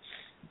that.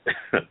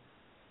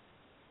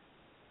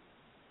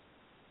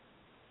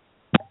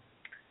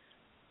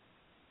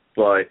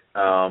 But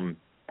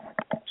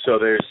so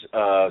there's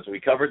so we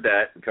covered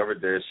that. We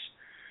covered this.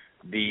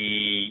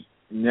 The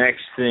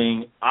next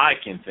thing I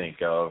can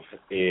think of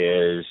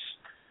is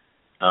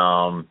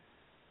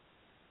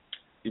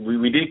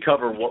we did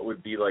cover what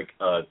would be like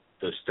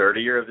the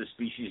sturdier of the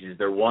species. Is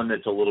there one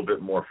that's a little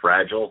bit more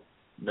fragile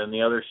than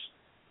the others?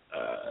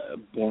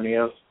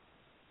 Borneos.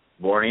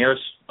 Borneos?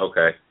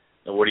 Okay.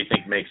 And what do you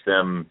think makes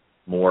them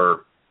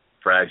more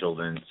fragile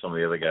than some of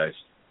the other guys?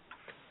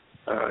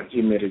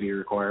 Humidity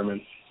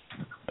requirements.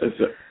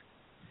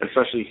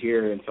 Especially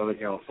here in Southern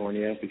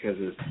California, because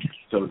it's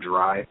so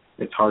dry,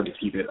 it's hard to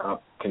keep it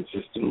up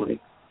consistently.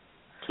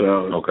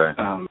 So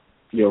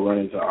you'll run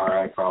into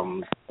RI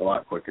problems a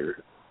lot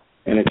quicker.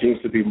 And it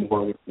seems to be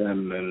more with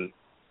them than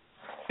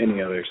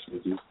any other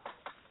species.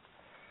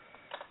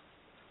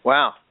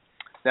 Wow.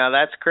 Now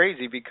that's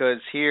crazy,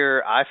 because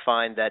here I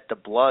find that the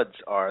bloods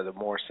are the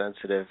more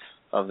sensitive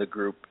of the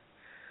group.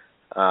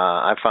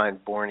 I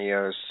find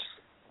Borneos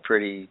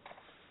pretty,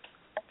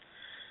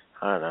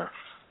 I don't know.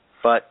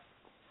 But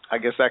I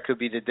guess that could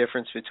be the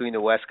difference between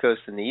the West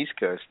Coast and the East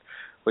Coast,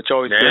 which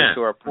always goes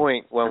to our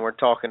point when we're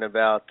talking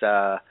about,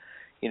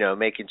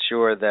 making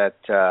sure that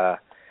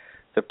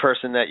the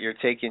person that you're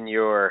taking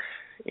your,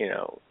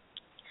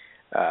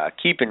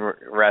 keeping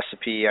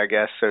recipe, I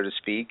guess, so to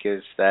speak,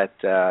 is that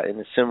in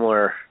a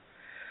similar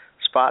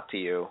spot to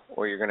you,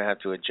 or you're going to have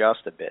to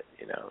adjust a bit.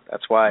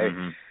 That's why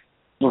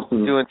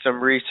doing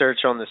some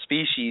research on the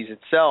species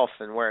itself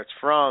and where it's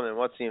from and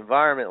what's the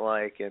environment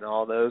like and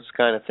all those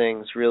kind of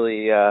things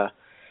really are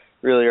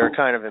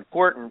kind of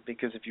important,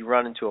 because if you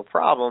run into a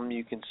problem,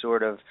 you can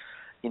sort of,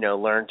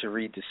 learn to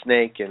read the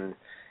snake and,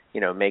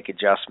 make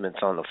adjustments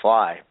on the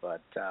fly.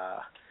 But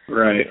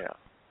right.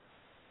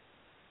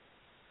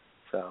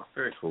 So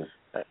very cool.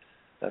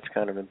 That's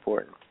kind of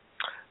important.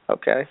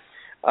 Okay.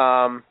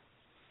 I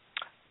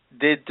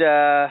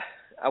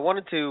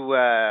wanted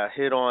to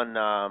hit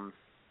on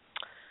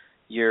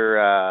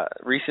your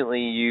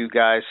recently you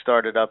guys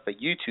started up a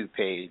YouTube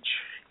page.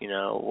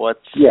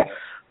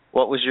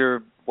 What was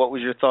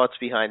your thoughts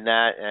behind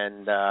that,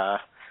 and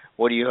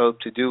what do you hope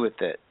to do with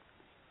it?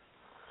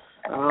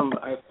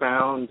 I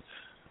found,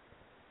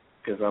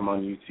 because I'm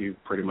on YouTube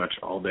pretty much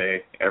all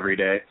day, every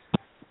day,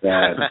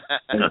 that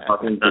I'm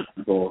talking to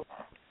people,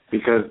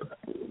 because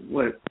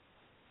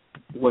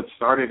what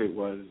started it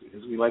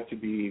is we like to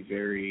be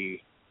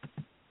very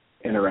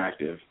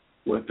interactive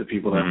with the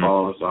people that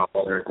follow us on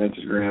whether it's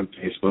Instagram,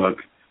 Facebook,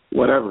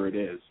 whatever it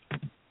is.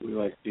 We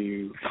like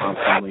to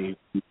constantly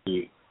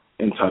be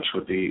in touch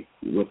with the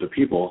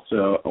people.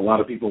 So a lot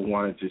of people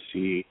wanted to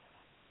see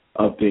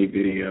update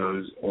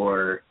videos,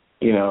 or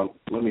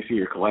let me see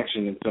your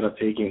collection. Instead of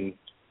taking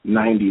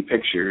 90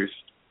 pictures,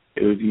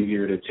 it was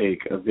easier to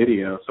take a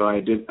video. So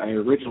I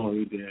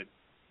originally did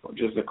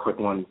just a quick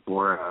one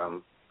for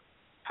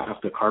half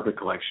the carpet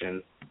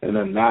collection, and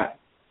then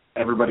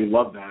everybody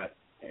loved that,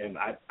 and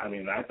I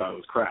thought it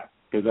was crap,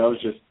 because I was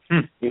just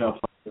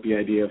the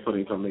idea of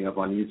putting something up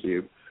on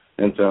YouTube.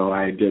 And so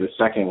I did a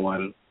second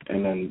one,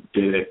 and then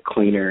did it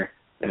cleaner,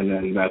 and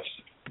then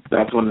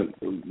that's when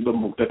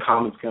the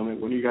comments come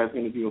in. When are you guys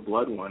going to do a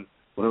blood one?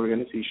 When are we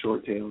going to see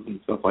short tails and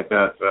stuff like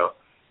that? So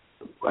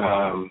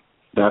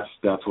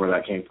that's where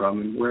that came from,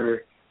 and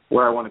where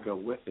I want to go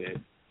with it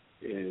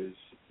is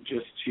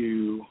just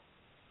you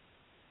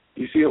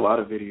see a lot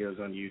of videos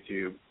on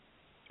YouTube,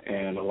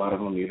 and a lot of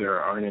them either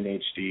aren't in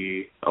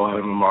HD, a lot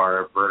of them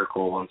are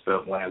vertical instead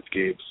of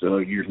landscape. So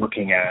you're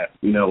looking at,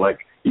 like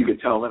you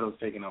could tell that it was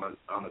taken on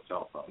a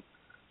cell phone.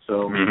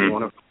 So you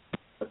want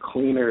a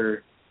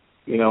cleaner,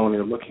 when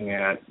you're looking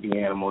at the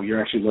animal, you're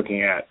actually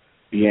looking at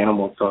the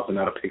animal itself and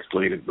not a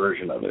pixelated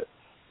version of it.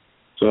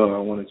 So I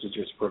wanted to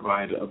just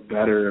provide a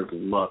better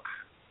look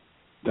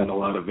than a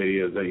lot of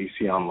videos that you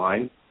see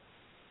online.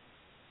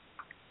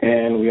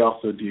 And we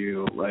also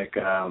do,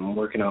 I'm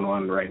working on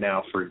one right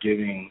now for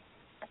giving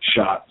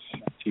shots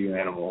to your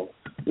animal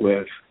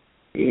with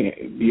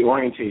the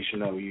orientation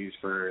that we use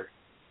for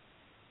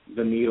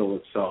the needle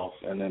itself,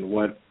 and then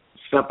what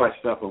step by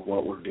step of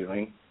what we're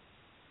doing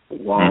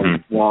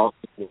while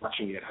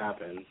watching it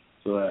happen,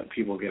 so that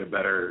people get a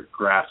better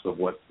grasp of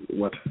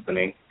what's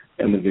happening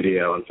in the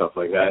video and stuff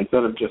like that,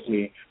 instead of just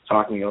me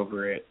talking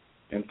over it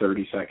in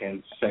 30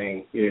 seconds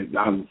saying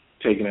I'm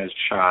taking a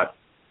shot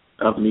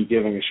of me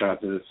giving a shot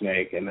to the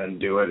snake and then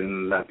do it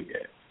and that'd be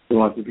it. We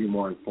want it to be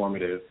more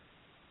informative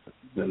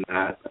than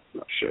that.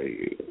 I'll show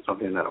you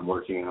something that I'm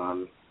working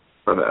on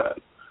for that.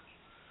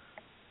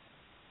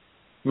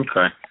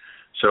 Okay.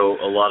 So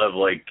a lot of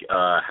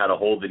how to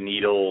hold the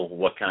needle,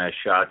 what kind of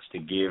shots to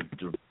give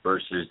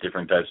versus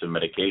different types of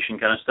medication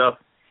kind of stuff?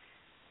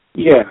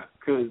 Yeah,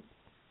 because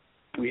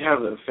we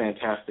have a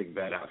fantastic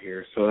vet out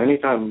here. So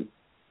anytime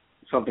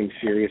something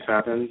serious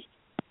happens,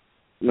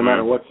 no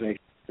matter what snake,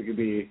 it could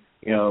be,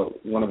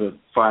 one of the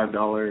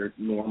 $5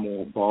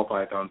 normal ball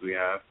pythons we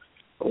have,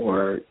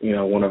 or,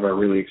 one of our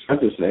really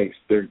expensive snakes,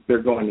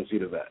 they're going to see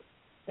the vet,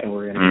 and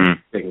we're going to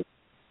take them.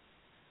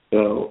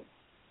 So,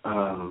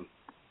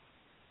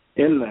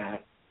 in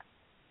that,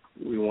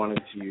 we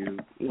wanted to,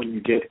 when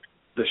you get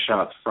the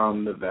shots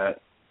from the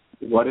vet,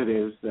 what it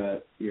is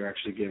that you're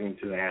actually giving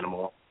to the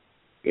animal,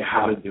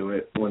 how to do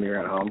it when you're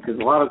at home. Because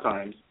a lot of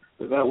times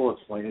the vet will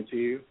explain it to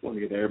you when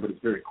you're there, but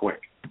it's very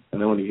quick. And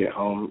then when you get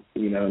home,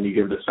 you know, and you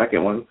give the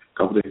second one, a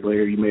couple days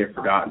later, you may have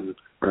forgotten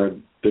or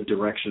the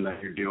direction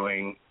that you're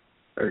doing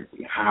or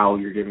how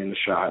you're giving the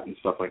shot and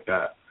stuff like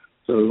that.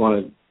 So we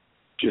want to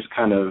just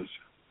kind of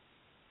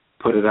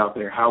put it out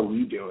there how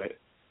we do it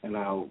and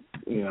how,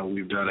 you know,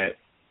 we've done it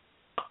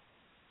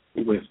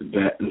with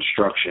vet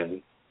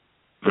instruction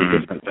for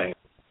different things.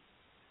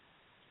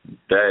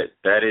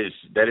 That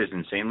is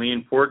insanely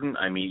important.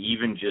 I mean,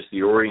 even just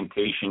the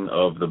orientation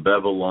of the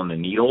bevel on the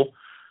needle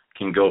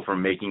can go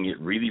from making it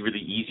really, really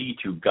easy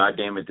to, God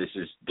damn it, this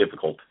is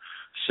difficult.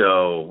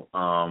 So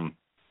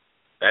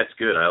that's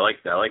good. I like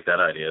that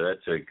idea.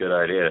 That's a good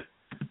idea.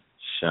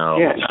 So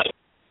yeah,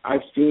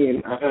 I've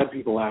had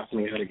people ask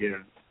me how to give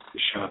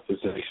shot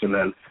physics, and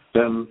then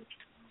them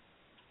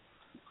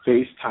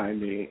FaceTime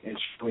me and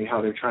show me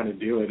how they're trying to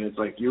do it. And it's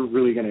like, you're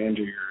really going to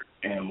injure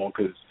your animal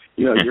because,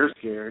 you know, you're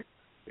scared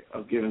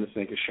of giving the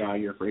snake a shot.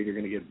 You're afraid you're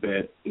going to get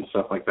bit and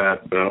stuff like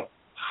that. So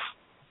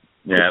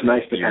yeah, it's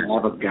nice to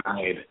have a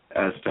guide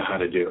as to how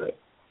to do it.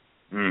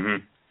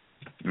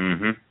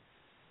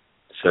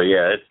 So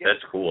yeah,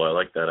 that's cool. I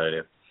like that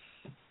idea.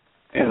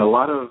 And a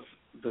lot of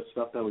the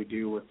stuff that we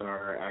do with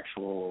our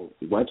actual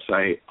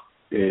website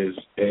is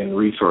in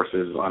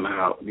resources on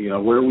how, you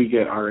know, where we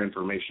get our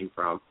information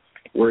from,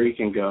 where you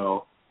can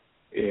go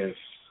if,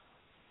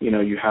 you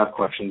know, you have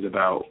questions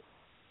about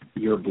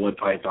your blood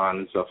python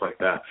and stuff like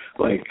that.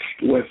 Like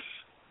with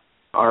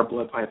our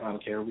blood python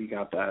care, we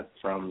got that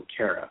from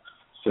Kara.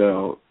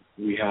 So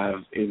we have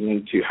a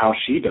link to how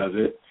she does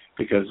it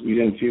because we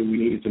didn't feel we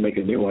needed to make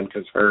a new one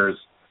because her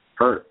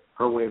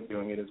way of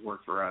doing it has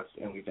worked for us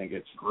and we think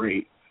it's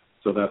great.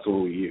 So that's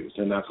what we use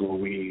and that's what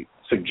we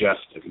suggest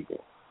to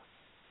people.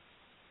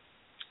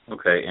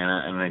 Okay,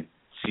 and I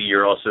see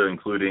you're also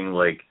including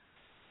like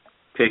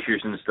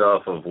pictures and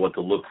stuff of what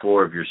to look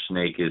for if your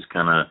snake is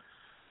kind of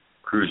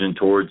cruising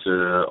towards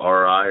a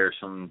RI or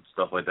some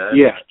stuff like that?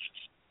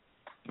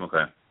 Yeah.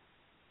 Okay.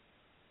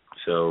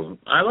 So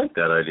I like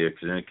that idea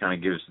because it kind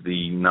of gives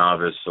the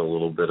novice a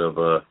little bit of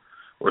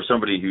or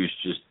somebody who's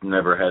just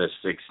never had a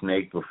sick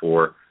snake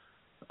before,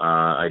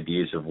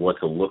 ideas of what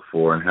to look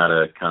for and how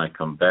to kind of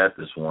combat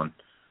this one.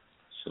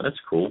 So that's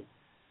cool.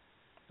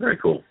 Very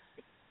cool.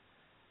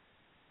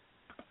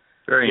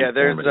 Very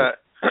informative.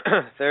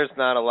 There's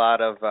not a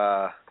lot of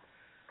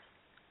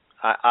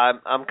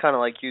I'm kind of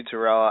like you,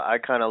 Terrell. I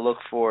kind of look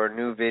for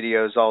new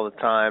videos all the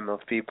time of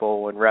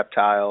people and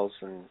reptiles,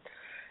 and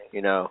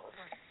you know,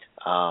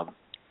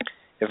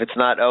 if it's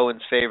not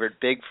Owen's favorite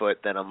Bigfoot,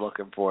 then I'm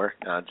looking for.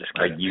 No, I'm just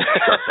kidding. You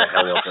shut the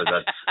hell up with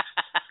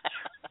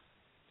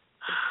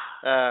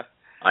that.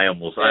 I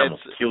almost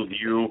killed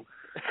you.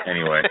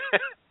 Anyway.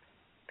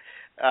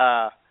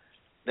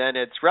 Then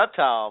it's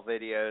reptile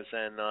videos,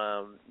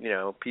 and you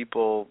know,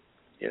 people,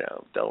 you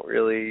know, don't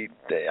really.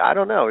 I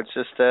don't know. It's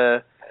just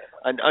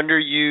an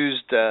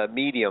underused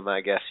medium, I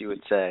guess you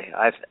would say.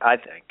 I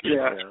think. Yeah.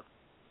 You know?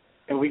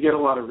 And we get a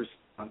lot of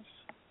response,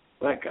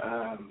 like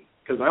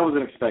because I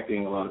wasn't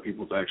expecting a lot of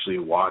people to actually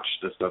watch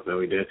the stuff that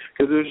we did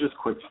because it was just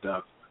quick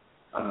stuff.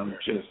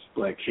 Just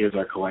like, here's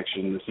our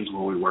collection. This is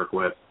what we work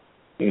with.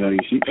 You know, you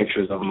see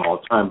pictures of them all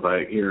the time,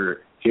 but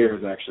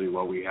here's actually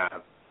what we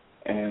have.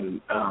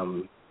 And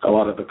a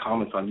lot of the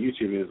comments on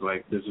YouTube is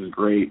like, this is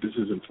great, this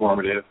is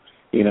informative,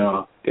 you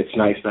know, it's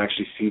nice to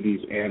actually see these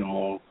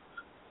animals,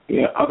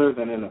 you know, other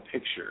than in a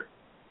picture.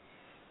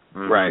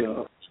 Right.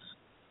 So,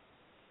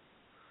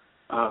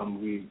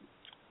 we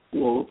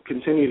will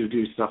continue to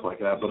do stuff like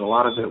that, but a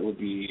lot of it will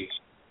be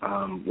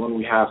when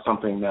we have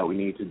something that we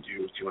need to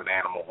do to an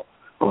animal,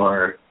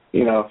 or,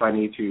 you know, if I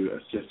need to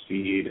assist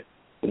feed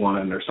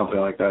one or something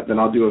like that, then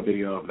I'll do a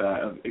video of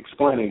that, of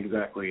explaining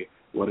exactly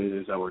what it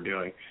is that we're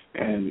doing.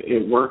 And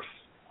it works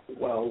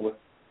well with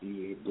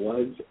the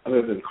bloods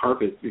other than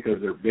carpets because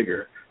they're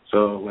bigger.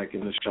 So like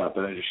in the shot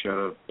that I just showed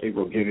of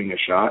April giving a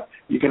shot,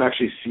 you can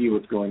actually see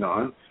what's going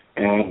on.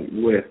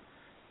 And with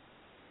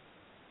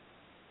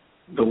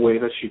the way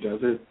that she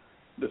does it,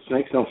 the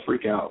snakes don't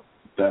freak out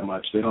that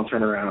much. They don't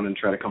turn around and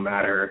try to come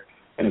at her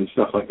and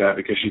stuff like that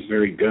because she's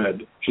very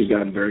good. She's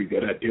gotten very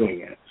good at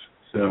doing it.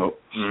 So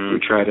we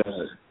try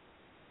to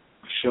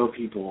show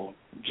people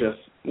just,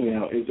 you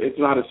know, it's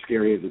not as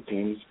scary as it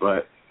seems,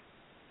 but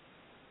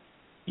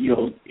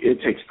it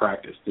takes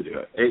practice to do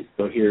it.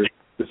 So here's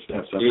the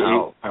steps of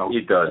how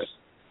it does.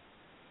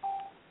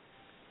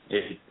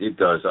 It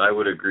does. I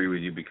would agree with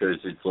you because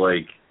it's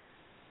like,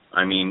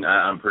 I mean,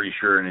 I'm pretty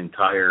sure an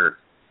entire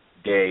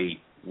day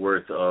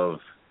worth of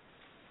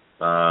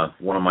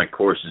one of my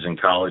courses in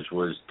college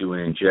was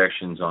doing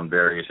injections on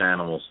various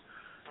animals.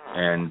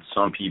 And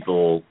some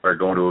people are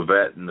going to a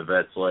vet, and the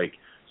vet's like,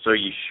 so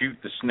you shoot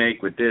the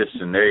snake with this,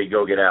 and there you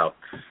go, get out.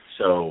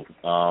 So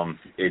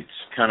it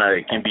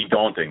can be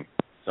daunting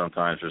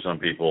sometimes for some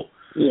people.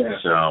 Yeah.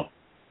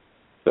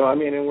 So I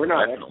mean, and we're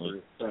not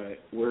definitely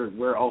experts, but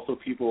we're also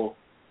people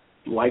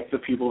like the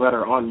people that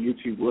are on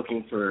YouTube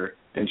looking for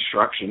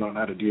instruction on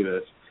how to do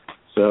this.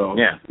 So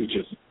yeah, we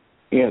just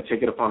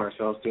take it upon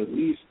ourselves to at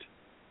least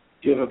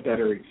give a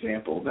better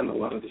example than a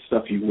lot of the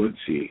stuff you would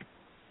see.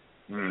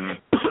 Mm.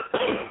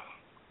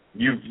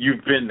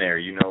 You've been there,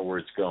 you know where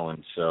it's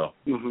going, so.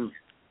 Mm-hmm.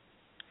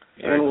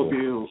 And we'll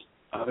do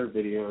other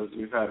videos.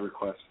 We've had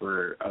requests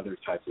for other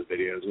types of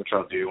videos, which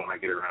I'll do when I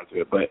get around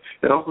to it. But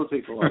it also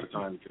takes a lot of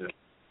time to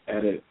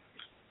edit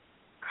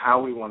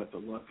how we want it to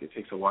look. It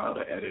takes a while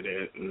to edit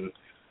it and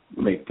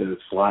make the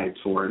slides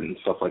for it and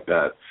stuff like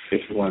that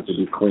if you want it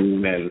to be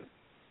clean and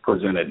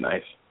presented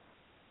nice.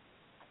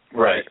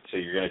 Right. So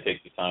you're going to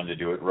take the time to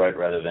do it right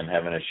rather than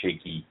having a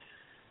shaky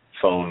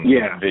phone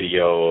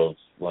video of,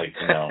 like,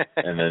 you know,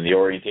 and then the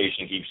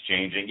orientation keeps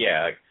changing.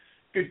 Yeah,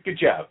 good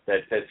job.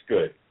 That's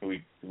good.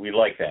 We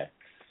like that.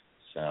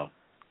 So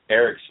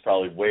Eric's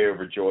probably way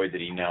overjoyed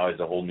that he now has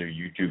a whole new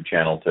YouTube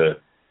channel to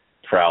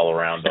prowl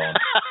around on.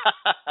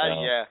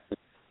 Yeah,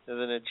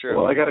 isn't it true?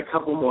 Well, I got a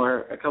couple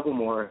more.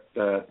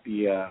 The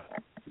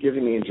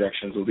giving the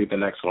injections will be the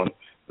next one.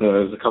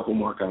 There's a couple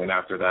more coming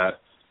after that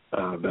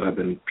that I've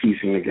been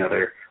piecing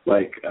together,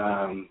 like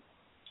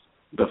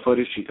the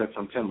footage she took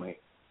from Tinley.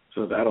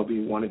 So that'll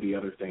be one of the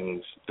other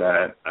things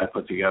that I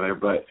put together.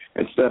 But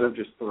instead of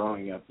just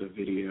throwing up the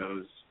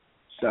videos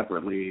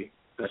separately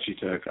that she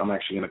took, I'm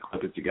actually going to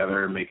clip it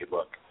together and make it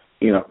look,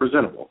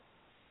 presentable.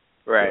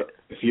 Right. So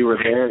if you were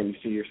there and you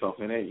see yourself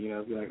in it,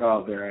 be like,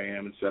 oh, there I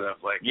am, instead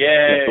of like, yay!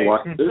 You have to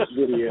watch this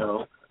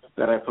video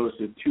that I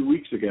posted 2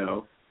 weeks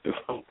ago.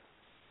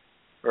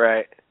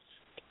 Right.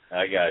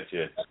 I got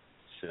you.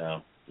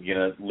 So you're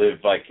going to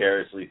live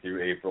vicariously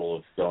through April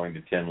of going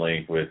to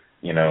Tinley with,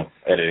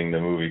 editing the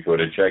movie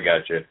footage. I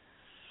got you.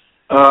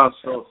 I'm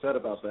so upset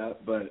about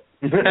that, but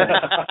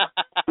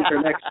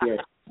for next year.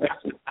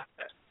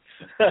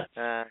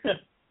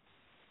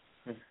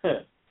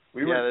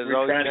 We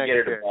were trying to get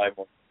her to buy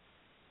more.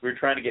 We were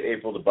trying to get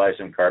April to buy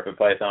some carpet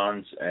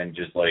pythons and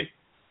just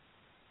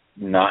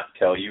not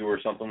tell you or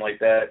something like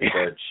that,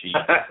 but she's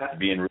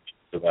being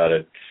ruthless about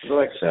it.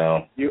 Like,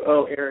 so you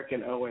owe Eric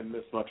and Owen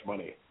this much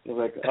money. You're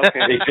like,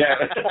 okay.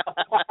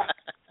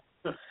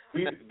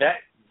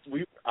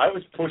 I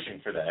was pushing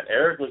for that.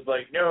 Eric was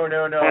like, no.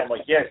 I'm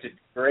like, yes, it's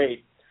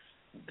great.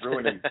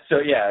 Ruining. So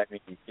yeah,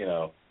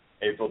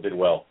 April did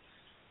well.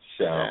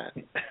 So.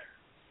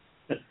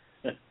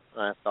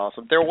 That's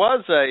awesome. There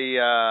was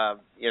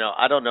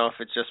I don't know if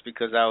it's just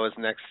because I was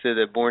next to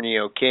the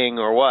Borneo King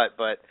or what,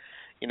 but,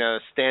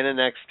 standing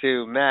next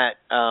to Matt,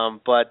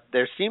 but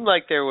there seemed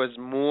like there was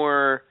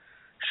more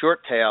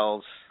short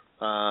tails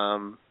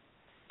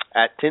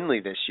at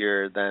Tinley this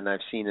year than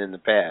I've seen in the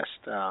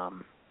past. I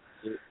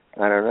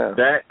don't know.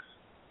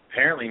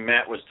 Apparently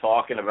Matt was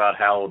talking about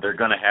how they're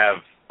going to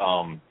have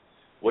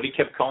what he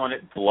kept calling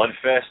it,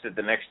 Bloodfest at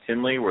the next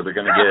Tinley, where they're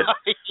going to get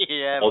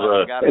all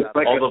the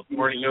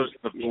Borneos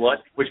and the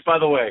blood. Which, by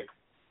the way,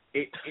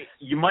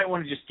 you might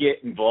want to just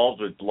get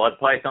involved with blood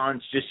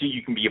pythons just so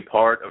you can be a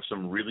part of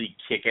some really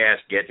kick-ass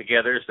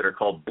get-togethers that are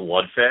called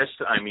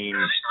Bloodfest. I mean,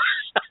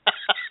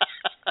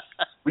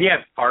 we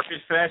have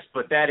Carpet Fest,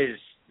 but the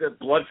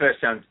Bloodfest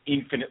sounds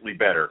infinitely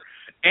better.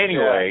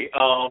 Anyway,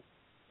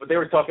 but they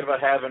were talking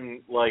about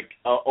having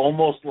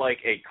almost like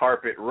a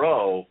carpet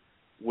row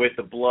with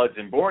the Bloods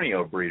and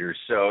Borneo breeders.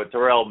 So,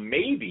 Terrell,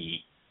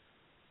 maybe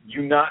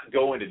you not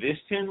going to this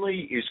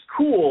Tinley is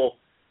cool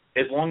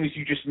as long as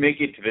you just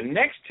make it to the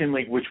next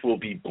Tinley, which will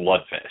be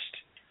Bloodfest.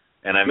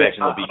 And I imagine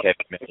there'll be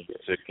heavy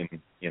music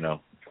and,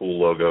 cool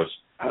logos.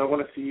 I don't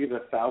want to see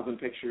the 1,000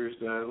 pictures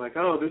that are like,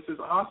 oh, this is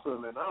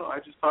awesome, and I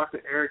just talked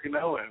to Eric and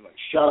Owen. I'm like,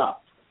 shut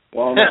up.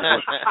 Well,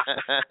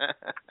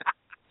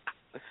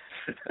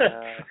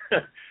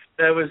 that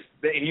was,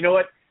 you know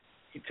what?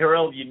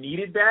 Terrell, you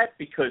needed that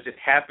because it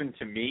happened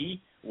to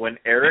me when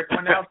Eric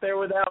went out there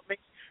without me.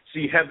 So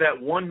you have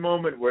that one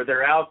moment where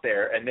they're out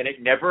there, and then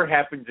it never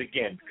happens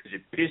again because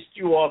it pissed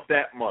you off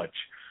that much.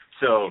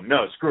 So,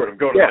 no, screw it. I'm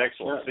going to the next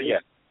one. So,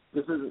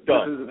 this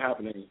isn't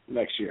happening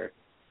next year.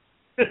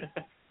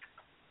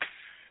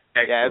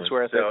 Yeah, it's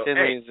worth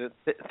it.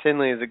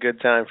 Tinley is a good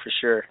time for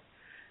sure.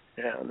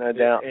 Yeah, no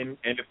doubt. And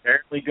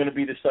apparently going to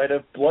be the site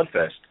of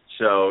Bloodfest.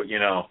 So,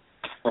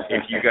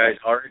 if you guys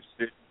are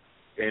interested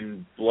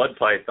in blood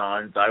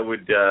pythons, I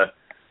would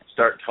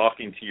start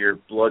talking to your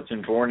Bloods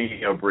and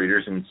Borneo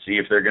breeders and see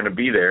if they're going to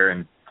be there.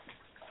 And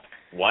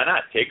why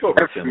not take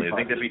over Tinley? I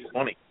think that'd be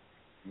funny.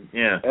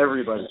 Yeah.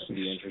 Everybody should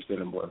be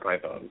interested in blood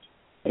pythons.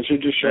 They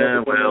should just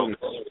show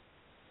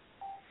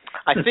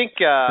I think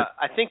a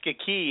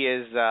key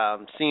is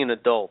seeing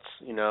adults.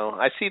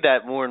 I see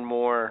that more and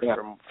more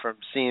from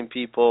seeing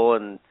people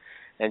and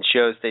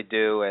shows they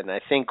do, and I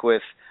think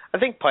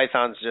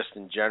pythons just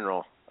in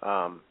general.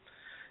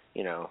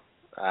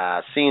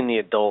 Seeing the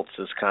adults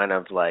is kind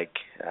of like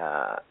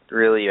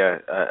really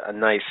a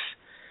nice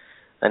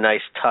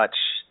touch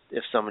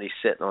if somebody's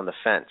sitting on the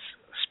fence.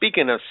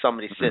 Speaking of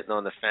somebody sitting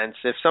on the fence,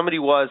 if somebody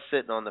was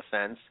sitting on the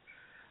fence,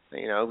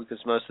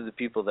 because most of the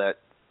people that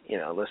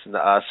listen to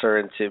us are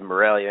into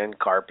Morelia and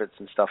carpets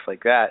and stuff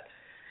like that,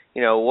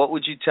 what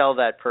would you tell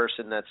that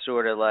person that's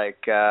sort of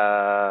like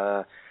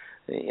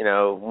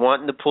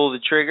wanting to pull the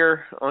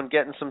trigger on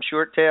getting some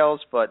short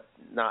tails, but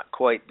not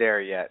quite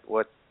there yet,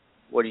 what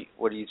do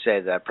you say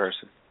to that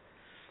person?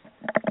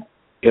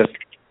 Just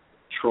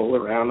troll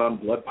around on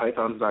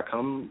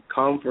bloodpythons.com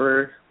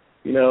for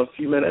a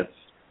few minutes,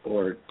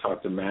 or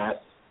talk to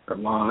Matt or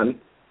Lon.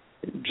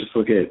 Just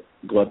look at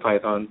Blood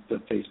Pythons, the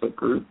Facebook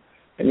group,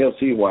 and you'll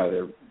see why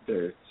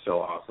they're so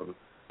awesome.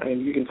 I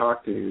mean, you can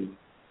talk to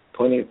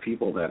plenty of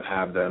people that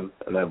have them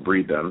and that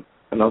breed them,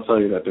 and they'll tell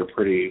you that they're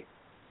pretty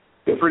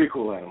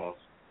cool animals.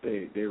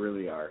 They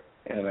really are,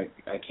 and I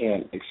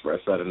can't express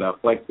that enough.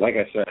 Like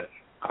I said,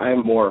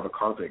 I'm more of a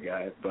carpet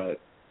guy, but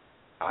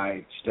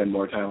I spend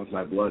more time with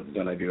my bloods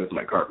than I do with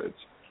my carpets.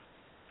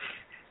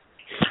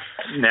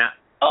 Now,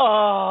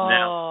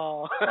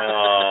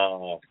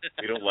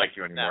 we don't like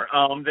you anymore.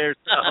 There's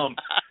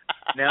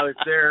now, is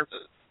there,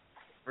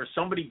 for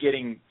somebody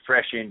getting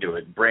fresh into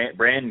it,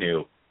 brand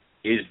new,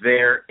 is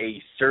there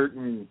a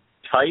certain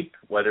type,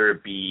 whether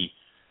it be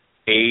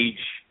age,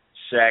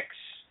 sex,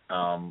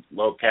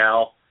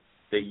 locale,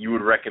 that you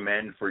would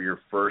recommend for your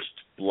first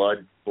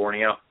blood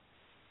Borneo?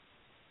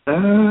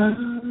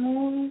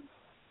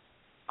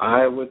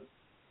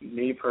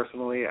 Me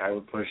personally, I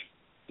would push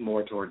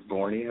more towards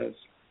Borneos.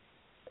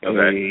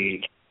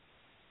 Okay.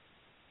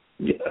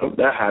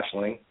 That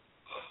hatchling.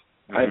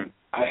 Mm-hmm.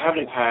 I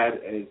haven't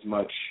had as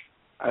much.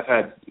 I've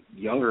had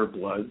younger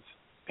bloods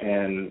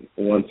and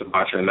one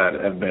Sumatran that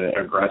have been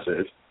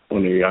aggressive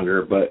when they're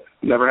younger, but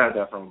never had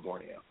that from a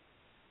Borneo.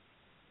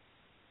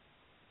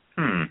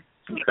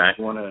 Okay.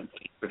 Want a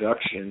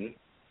production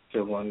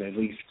to one, at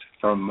least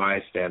from my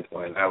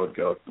standpoint, I would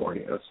go with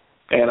Borneos.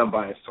 And I'm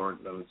biased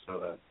towards them, so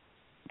that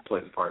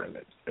plays a part in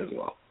it as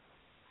well.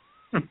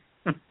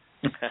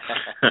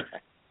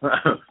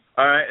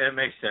 All right, that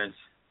makes sense.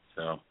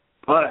 So,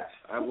 but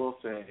I will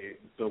say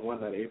the one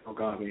that April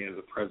got me as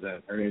a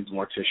present, her name's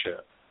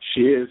Morticia.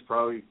 She is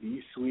probably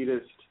the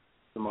sweetest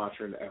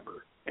Sumatran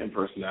ever in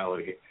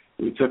personality.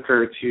 We took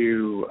her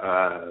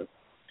to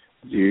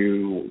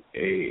do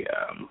a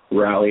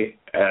rally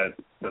at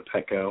the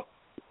Petco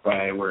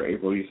by where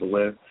April used to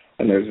live,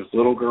 and there's this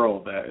little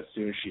girl that as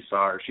soon as she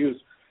saw her, she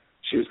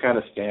was kind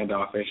of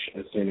standoffish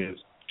as soon as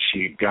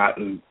she got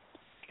in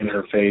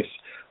her face,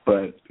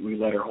 but we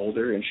let her hold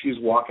her, and she's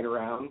walking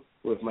around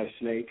with my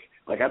snake.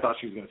 Like, I thought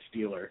she was going to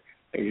steal her.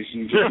 And you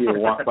just see her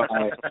walk by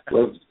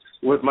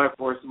with my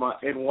force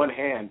in one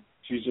hand.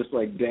 She's just,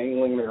 like,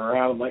 dangling her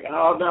around. I'm like,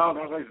 oh, no,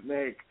 not my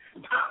snake.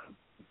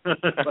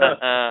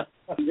 But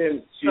she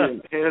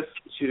didn't piss.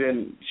 She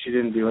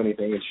didn't do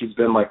anything, and she's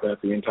been like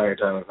that the entire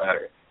time I've had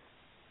her.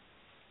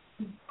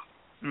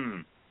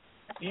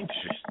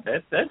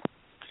 Interesting.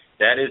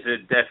 That is a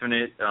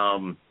definite.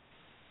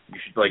 You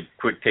should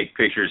quick take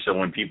pictures so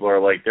when people are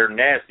like they're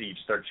nasty, you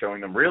start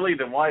showing them. Really?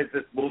 Then why is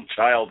this little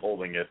child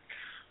holding it?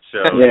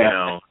 So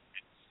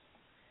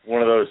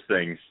one of those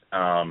things.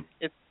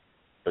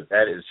 But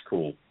that is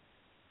cool.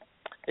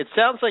 It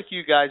sounds like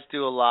you guys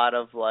do a lot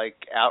of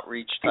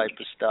outreach type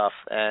of stuff,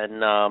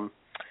 and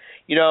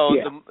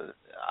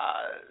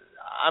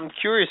I'm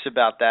curious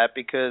about that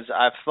because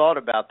I've thought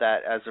about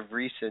that as of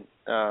recent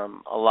a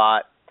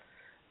lot.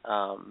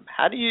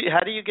 How do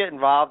you get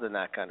involved in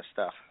that kind of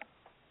stuff?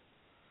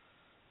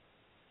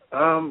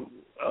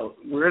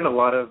 We're in a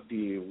lot of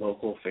the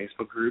local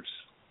Facebook groups.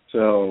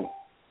 So,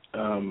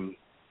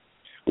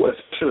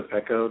 especially the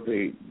Petco,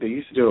 they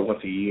used to do it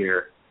once a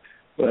year,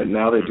 but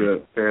now they do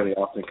it fairly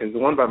often because the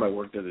one by my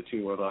work does it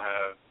too, where they'll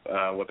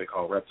have what they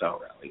call reptile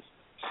rallies,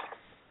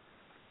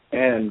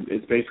 and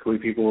it's basically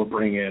people will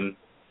bring in,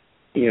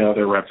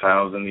 their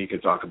reptiles, and you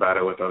can talk about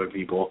it with other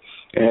people.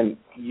 And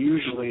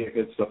usually, if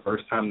it's the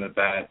first time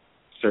that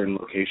certain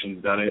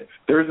location's done it,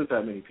 there isn't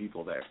that many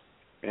people there.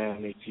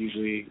 And it's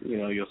usually,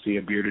 you'll see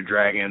a bearded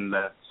dragon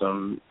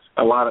you'll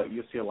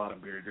see a lot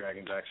of bearded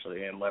dragons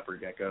actually, and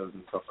leopard geckos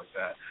and stuff like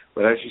that.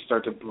 But as you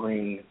start to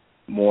bring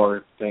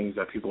more things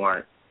that people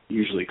aren't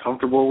usually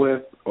comfortable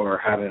with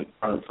or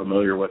aren't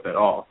familiar with at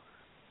all,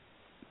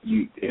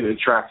 it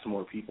attracts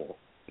more people.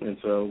 And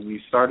so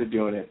we started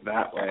doing it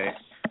that way,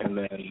 and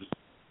then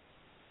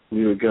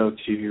we would go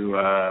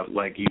to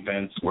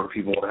events where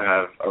people would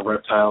have a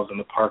reptiles in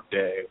the park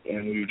day,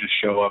 and we would just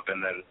show up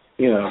and then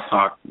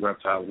talk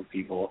reptiles with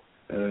people,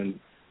 and then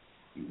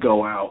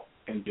go out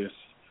and just,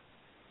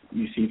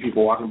 you see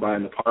people walking by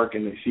in the park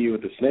and they see you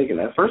with the snake, and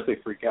at first they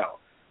freak out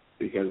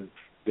because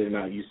they're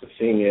not used to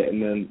seeing it,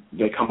 and then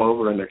they come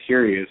over and they're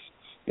curious.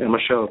 And I'm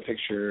going to show a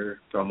picture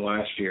from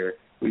last year.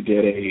 We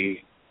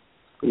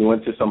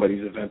went to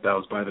somebody's event that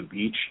was by the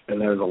beach, and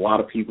there was a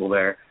lot of people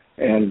there,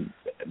 and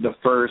the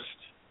first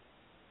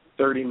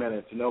 30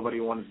 minutes, nobody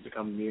wanted to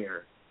come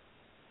near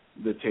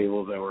the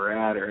tables that we're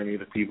at or any of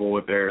the people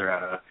with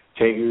their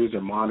tegus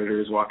or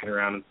monitors walking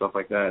around and stuff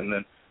like that. And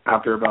then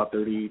after about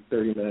 30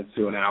 minutes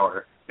to an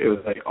hour, it was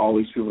like all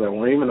these people that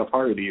weren't even a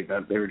part of the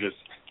event, they were just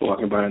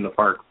walking by in the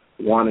park,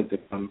 wanted to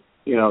come,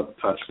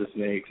 touch the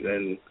snakes.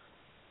 And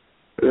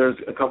there's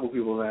a couple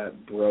people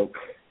that broke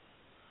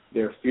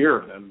their fear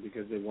of them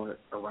because they weren't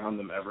around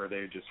them ever.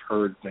 They just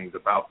heard things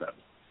about them.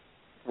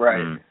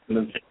 Right.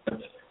 And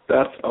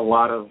that's a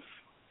lot of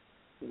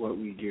what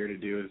we gear to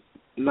do, is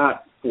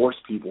not force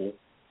people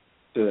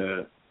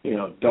to,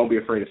 don't be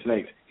afraid of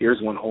snakes.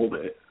 Here's one, hold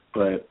it.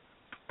 But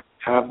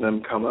have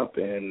them come up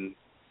and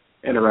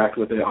interact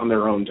with it on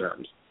their own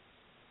terms.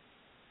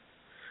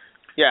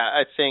 Yeah,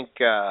 I think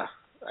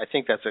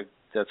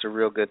that's a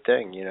real good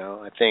thing.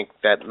 I think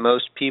that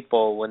most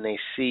people, when they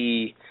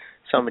see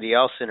somebody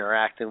else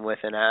interacting with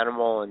an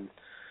animal and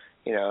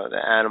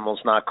the animal's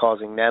not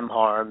causing them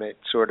harm, it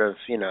sort of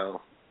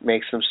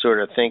makes them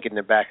sort of think in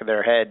the back of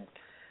their head,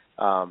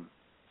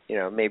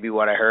 maybe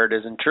what I heard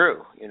isn't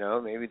true.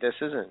 Maybe this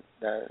isn't.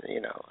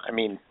 I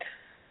mean.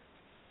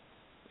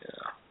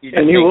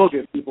 And you will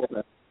get people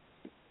that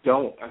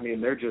don't. I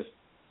mean, they're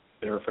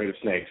afraid of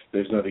snakes.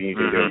 There's nothing you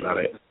can do about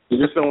it. You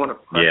just don't want to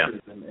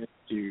pressure them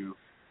into.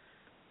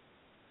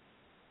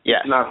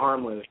 Yes. It's not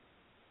harmless.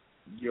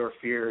 Your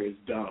fear is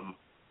dumb.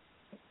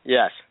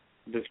 Yes.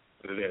 This is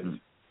what it is.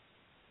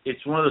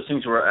 It's one of those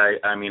things where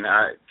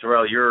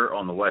Terrell, you're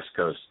on the West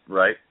Coast,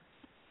 right?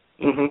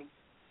 Mhm.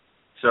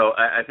 So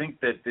I think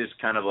that this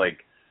kind of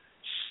like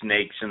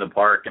snakes in the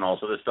park and all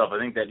sort of stuff, I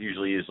think that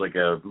usually is like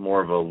a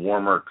more of a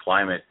warmer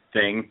climate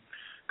thing,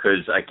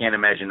 because I can't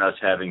imagine us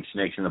having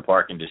snakes in the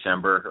park in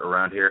December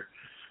around here.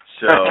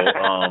 So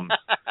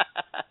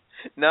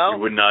no, it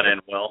would not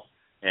end well.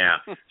 Yeah.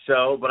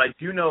 So, but I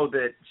do know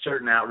that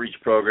certain outreach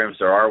programs,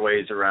 there are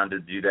ways around to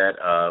do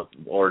that,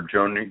 or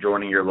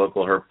joining your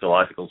local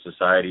herpetological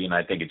society, and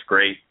I think it's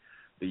great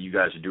that you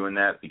guys are doing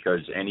that, because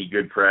any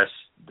good press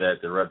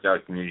that the reptile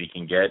community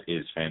can get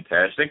is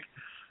fantastic,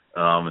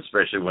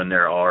 especially when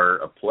there are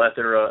a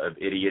plethora of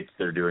idiots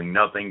that are doing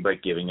nothing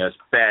but giving us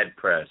bad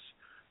press.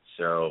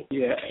 So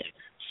yeah.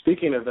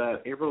 Speaking of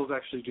that, April's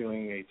actually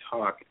doing a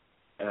talk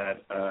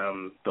at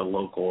the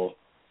local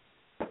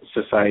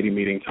society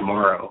meeting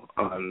tomorrow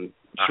on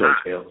short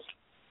tails.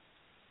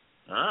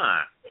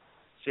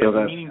 So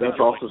that's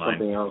also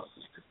something else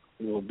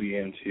we'll be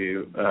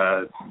into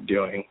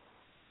doing.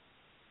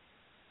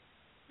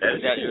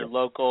 Is that your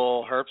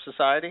local herp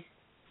society?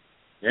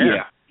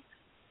 Yeah.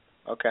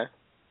 Okay.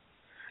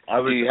 I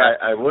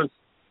was.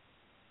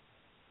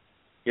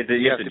 You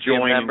have to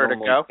join be a member to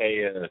go?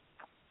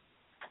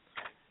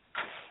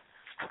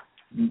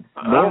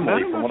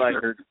 Normally, from what I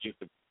heard, you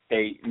have to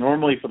pay.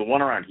 Normally, for the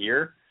one around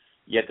here,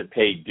 you have to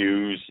pay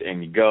dues,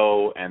 and you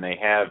go, and they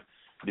have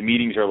the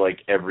meetings are like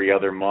every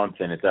other month,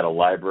 and it's at a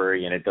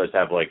library, and it does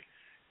have like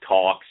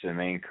talks, and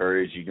they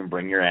encourage you can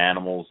bring your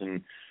animals,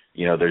 and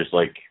there's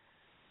like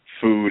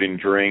food and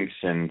drinks,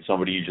 and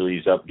somebody usually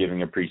is up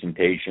giving a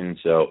presentation.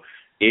 So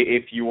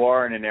if you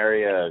are in an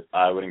area,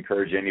 I would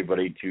encourage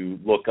anybody to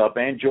look up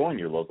and join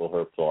your local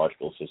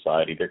herpetological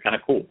society. They're kind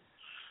of cool.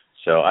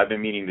 So I've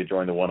been meaning to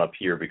join the one up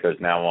here, because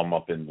now I'm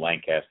up in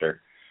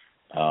Lancaster.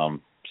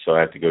 So I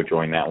have to go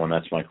join that one.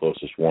 That's my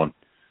closest one.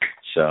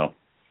 So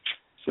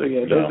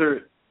yeah,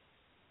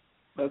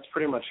 that's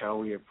pretty much how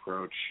we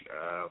approach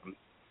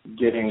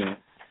getting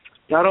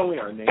not only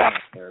our name out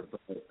there,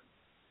 but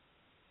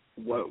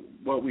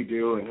what we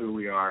do and who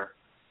we are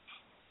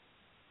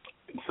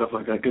and stuff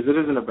like that. Because it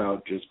isn't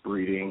about just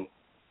breeding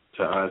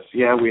to us.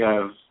 Yeah, we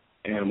have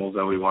animals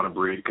that we want to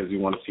breed because we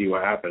want to see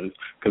what happens.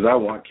 Because I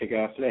want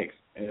kick-ass snakes,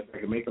 and if I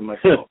can make them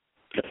myself,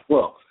 I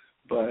will.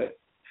 But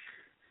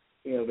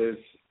there's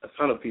a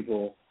ton of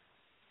people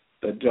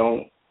that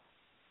don't.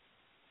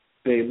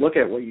 They look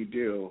at what you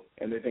do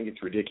and they think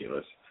it's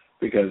ridiculous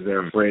because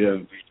they're afraid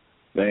of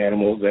the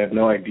animals. They have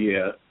no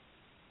idea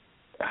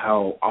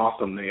how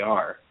awesome they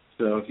are.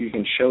 So if you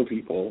can show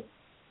people,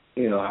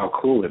 how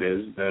cool it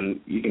is,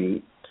 then you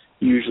can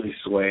usually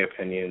sway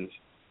opinions.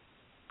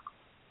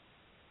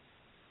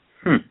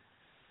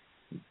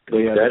 But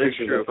yeah, that is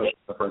true.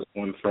 The first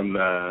one from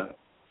the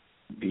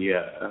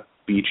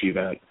beach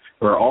event,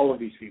 where all of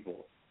these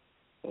people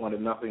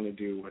wanted nothing to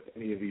do with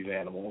any of these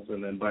animals,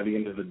 and then by the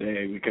end of the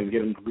day, we couldn't get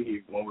them to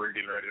leave when we were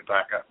getting ready to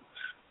pack up.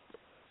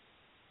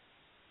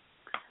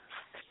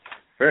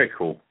 Very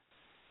cool.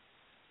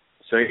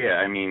 So yeah,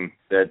 I mean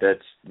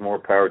that's more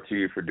power to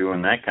you for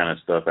doing that kind of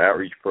stuff.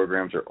 Outreach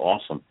programs are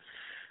awesome.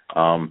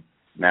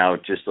 Now,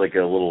 just like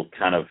a little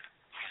kind of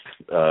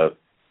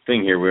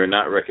thing here, we're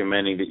not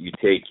recommending that you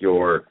take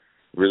your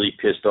really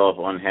pissed off,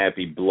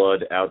 unhappy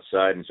blood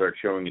outside and start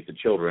showing it to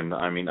children.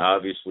 I mean,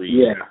 obviously,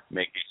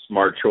 make a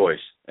smart choice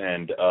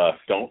and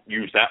don't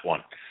use that one.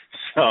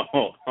 So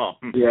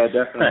yeah,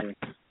 definitely.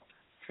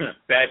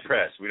 Bad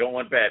press. We don't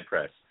want bad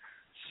press.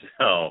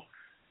 So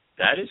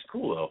that is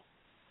cool, though.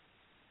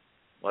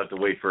 We'll have to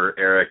wait for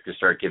Eric to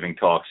start giving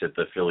talks at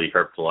the Philly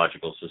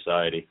Herpetological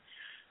Society.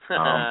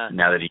 Now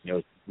that he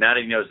knows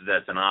that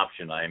that's an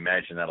option, I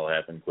imagine that'll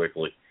happen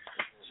quickly.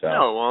 So.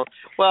 No, it won't.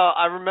 Well,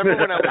 I remember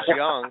when I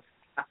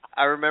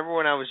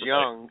was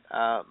young.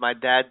 My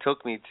dad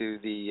took me to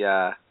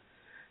the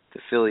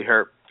Philly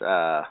Herp,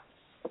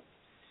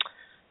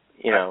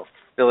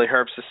 Philly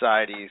Herp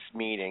Society's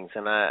meetings,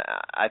 and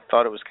I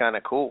thought it was kind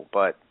of cool,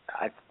 but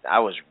I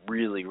was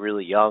really,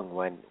 really young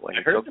when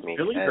he took me.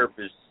 Philly Herp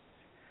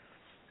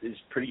is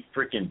pretty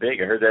freaking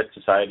big. I heard that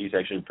society is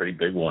actually a pretty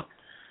big one,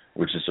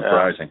 which is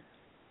surprising.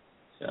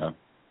 So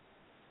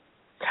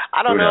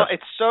I don't know.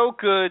 It's so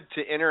good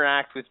to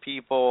interact with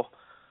people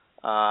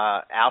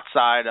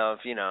outside of,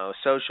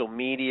 social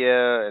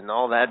media and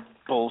all that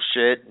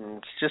bullshit. And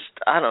it's just,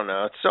 I don't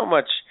know, it's so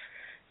much,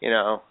 you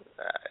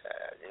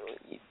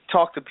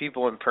talk to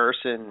people in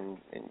person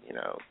and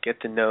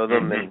get to know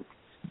them. And,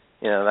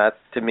 that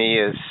to me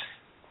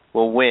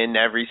will win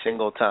every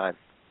single time.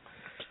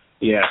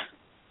 Yeah.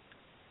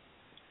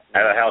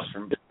 At a house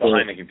from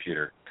behind the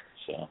computer.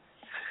 So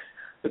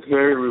it's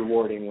very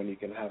rewarding when you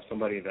can have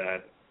somebody that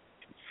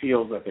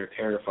feels that they're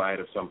terrified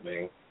of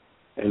something,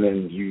 and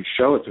then you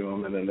show it to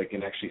them, and then they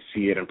can actually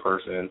see it in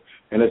person,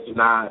 and it's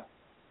not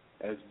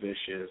as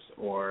vicious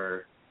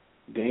or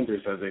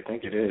dangerous as they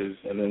think it is.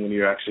 And then when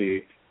you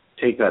actually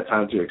take that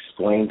time to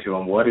explain to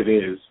them what it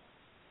is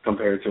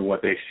compared to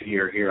what they see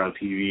or hear on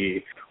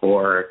TV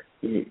or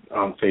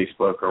on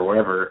Facebook or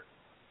wherever,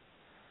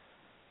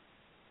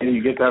 and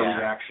you get that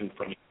reaction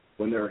from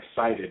when they're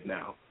excited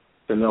now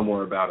to know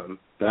more about them.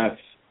 That's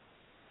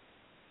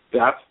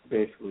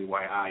basically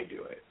why I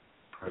do it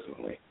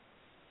personally.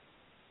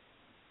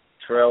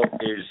 Terrell,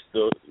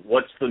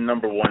 what's the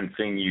number one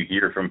thing you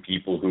hear from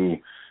people who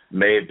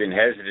may have been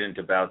hesitant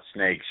about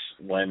snakes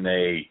when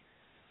they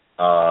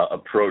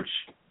approach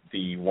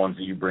the ones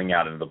that you bring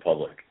out into the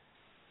public?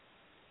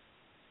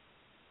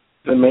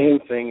 The main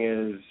thing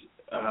is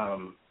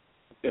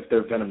if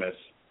they're venomous.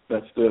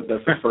 That's the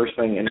first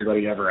thing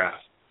anybody ever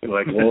asks. They're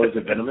like, well, is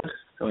it venomous?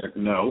 I'm like,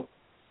 no.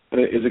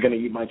 Is it going to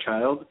eat my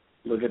child?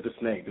 Look at the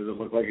snake. Does it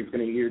look like it's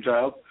going to eat your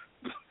child?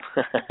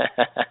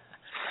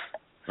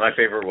 My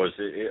favorite was,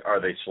 are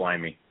they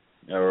slimy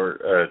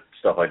or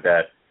stuff like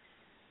that?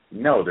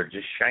 No, they're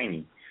just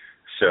shiny.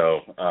 So,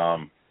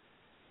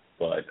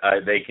 but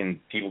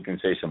people can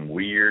say some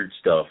weird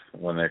stuff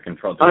when they're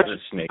confronted with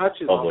a snake.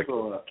 Touch is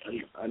also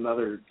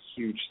another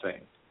huge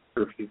thing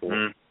for people,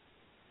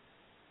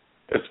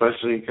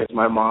 especially because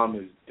my mom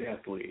is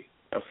deathly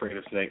afraid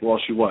of snakes. Well,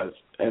 she was,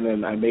 and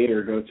then I made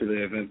her go to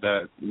the event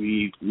that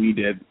we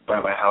did by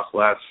my house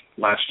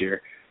last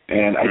year,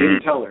 and I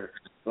didn't tell her,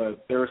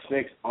 but there were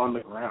snakes on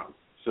the ground.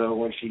 So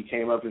when she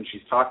came up and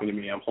she's talking to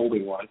me, I'm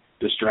holding one,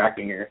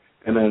 distracting her,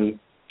 and then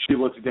she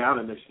looks down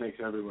and there's snakes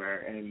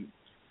everywhere. And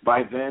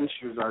by then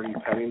she was already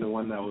petting the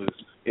one that was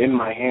in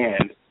my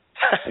hand,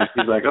 and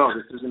she's like, "Oh,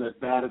 this isn't as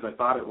bad as I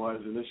thought it was."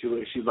 And then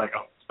she's like,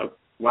 "Oh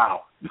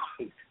wow,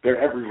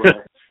 they're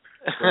everywhere."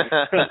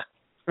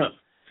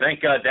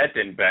 Thank God that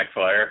didn't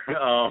backfire.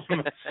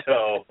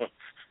 So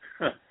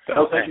I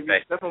was like, if you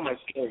step on my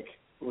snake,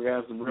 we're gonna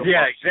have some real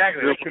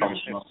exactly.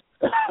 Real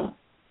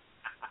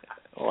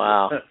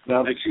wow.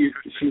 No, but she's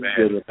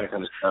good with that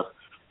kind of stuff.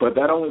 But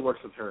that only works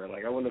with her.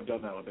 Like, I wouldn't have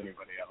done that with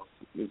anybody else.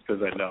 It's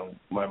because I know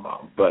my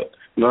mom. But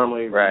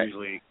normally we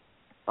usually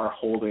are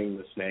holding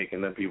the snake,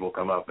 and then people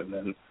come up and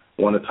then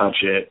want to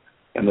touch it,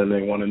 and then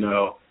they want to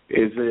know,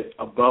 is it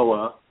a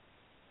boa,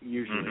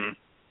 usually?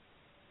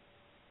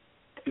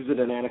 Is it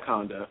an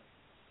anaconda?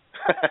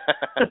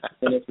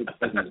 And if it's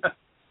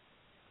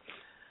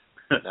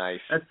nice.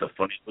 That's the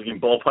funniest looking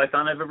ball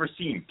python I've ever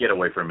seen. Get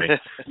away from me.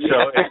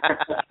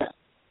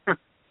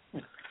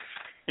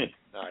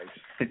 Nice.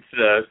 It's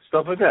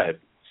stuff like that.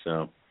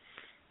 So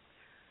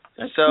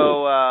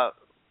cool.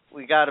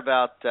 We got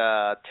about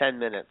 10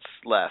 minutes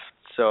left.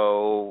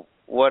 So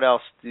what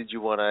else did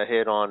you want to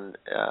hit on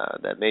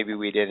that maybe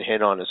we didn't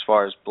hit on as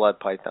far as blood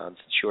pythons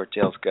and short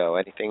tails go?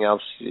 Anything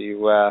else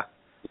you...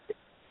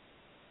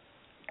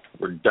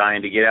 We're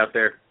dying to get out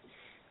there?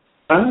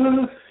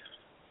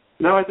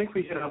 No, I think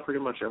we hit on pretty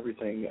much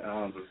everything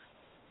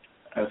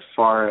as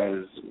far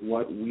as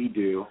what we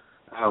do,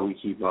 how we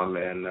keep them,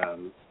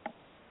 and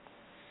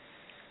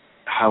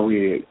how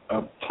we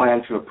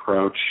plan to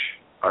approach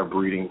our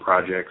breeding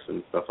projects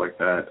and stuff like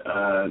that.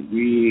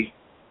 We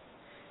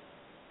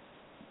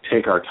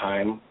take our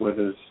time with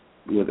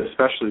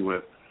especially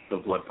with the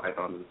blood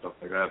pythons and stuff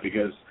like that,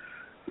 because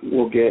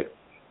we'll get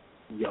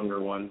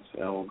younger ones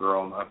and we'll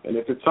grow them up. And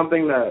if it's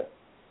something that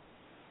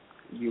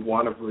you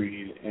want to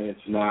breed and it's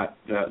not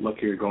that look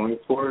you're going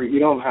for, you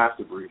don't have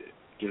to breed it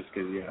just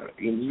because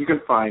you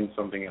can find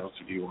something else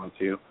if you want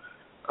to,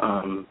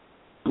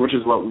 which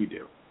is what we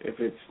do. If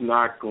it's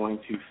not going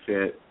to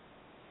fit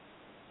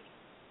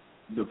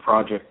the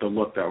project, the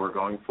look that we're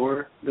going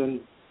for,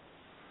 then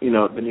you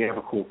have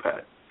a cool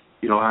pet.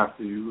 You don't have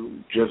to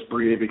just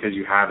breed it because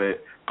you have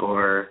it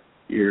or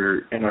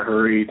you're in a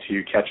hurry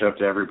to catch up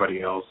to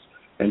everybody else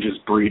and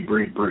just breed.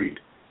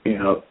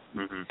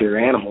 They're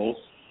animals,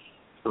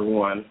 for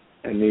one,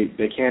 and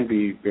they can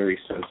be very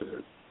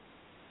sensitive.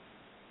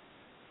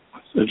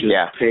 So just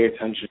pay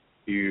attention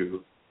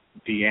to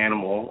the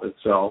animal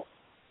itself,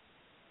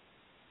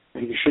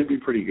 and you should be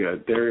pretty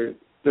good. They're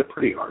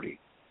pretty hardy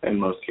in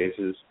most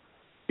cases.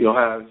 You'll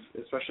have,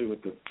 especially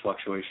with the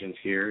fluctuations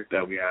here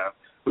that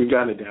we've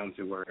gotten it down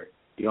to where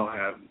you don't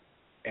have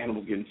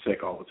animals getting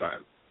sick all the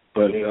time.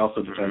 But it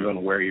also depends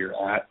on where you're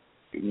at,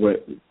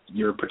 what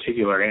your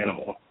particular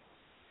animal,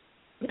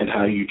 and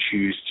how you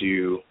choose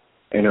to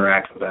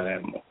interact with that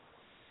animal.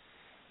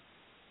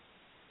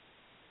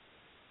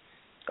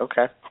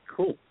 Okay.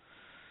 Cool.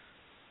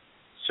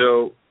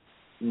 So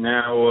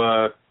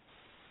now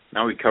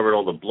now we covered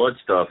all the blood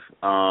stuff.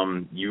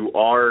 You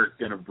are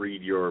going to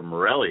breed your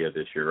Morelia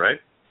this year, right?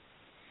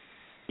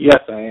 Yes,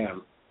 I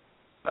am.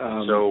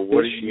 So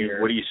what are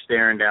you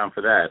staring down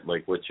for that?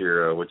 Like, what's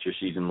your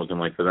season looking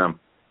like for them?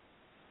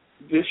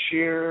 This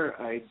year,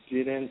 I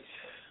didn't.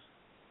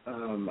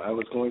 I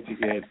was going to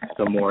get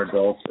some more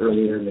adults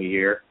earlier in the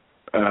year,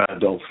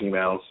 adult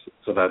females,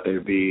 so that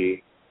they'd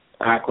be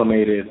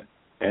acclimated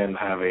and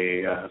have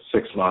a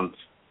 6-month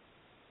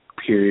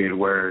period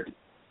where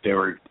they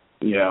were,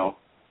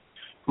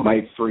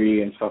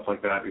 mite-free and stuff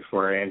like that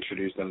before I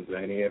introduced them to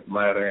any of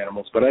my other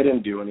animals. But I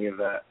didn't do any of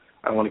that.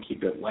 I want to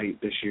keep it light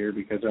this year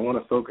because I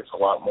want to focus a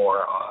lot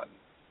more on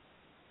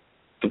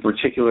the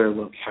particular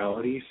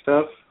locality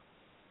stuff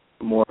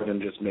more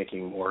than just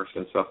making morphs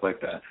and stuff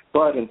like that.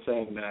 But in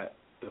saying that,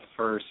 the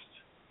first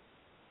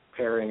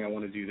pairing I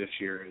want to do this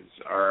year is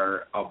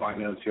our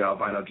albino to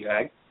albino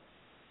jag.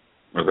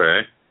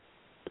 Okay.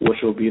 Which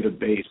will be the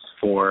base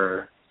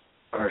for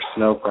our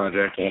snow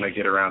project when I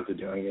get around to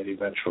doing it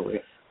eventually.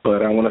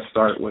 But I want to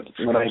start with,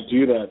 when I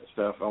do that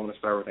stuff, I want to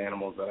start with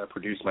animals that I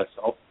produce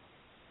myself.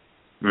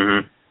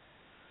 Mm-hmm.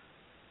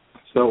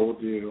 So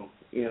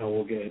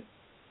we'll get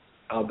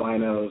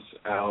albinos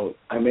out.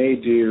 I may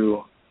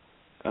do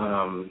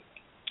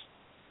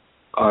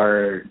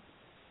our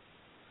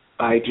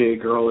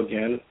IJ girl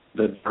again,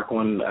 the dark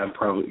one. I'm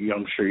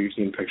sure you've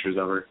seen pictures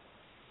of her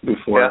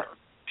before.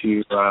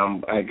 Yeah.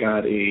 I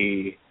got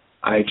a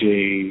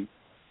IJ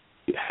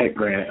het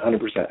granite,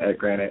 100% het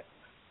granite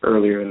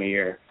earlier in the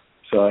year,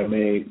 so I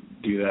may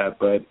do that.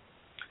 But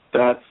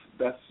that's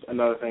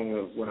another thing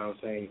of what I was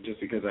saying. Just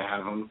because I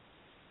have them,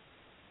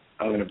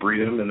 I'm going to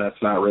breed them, and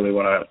that's not really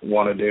what I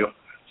want to do.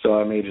 So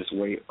I may just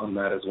wait on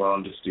that as well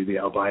and just do the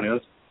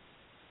albinos.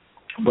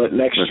 But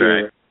next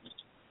year,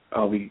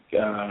 I'll be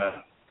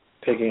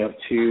picking up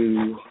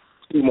two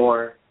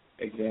more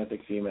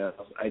axanthic females.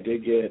 I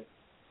did get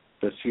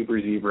the super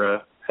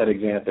zebra het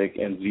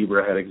axanthic and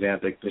zebra het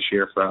axanthic this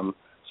year from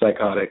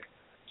Psychotic.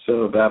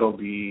 So that'll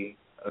be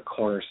a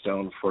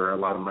cornerstone for a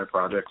lot of my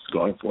projects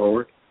going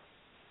forward,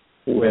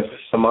 with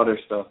some other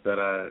stuff that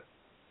I'm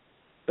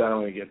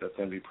going to get that's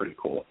going to be pretty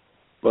cool.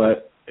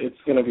 But it's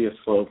going to be a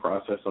slow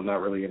process. I'm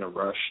not really in a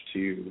rush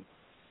to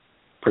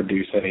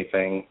produce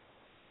anything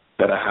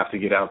that I have to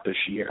get out this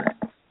year.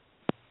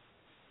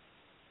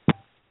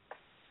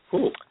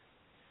 Cool.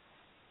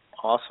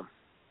 Awesome.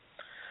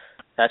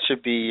 That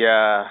should be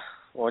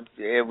what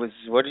did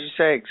you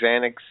say?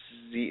 Axanthic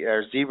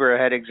or zebra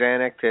head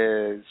axanthic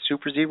to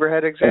super zebra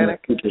head axanthic?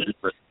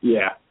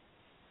 Yeah.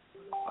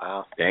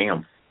 Wow.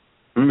 Damn.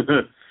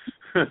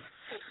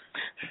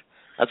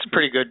 That's a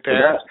pretty good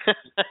pair.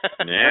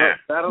 Yeah.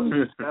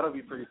 That'll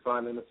be pretty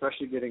fun, and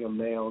especially getting a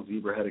male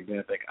zebra head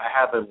axanthic. I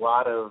have a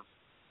lot of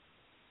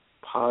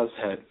pause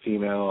head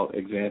female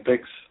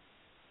axanthics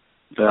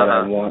that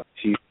I want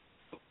to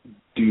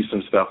do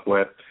some stuff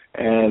with,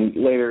 and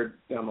later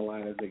down the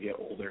line as they get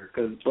older,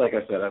 because like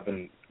I said, I've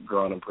been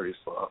growing them pretty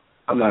slow.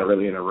 I'm not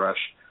really in a rush,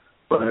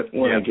 but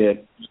when I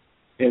get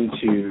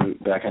into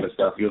that kind of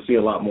stuff, you'll see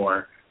a lot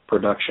more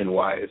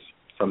production-wise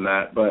from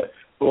that. But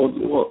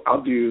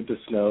I'll do the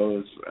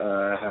snows.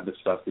 I have the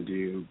stuff to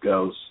do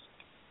ghosts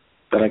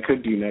that I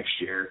could do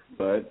next year,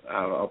 but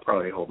I'll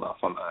probably hold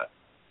off on that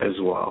as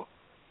well,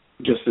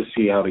 just to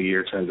see how the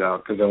year turns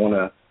out, because I want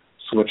to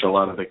switch a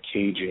lot of the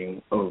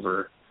caging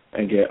over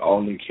and get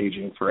all new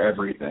caging for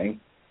everything.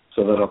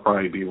 So that'll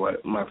probably be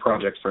what my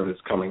project for this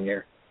coming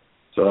year.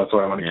 So that's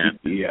why I want to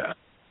keep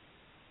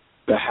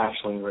the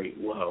hatchling rate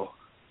low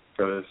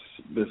for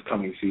this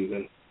coming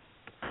season.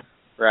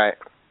 Right.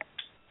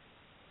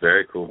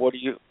 Very cool. What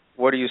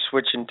are you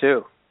switching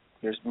to?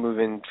 You're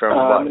moving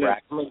from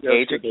rack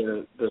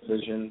caging? The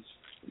Visions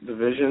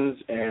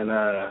and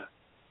the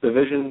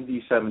Vision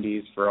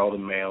D70s for all the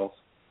males,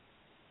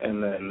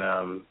 and then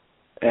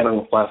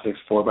Animal Plastics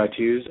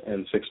 4x2s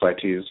and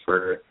 6x2s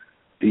for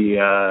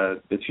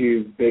the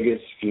two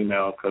biggest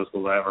female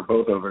coastals I have.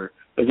 Both over.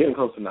 They're getting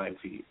close to 9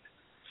 feet,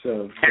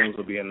 so those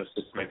will be in the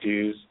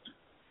 6x2s.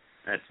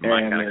 That's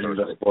my kind of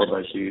the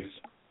 4x2s.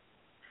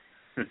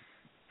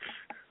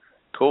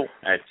 Cool.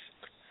 That's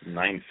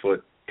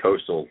 9-foot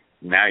coastal.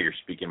 Now you're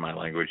speaking my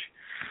language.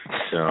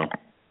 So.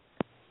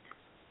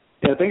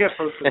 Yeah, I think I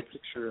posted a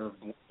picture of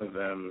one of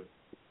them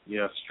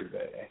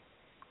yesterday.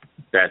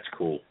 That's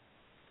cool.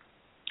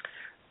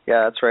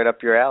 Yeah, that's right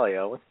up your alley,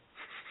 Owen.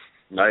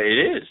 No, it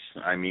is.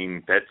 I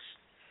mean, that's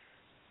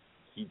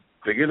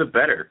bigger the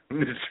better.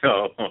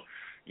 So,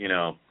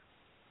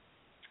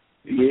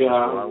 Yeah. That's what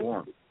I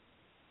want.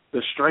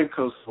 The striped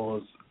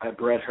coastal I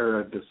bred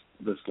her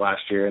this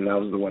last year, and that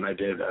was the one I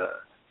did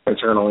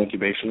maternal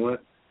incubation with,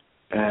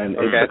 and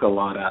it took a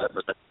lot out of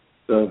her.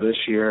 So this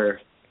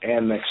year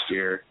and next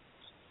year,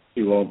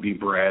 he won't be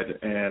bred,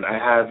 and I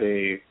have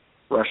a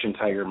Russian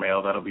tiger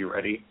male that'll be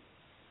ready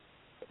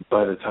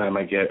by the time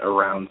I get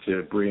around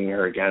to breeding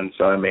her again.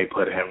 So I may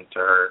put him to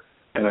her,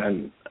 and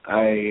then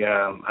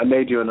I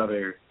may do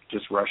another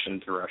just Russian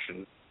to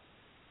Russian.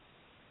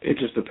 It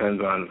just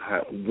depends on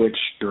which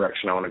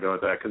direction I want to go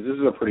with that, because this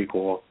is a pretty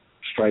cool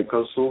striped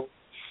coastal.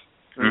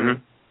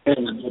 Mm-hmm.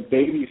 And the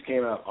babies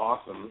came out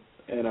awesome,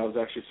 and I was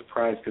actually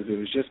surprised because it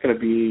was just going to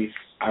be,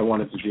 I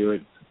wanted to do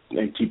it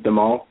and keep them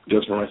all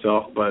just for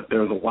myself, but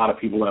there was a lot of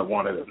people that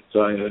wanted them, so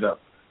I ended up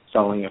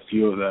selling a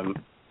few of them.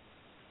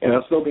 And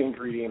I'm still being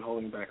greedy and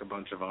holding back a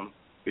bunch of them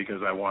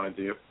because I wanted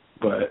to,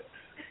 but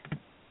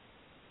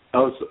I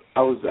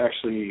was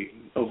actually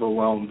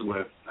overwhelmed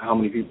with how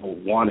many people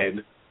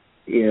wanted,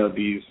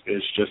 these.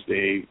 It's just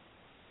a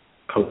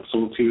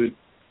coastal to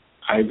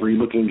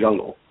ivory-looking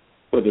jungle.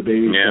 But the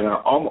babies came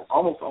out,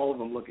 almost all of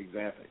them look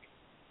exotic.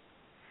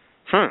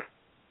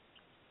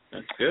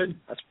 That's good.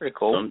 That's pretty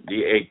cool.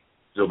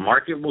 The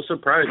market will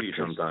surprise you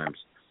sometimes.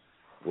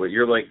 Well,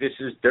 you're like, this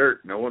is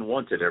dirt. No one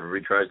wants it.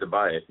 Everybody tries to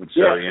buy it. And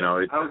so, I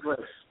was like,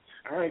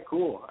 all right,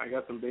 cool. I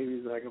got some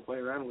babies that I can play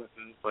around with.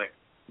 And it's like,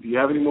 do you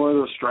have any more of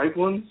those stripe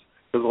ones?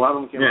 Because a lot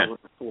of them came out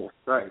with the full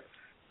stripe.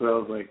 So I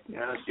was like,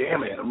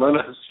 damn it, I'm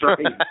running out of stripe.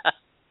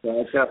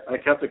 So I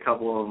kept a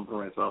couple of them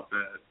for myself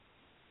that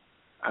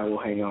I will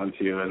hang on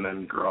to and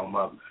then grow them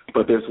up.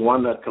 But there's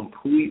one that's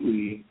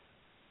completely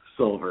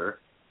silver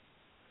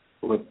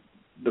with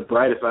the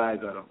brightest eyes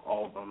out of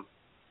all of them.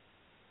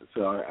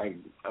 So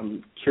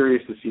I'm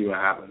curious to see what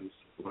happens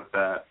with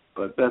that.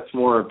 But that's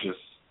more of just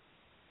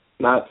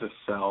not to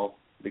sell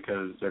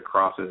because they're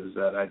crosses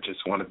that I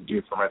just wanted to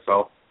do for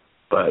myself.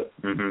 But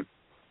I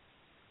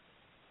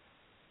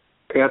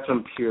got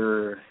some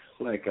pure,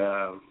 like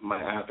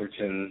my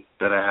Atherton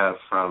that I have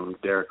from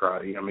Derek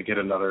Roddy. I'm going to get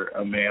a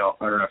male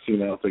or a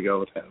female to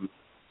go with him.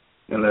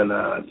 And then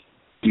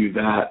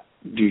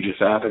do just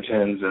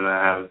Athertons, and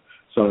I have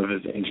some of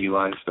his NG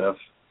line stuff.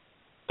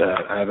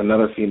 I have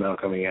another female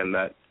coming in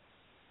that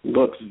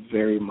looks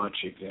very much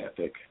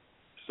exotic.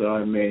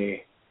 So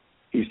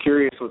he's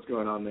curious what's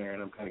going on there,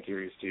 and I'm kind of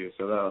curious too.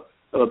 So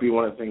that'll be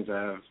one of the things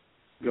I have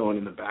going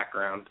in the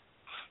background.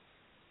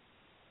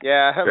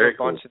 Yeah, I have a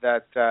bunch of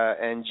that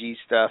NG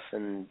stuff,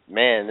 and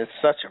man, it's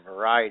such a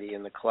variety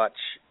in the clutch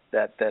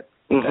that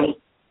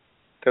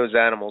those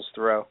animals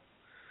throw.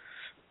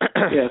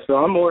 Yeah, so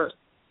I'm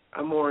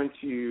more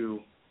into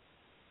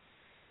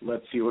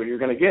let's see what you're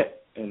going to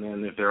get, and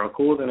then if they're all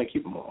cool, then I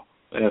keep them all.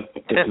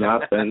 If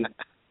not, then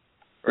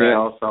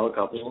I'll sell a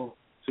couple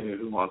to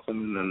who wants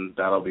them, and then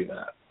that'll be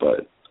that.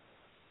 But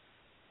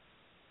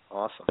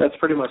awesome. That's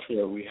pretty much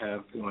what we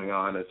have going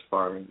on as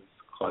far as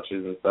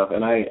clutches and stuff.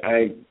 And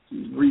I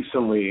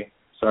recently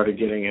started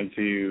getting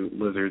into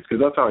lizards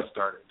because that's how I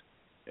started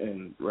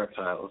in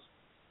reptiles.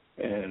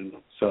 And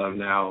so I've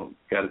now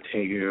got a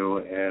tegu,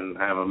 and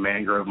I have a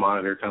mangrove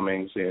monitor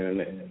coming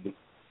soon, and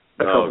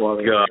a couple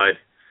other things.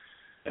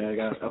 And I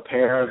got a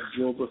pair of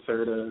jeweled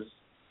lacerdas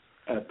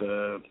at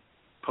the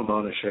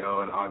Pomona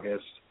show in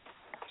August.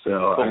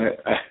 So cool.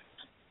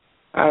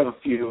 I have a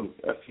few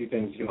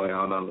things going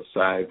on the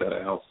side that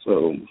I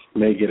also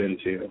may get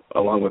into,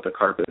 along with the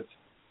carpets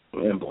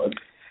and blood.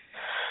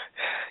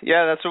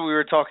 Yeah, that's what we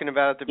were talking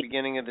about at the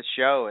beginning of the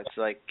show. It's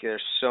like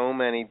there's so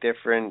many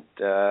different,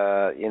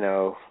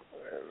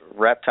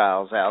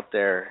 reptiles out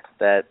there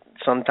that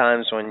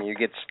sometimes when you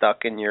get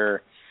stuck in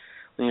your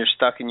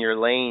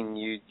lane,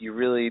 you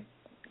really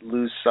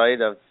lose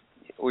sight of,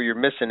 or you're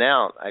missing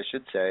out, I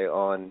should say,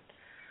 on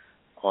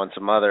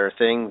some other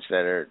things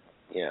that are,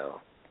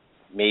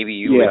 maybe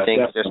you would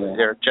think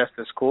they're just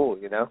as cool,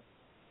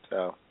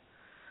 So.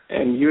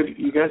 And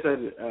you guys had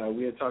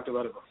we had talked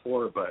about it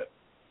before, but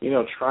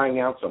trying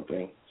out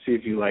something, see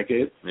if you like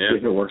it, see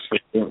if it works for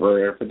you,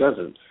 or if it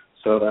doesn't.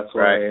 So that's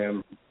why I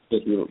am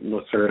with the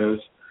lacerdas.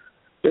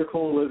 They're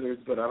cool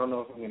lizards, but I don't know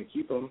if I'm going to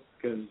keep them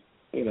because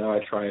I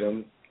tried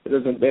them.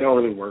 They don't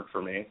really work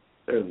for me.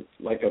 They're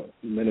like a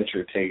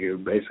miniature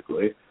tegu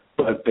basically,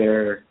 but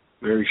they're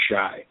very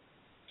shy,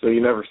 so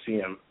you never see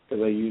them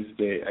because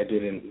I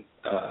did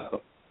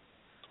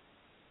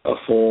a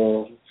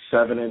full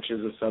 7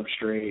 inches of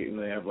substrate, and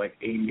they have like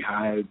 80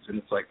 hides, and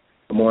it's like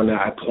the more than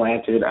I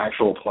planted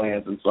actual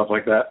plants and stuff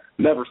like that.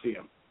 Never see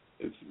them.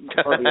 It's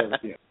hardly ever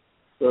see them.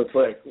 So it's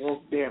like,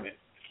 well, damn it.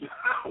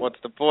 What's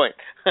the point?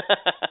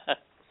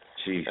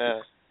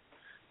 Jesus.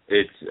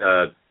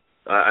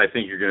 I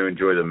think you're going to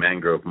enjoy the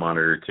mangrove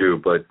monitor too,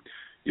 but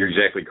you're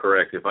exactly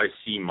correct. If I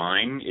see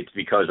mine, it's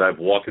because I've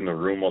walked in the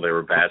room while they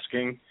were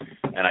basking,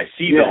 and I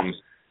see them,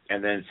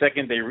 and then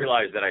second they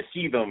realize that I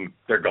see them,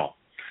 they're gone.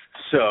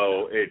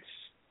 So it's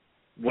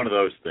one of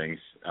those things.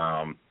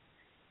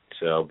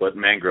 But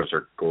mangroves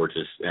are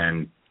gorgeous,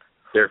 and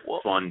they're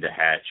fun to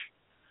hatch.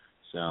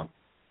 So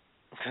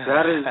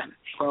that is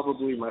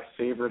probably my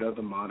favorite of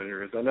the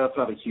monitors. I know it's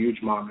not a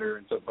huge monitor,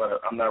 and so,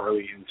 but I'm not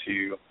really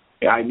into.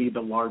 I need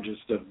the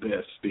largest of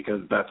this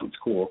because that's what's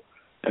cool,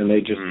 and they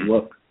just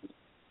look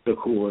the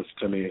coolest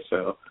to me.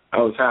 So I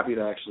was happy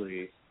to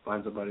actually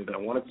find somebody that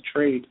wanted to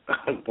trade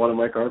one of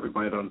my carpet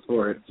pythons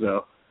for it.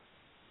 So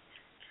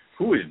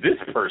who is this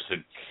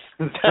person?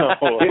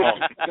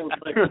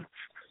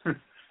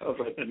 I was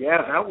like,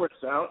 yeah, that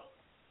works out.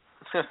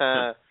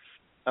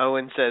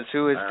 Owen says,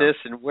 who is this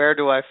and where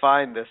do I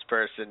find this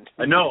person?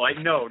 No,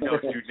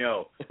 dude,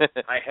 no.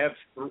 I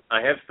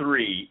have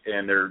 3,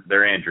 and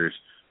they're Andrews,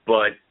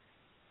 but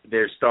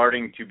they're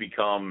starting to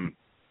become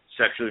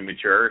sexually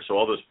mature, so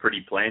all those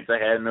pretty plants I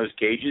had in those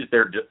cages,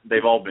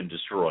 they've all been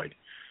destroyed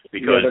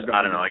because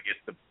I don't know. I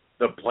guess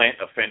the plant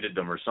offended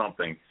them or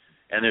something,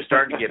 and they're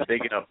starting to get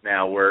big enough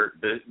now where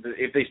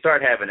if they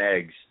start having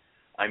eggs,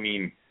 I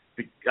mean,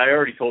 I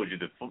already told you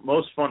the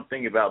most fun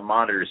thing about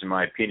monitors, in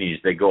my opinion, is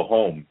they go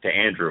home to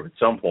Andrew at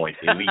some point.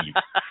 They leave,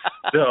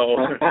 so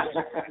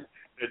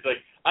it's like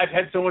I've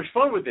had so much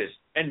fun with this,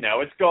 and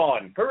now it's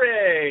gone.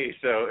 Hooray!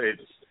 So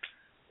it's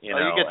you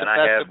you get the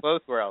best of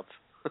both worlds.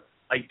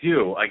 I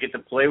do. I get to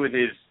play with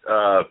his.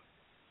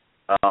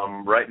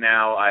 Right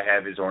now, I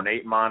have his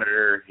ornate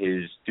monitor,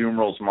 his Doom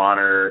Rolls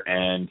monitor,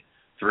 and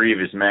 3 of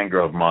his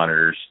mangrove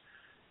monitors.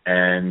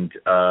 And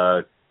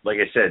like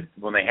I said,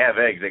 when they have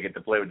eggs, I get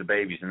to play with the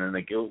babies, and then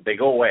they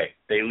go away.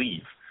 They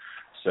leave.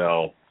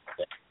 So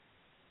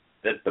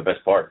that's the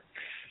best part.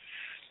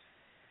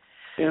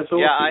 Yeah, so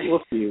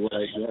we'll see what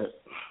I get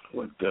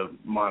with the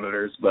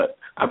monitors, but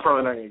I'm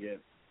probably not going to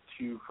get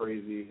too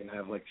crazy and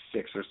have like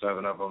 6 or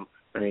 7 of them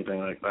or anything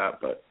like that,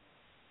 but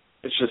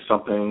it's just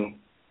something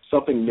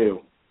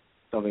new,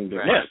 something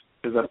different. Right.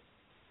 Because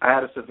I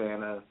had a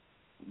Savannah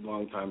a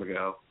long time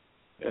ago,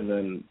 and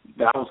then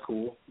that was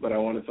cool, but I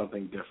wanted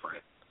something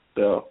different.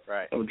 So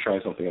I'm going to try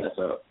something else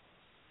out.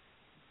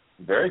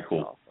 Very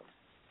cool.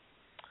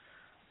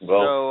 Awesome.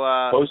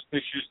 Well, post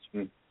pictures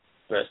and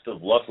best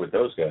of luck with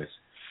those guys.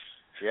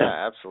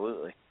 Yeah,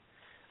 absolutely.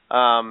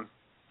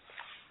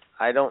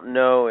 I don't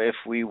know if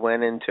we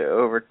went into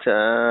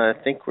overtime.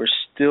 I think we're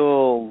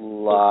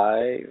still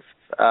live.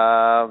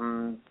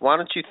 Why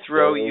don't you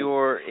throw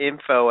your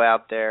info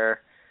out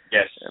there?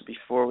 Yes.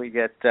 Before we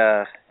get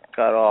cut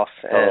off,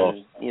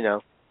 and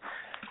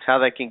how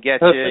they can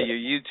get you,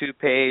 your YouTube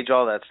page,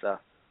 all that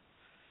stuff.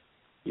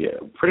 Yeah,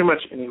 pretty much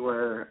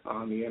anywhere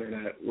on the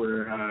internet.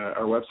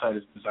 Our website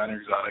is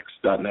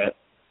designerexotics.net.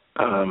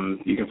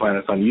 You can find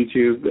us on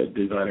YouTube at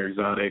Designer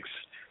Exotics,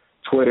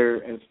 Twitter,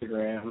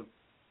 Instagram,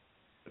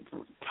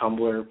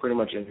 Tumblr, pretty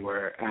much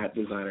anywhere at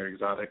Designer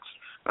Exotics.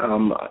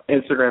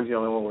 Instagram's the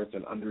only one where it's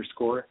an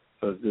underscore,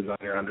 so it's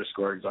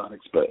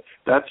Designer_Exotics. But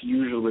that's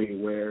usually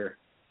where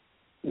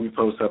we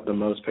post up the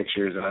most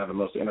pictures and have the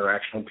most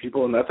interaction with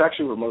people, and that's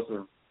actually where most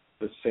of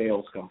the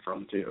sales come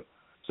from too.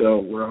 So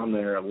we're on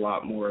there a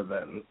lot more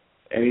than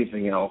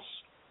anything else,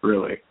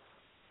 really.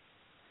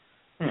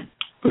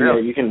 But yeah,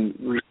 you can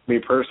reach me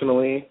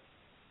personally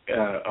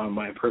on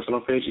my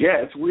personal page.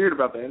 Yeah, it's weird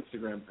about the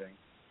Instagram thing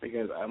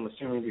because I'm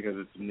assuming because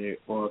it's new.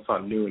 Well, it's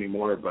not new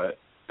anymore, but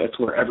that's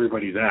where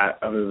everybody's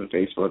at other than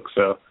Facebook.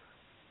 So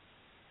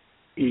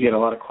you get a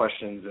lot of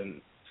questions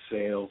and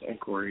sales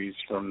inquiries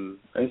from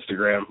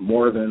Instagram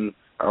more than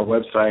our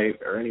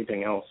website or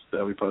anything else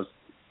that we post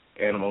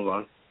animals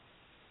on.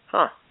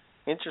 Huh.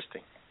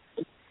 Interesting.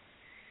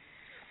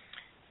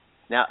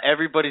 Now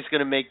everybody's going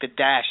to make the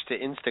dash to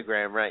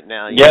Instagram right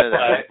now. I'm working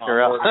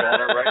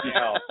on it right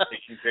now.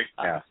 Taking pictures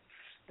now.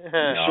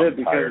 You should,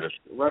 because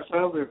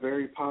reptiles are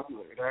very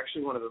popular. They're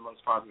actually one of the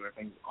most popular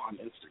things on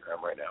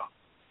Instagram right now.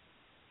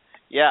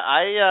 Yeah,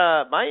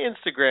 my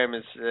Instagram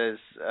is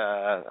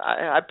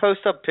I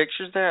post up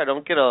pictures there. I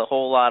don't get a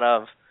whole lot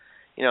of,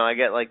 I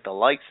get like the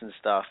likes and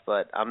stuff,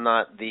 but I'm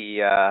not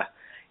the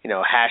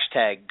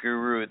hashtag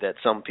guru that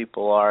some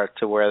people are,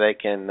 to where they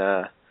can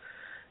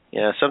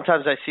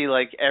sometimes I see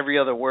like every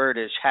other word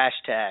is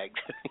hashtagged.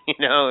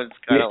 It's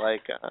kind of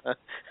like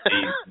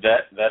See,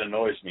 that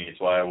annoys me.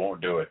 It's why I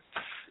won't do it.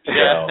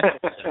 Yeah.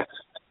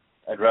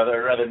 I'd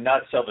rather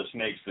not sell the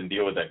snakes than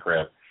deal with that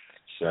crap.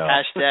 So.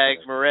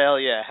 Hashtag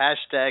Morelia,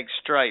 hashtag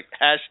Stripe,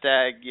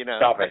 hashtag,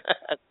 Stop it.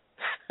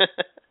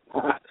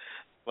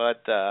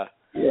 But,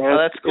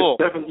 that's cool.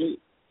 It's definitely,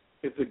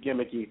 it's a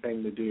gimmicky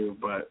thing to do,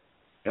 but,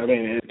 I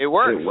mean, it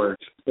works. It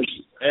works.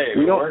 Hey,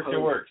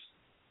 it works.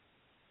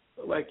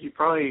 Like, you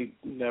probably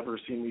never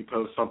seen me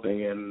post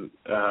something in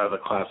the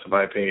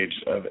classify page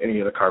of any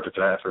of the carpets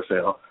I have for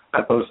sale.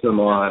 I post them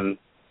on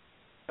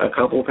a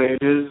couple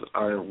pages,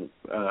 our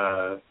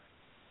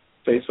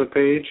Facebook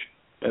page,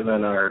 and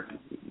then our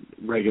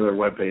regular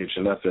web page,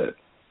 and that's it.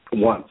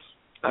 Once.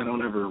 I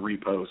don't ever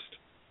repost.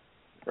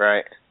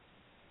 Right.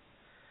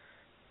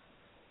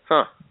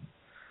 Huh.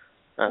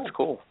 That's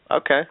cool.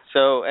 Okay.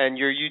 So, and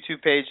your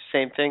YouTube page,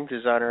 same thing,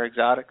 Designer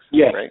Exotics?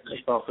 Yeah, right?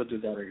 It's also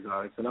Designer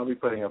Exotics, and I'll be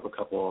putting up a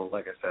couple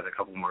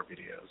more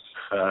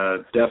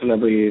videos.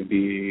 Definitely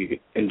the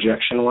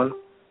injection one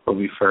will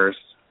be first.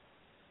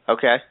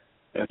 Okay.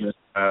 And then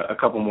a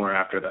couple more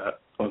after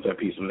that, once I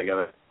piece them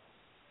together.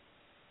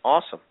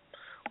 Awesome.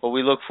 Well,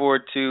 we look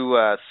forward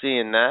to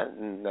seeing that,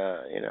 and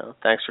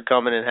thanks for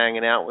coming and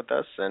hanging out with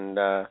us, and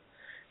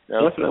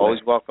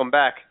always welcome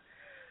back.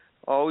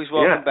 Always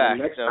welcome back.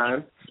 Next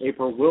time,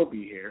 April will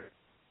be here.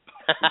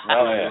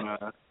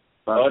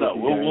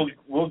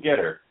 We'll get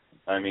her.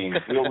 I mean,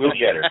 we'll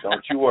get her.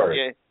 Don't you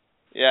worry.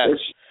 Yeah.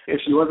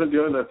 If she wasn't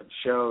doing the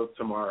show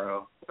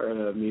tomorrow or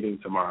the meeting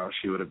tomorrow,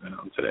 she would have been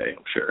on today,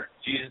 I'm sure.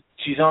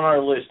 She's on our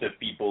list of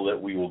people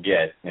that we will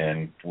get,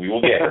 and we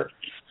will get her.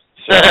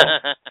 So.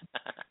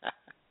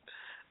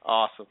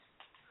 Awesome.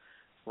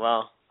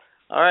 Well,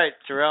 all right,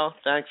 Terrell,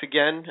 thanks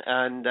again,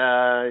 and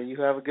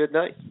you have a good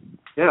night.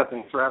 Yeah,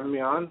 thanks for having me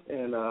on,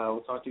 and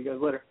we'll talk to you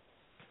guys later.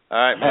 All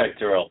right, man. All right,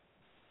 Terrell.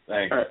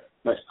 Thanks. All right,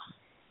 bye.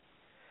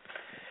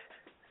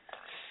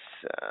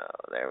 So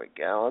there we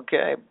go.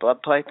 Okay,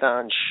 Blood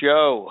Python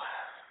show.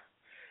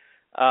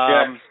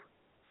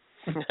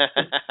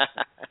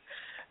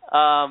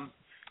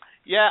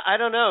 Yeah, I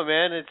don't know,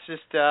 man. It's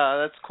just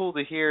that's cool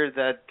to hear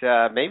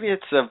that maybe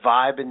it's a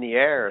vibe in the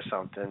air or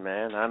something,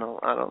 man. I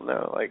don't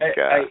know. Like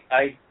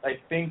I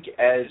think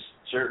as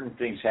certain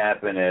things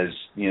happen, as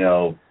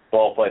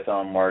ball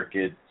python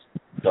market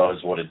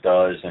does what it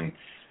does, and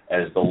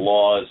as the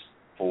laws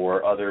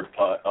for other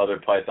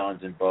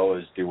pythons and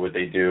boas do what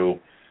they do,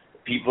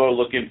 people are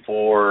looking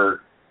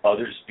for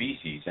other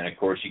species, and of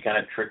course you kind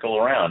of trickle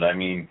around. I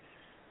mean,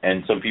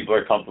 and some people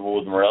are comfortable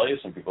with Morelia,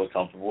 some people are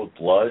comfortable with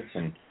Bloods,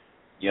 and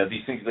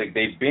these things, like,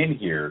 they've been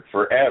here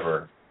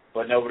forever,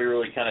 but nobody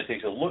really kind of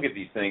takes a look at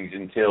these things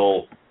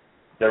until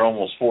they're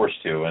almost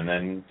forced to, and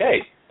then,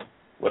 hey,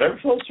 whatever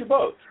floats your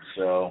boat.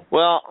 So,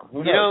 well,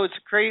 who knows?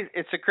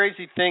 it's a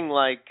crazy thing.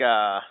 Like,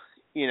 how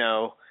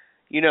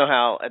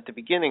at the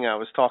beginning I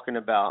was talking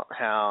about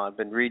how I've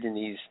been reading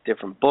these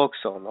different books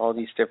on all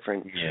these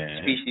different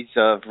species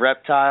of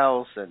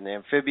reptiles and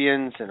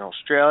amphibians in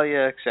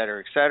Australia, et cetera,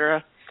 et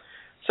cetera.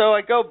 So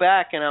I go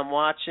back and I'm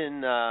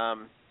watching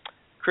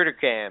Critter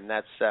Cam.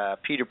 That's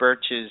Peter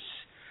Birch's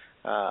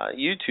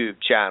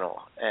YouTube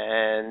channel,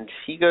 and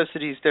he goes to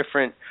these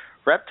different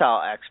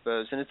reptile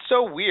expos, and it's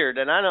so weird.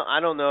 And I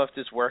don't know if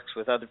this works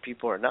with other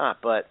people or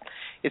not, but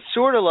it's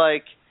sort of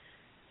like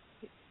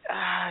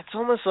it's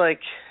almost like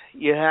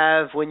you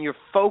have, when you're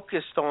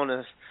focused on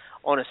a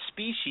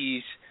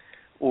species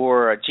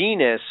or a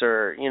genus,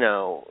 or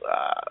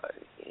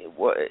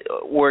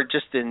or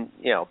just in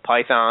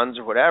pythons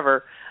or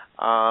whatever.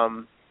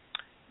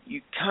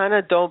 You kind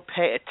of don't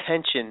pay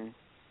attention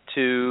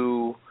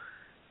to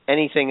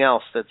anything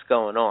else that's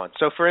going on.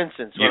 So, for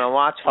instance, when I'm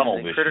watching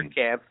Critter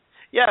Cam,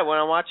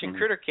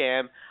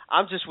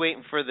 I'm just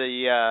waiting for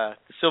the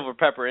silver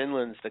pepper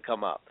inlands to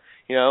come up.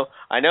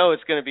 I know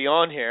it's going to be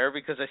on here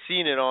because I've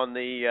seen it on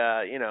the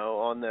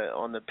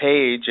on the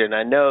page, and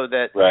I know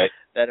that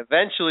that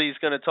eventually he's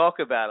going to talk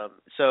about them.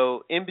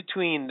 So in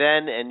between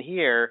then and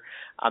here,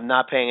 I'm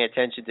not paying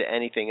attention to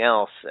anything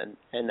else, and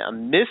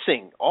I'm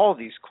missing all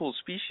these cool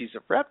species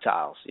of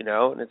reptiles,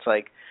 and it's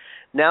like,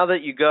 now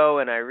that you go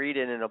and I read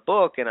it in a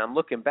book and I'm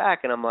looking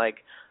back and I'm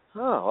like,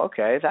 oh,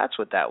 okay, that's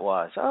what that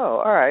was.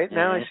 Oh, all right,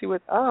 now I see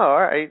what, all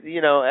right,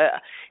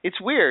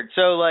 it's weird.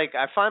 So, like,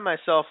 I find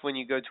myself when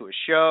you go to a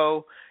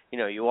show,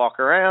 you walk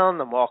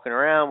around, I'm walking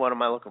around, what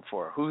am I looking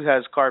for? Who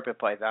has carpet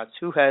pythons?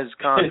 Who has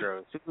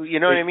chondros? You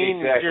know what I mean?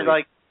 Exactly. You're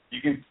like,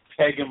 you can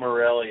peg a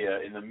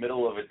Morelia in the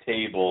middle of a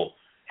table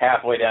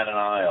halfway down an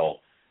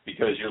aisle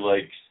because you're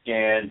like,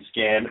 scan,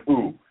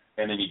 ooh,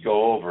 and then you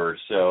go over.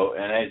 So,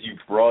 and as you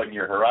broaden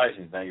your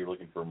horizons, now you're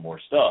looking for more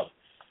stuff.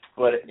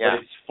 But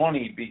it's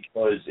funny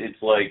because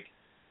it's like,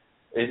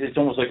 it's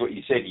almost like what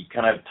you said, you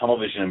kind of have tunnel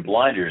vision and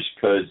blinders,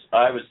 because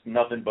I was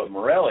nothing but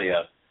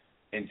Morelia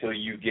until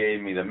you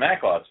gave me the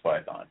Maclots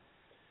python.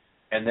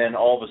 And then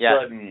all of a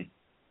sudden,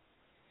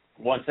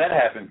 once that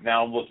happens,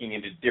 now I'm looking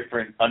into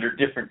under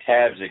different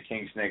tabs at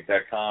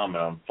kingsnake.com,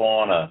 and I'm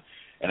fauna,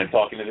 and I'm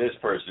talking to this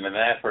person and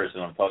that person,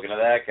 I'm talking to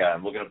that guy,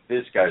 I'm looking up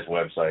this guy's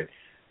website.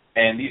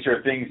 And these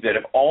are things that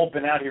have all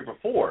been out here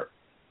before.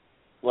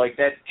 Like,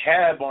 that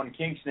tab on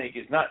Kingsnake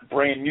is not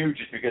brand new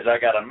just because I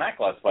got a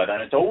Maclots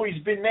python. It's always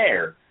been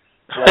there.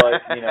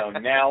 But,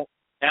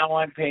 now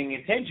I'm paying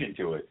attention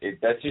to it.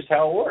 That's just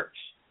how it works.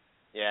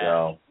 Yeah.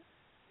 So,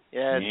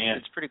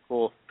 it's pretty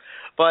cool.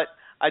 But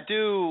I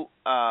do,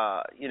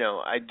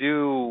 I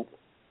do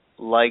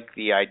like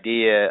the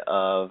idea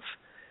of,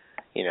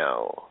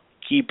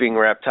 keeping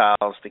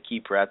reptiles to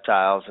keep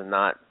reptiles and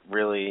not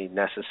really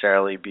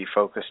necessarily be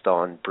focused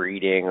on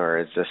breeding, or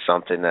is this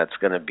something that's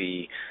going to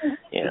be,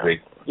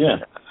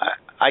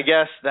 I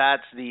guess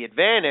that's the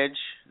advantage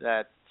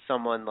that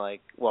someone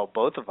like,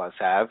 both of us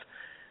have,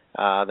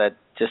 that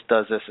just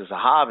does this as a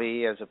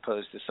hobby as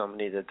opposed to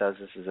somebody that does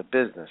this as a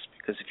business.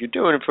 Because if you're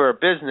doing it for a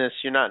business,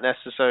 you're not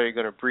necessarily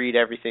going to breed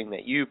everything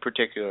that you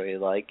particularly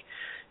like.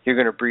 You're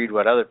going to breed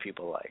what other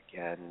people like.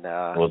 And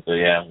what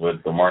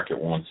the market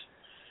wants.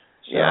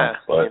 So,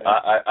 but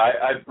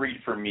I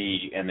breed for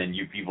me, and then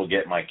you people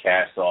get my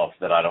cast off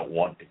that I don't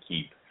want to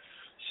keep.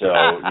 So,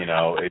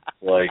 it's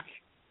like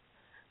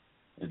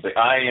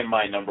I am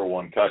my number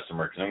one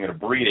customer, because I'm going to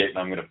breed it, and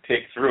I'm going to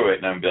pick through it,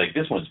 and I'm going to be like,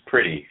 this one's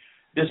pretty.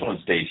 This one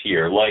stays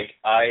here. Like,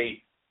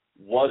 I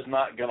was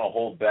not going to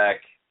hold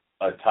back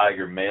a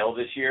tiger male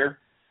this year,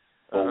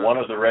 but one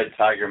of the red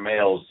tiger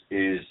males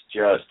is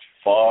just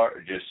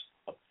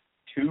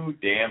too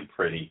damn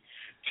pretty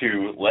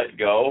to let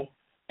go.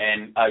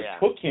 And I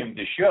took him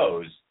to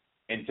shows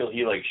until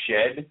he,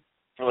 shed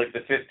for,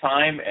 the fifth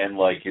time, and,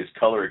 his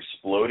color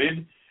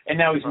exploded, and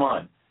now he's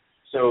mine.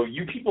 So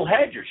you people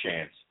had your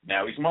chance.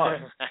 Now he's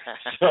mine.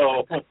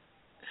 So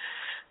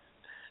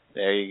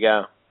there you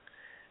go.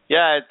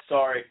 Yeah, it's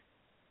sorry.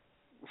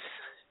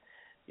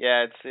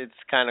 Yeah,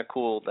 it's kind of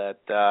cool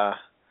that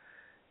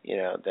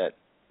that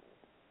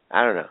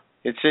I don't know.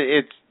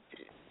 It's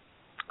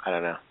I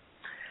don't know.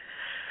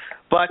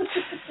 But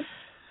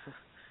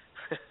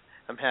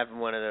I'm having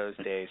one of those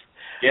days.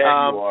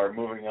 Yeah, you are.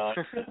 Moving on.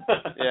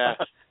 Yeah.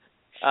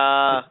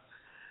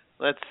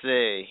 Let's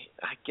see.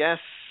 I guess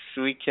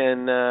we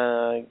can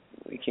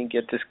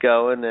get this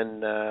going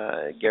and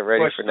get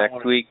ready for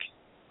next week.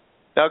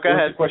 Oh, go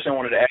ahead. The question I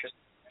wanted to ask: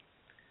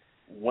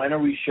 when are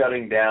we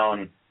shutting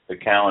down the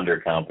calendar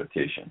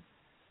competition?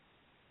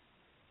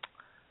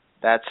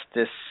 That's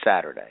this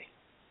Saturday.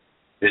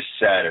 This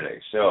Saturday.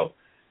 So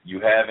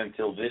you have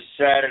until this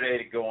Saturday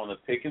to go on the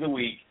pick of the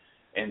week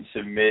and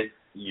submit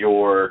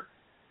your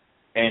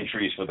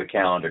entries for the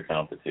calendar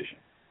competition.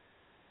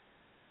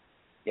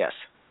 Yes.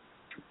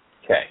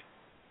 Okay.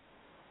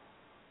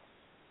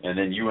 And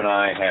then you and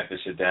I have to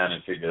sit down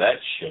and figure that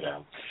shit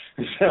out.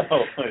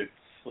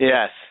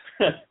 Yes.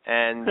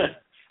 And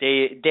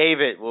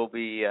David will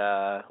be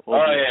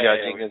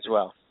judging as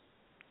well.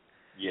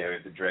 Yeah, we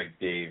have to drag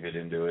David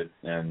into it,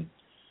 and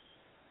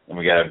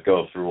we got to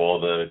go through all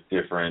the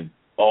different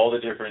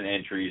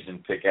entries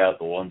and pick out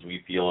the ones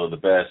we feel are the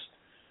best,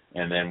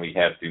 and then we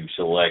have to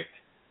select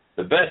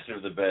the best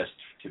of the best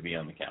to be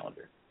on the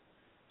calendar.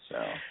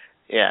 So.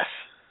 Yes.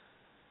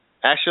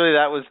 Actually,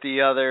 that was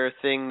the other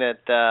thing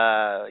that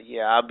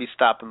I'll be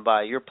stopping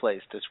by your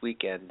place this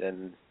weekend,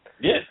 and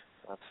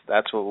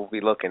that's what we'll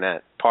be looking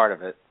at. Part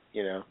of it,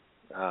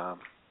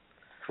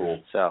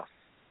 Cool. So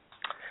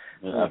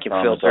we can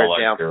filter it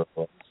down.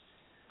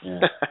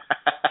 Yeah.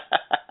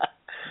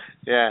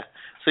 Yeah.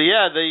 So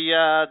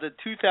the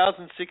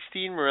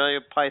 2016 Morelia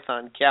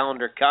Python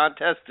calendar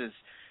contest is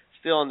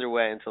still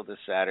underway until this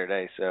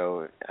Saturday.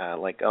 So,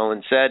 like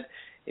Owen said,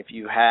 if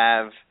you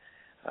have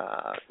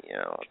a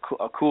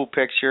cool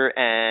picture,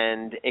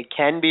 and it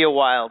can be a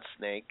wild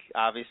snake.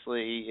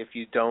 Obviously, if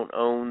you don't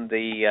own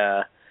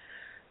the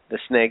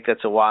snake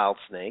that's a wild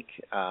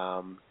snake,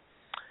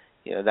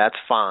 that's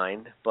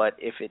fine. But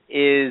if it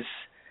is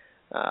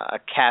a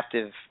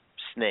captive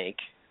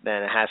snake,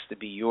 then it has to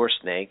be your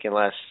snake,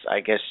 unless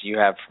I guess you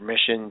have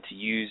permission to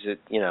use it.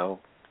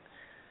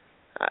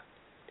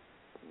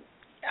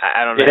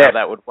 I don't know how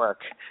that would work,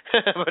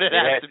 but it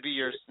has to be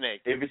your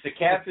snake. If it's a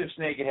captive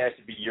snake, it has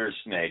to be your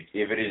snake.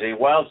 If it is a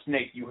wild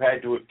snake, you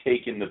had to have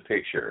taken the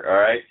picture, all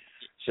right?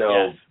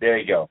 So There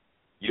you go.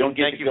 You don't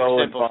get to go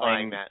and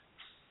find that.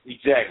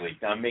 Exactly.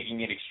 I'm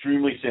making it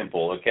extremely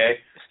simple, okay?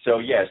 So,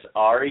 yes,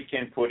 Ari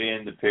can put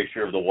in the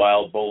picture of the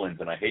wild Bolins,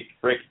 and I hate to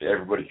break it to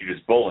everybody who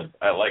just Bolins.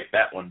 I like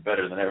that one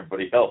better than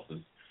everybody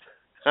else's.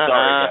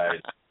 Sorry,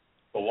 guys.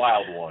 The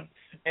wild one.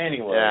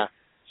 Anyway. Yeah.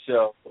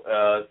 So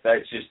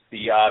that's just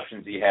the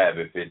options you have.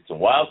 If it's a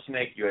wild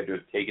snake, you had to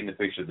have taken the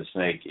picture of the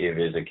snake. If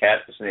it's a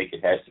captive snake,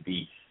 it has to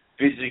be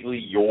physically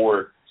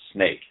your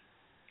snake.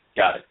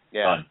 Got it.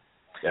 Yeah.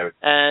 Done.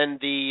 And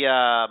the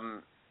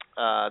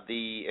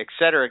et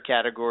cetera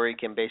category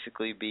can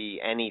basically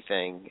be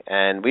anything.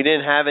 And we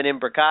didn't have an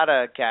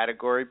imbricata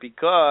category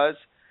because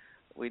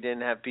we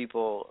didn't have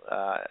people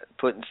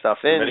putting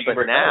stuff in.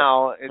 But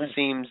now it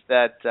seems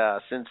that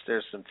since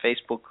there's some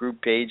Facebook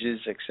group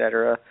pages, et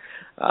cetera,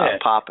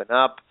 popping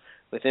up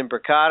with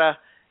imbricata,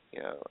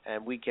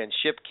 and we can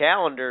ship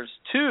calendars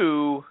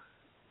to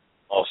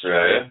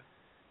Australia.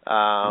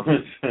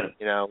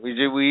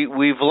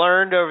 We've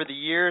learned over the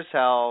years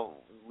how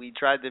we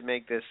tried to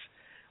make this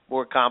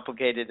more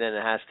complicated than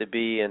it has to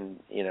be, and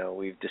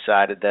we've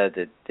decided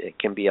that it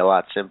can be a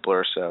lot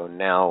simpler. So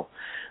now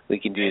we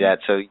can do that.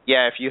 So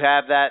if you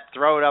have that,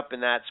 throw it up in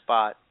that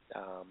spot.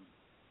 For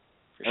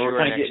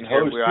sure, next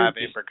year we'll have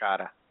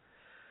imbricata.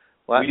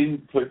 What? We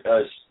didn't put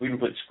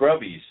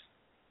scrubbies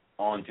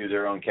onto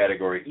their own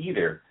category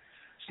either.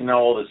 So now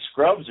all the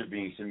scrubs are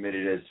being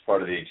submitted as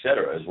part of the et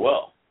cetera as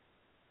well.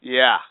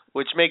 Yeah,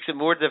 which makes it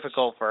more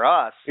difficult for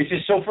us. It's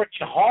just so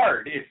freaking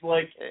hard. It's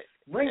like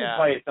ring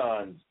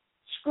pythons,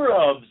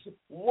 scrubs,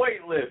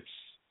 white lips,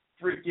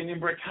 freaking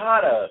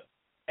imbricata.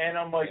 And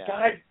I'm like,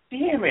 God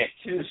damn it.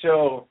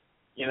 So,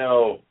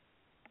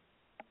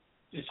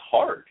 it's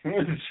hard.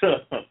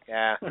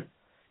 Yeah.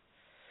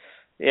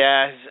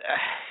 Yeah.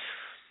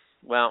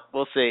 Well,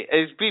 we'll see.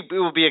 It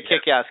will be a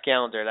kick-ass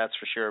calendar, that's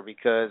for sure,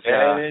 because...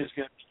 it is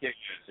going to be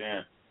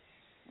kick-ass,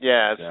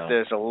 Yeah,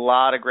 there's a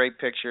lot of great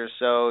pictures.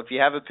 So if you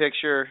have a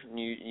picture and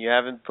you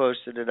haven't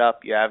posted it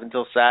up, you have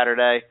until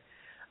Saturday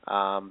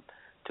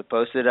to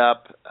post it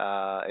up.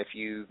 If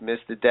you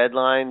missed the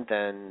deadline,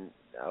 then,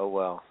 oh,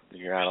 well,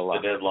 you're out of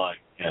luck. The deadline,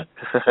 yeah.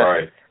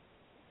 Sorry.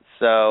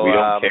 So we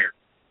don't care.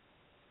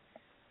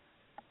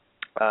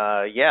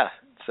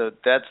 So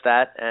that's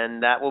that,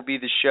 and that will be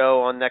the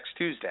show on next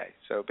Tuesday.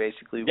 So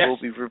basically we'll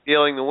be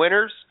revealing the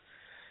winners,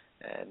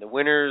 and the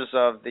winners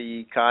of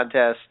the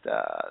contest,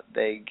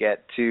 they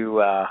get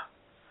a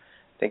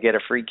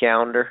free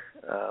calendar,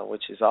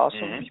 which is awesome.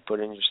 Mm-hmm. You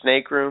put it in your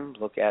snake room,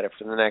 look at it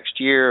for the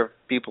next year of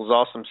people's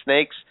awesome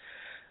snakes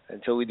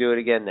until we do it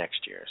again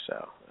next year.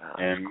 So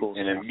and cool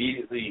stuff.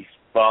 Immediately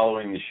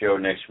following the show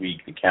next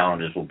week, the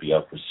calendars will be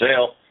up for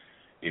sale.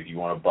 If you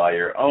want to buy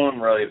your own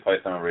Morelia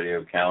Python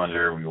Radio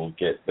calendar, we will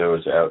get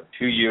those out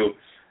to you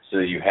so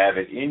that you have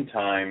it in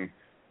time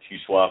to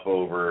swap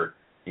over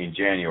in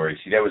January.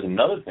 See, that was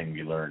another thing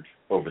we learned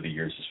over the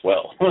years as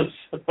well.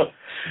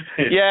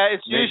 Yeah,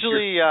 it's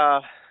usually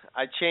I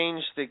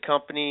changed the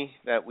company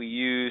that we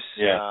use.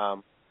 Yeah.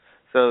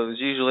 So it was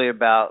usually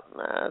about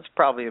it's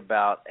probably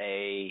about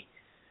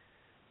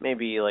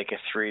maybe like a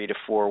 3 to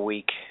 4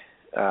 week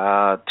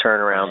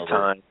turnaround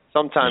time.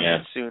 Sometimes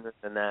it's sooner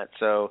than that.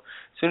 So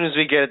as soon as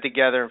we get it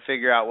together and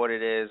figure out what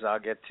it is, I'll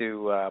get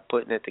to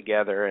putting it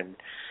together and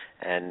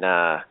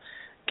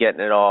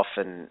getting it off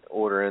and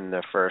ordering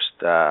the first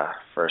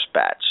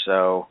batch.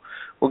 So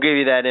we'll give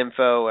you that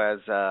info as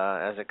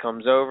it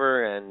comes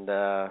over, and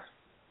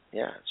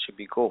it should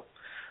be cool.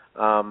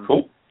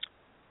 Cool.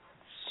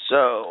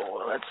 So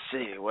let's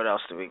see, what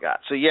else do we got?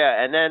 So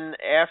and then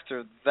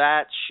after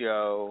that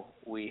show,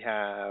 we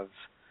have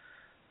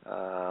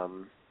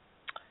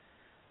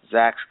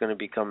Zach's going to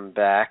be coming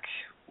back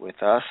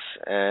with us,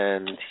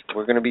 and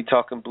we're going to be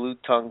talking blue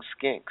tongue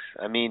skinks.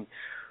 I mean,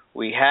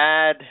 we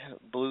had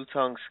blue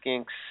tongue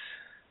skinks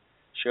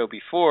show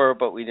before,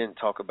 but we didn't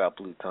talk about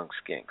blue tongue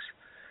skinks.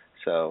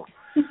 So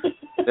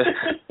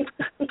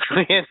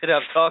we ended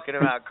up talking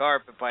about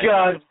carpet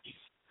pythons.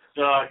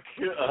 God,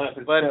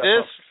 but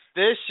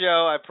this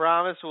show, I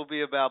promise, will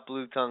be about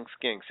blue tongue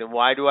skinks. And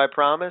why do I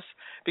promise?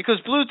 Because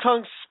blue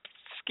tongue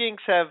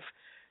skinks have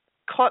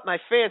caught my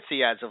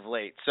fancy as of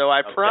late. So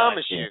I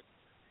promise you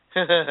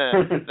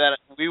that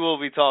we will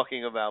be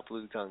talking about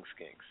blue tongue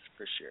skinks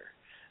for sure.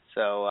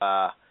 So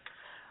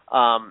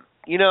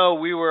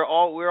we're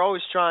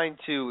always trying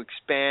to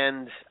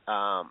expand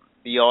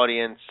the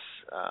audience.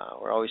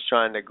 We're always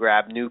trying to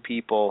grab new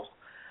people.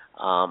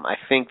 I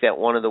think that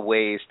one of the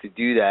ways to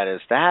do that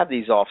is to have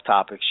these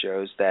off-topic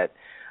shows that,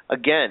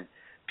 again,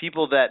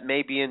 people that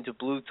may be into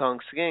blue tongue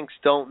skinks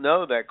don't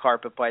know that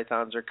carpet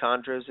pythons or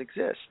chondros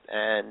exist.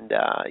 And,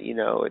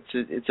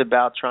 it's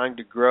about trying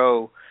to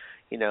grow,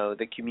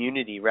 the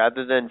community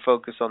rather than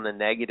focus on the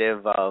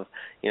negative of,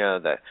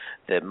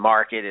 the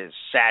market is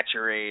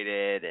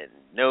saturated and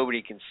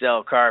nobody can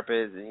sell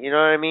carpet. You know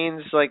what I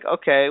mean? It's like,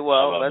 okay,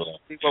 well, let's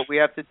see what we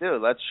have to do.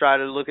 Let's try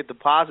to look at the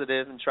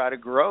positive and try to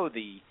grow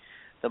the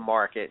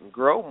market and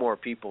grow more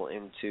people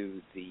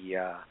into the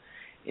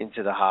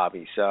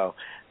hobby. So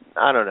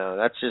I don't know.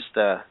 That's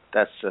the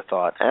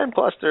thought. And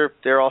plus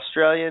they're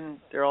Australian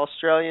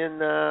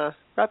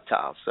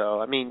reptiles.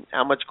 So I mean,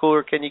 how much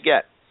cooler can you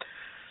get?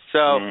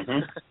 So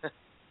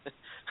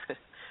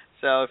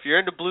so if you're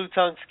into blue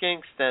tongue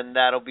skinks, then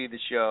that'll be the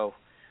show.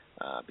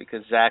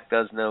 Because Zach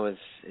does know his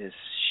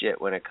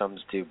shit when it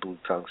comes to blue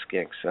tongue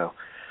skinks. So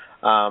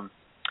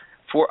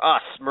for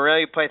us,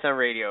 Morelia Python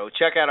Radio,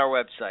 check out our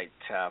website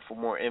for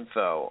more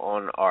info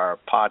on our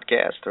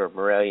podcast or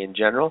Morelia in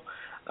general.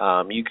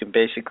 You can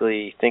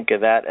basically think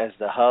of that as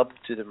the hub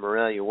to the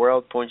Morelia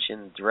world, points you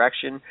in the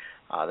direction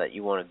that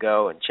you want to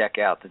go and check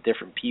out the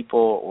different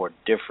people or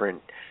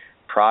different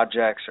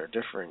projects or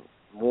different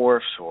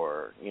morphs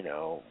or,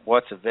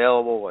 what's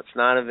available, what's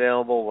not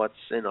available,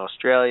 what's in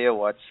Australia,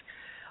 what's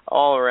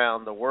all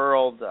around the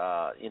world.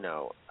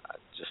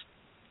 Just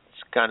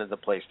it's kind of the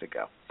place to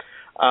go.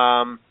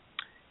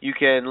 You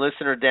can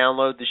listen or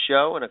download the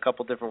show in a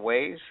couple different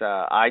ways.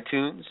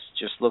 iTunes,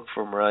 just look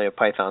for Morelia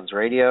Pythons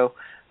Radio.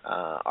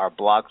 Our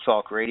Blog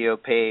Talk radio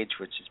page,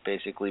 which is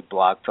basically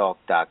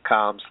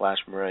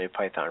blogtalk.com/Morelia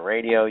Python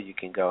Radio. You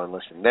can go and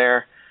listen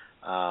there.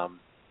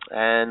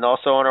 And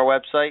also on our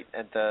website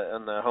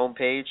on the home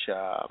page,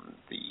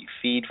 the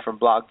feed from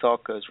Blog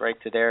Talk goes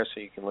right to there, so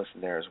you can listen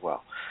there as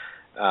well.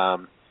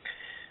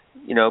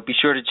 Be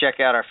sure to check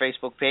out our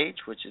Facebook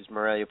page, which is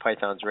Morelia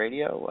Pythons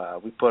Radio.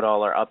 We put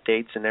all our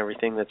updates and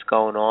everything that's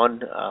going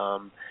on.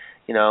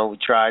 We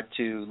tried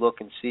to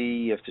look and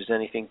see if there's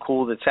anything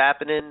cool that's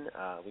happening.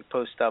 We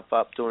post stuff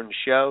up during the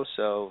show,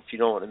 so if you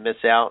don't want to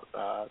miss out,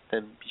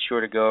 then be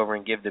sure to go over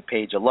and give the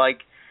page a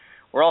like.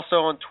 We're also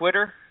on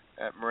Twitter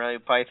at Morelia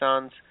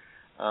Pythons.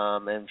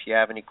 And if you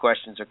have any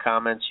questions or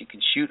comments, you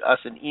can shoot us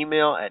an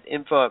email at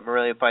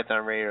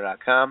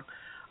info@MoreliaPythonRadio.com.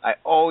 I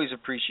always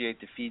appreciate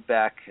the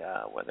feedback,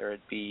 whether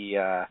it be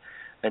a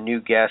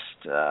new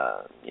guest,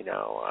 a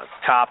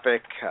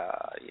topic,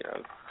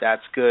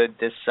 that's good,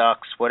 this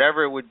sucks,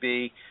 whatever it would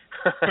be.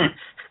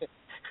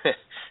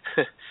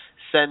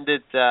 Send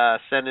it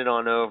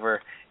on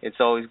over. It's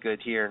always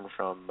good hearing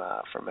from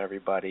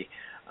everybody.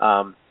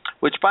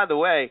 Which, by the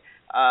way,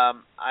 I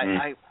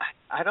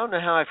don't know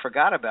how I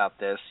forgot about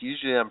this.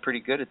 Usually I'm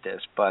pretty good at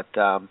this, but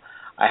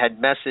I had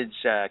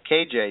messaged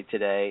KJ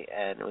today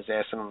and was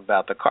asking him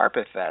about the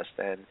Carpet Fest,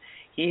 and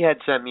he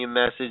had sent me a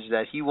message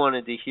that he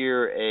wanted to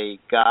hear a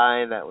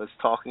guy that was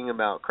talking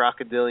about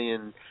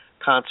crocodilian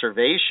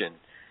conservation,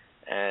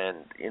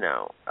 and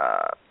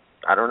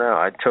I don't know.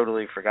 I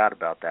totally forgot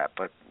about that,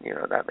 but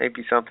that may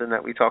be something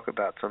that we talk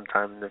about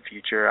sometime in the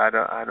future. I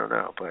don't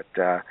know, but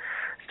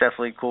it's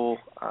definitely cool.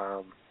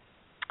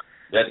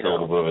 That's a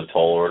little bit of a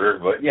tall order,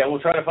 but yeah,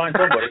 we'll try to find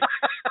somebody.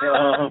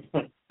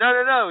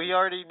 No. He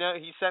already know.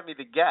 He sent me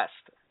the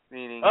guest,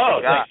 meaning. Oh,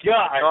 thank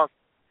God.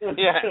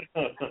 Yeah.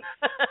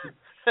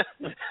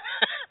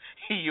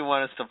 You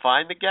want us to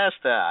find the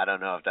guest? I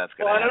don't know if that's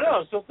going to happen. I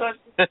don't know.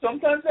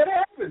 Sometimes that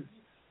happens.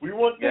 We We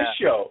want this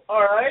show.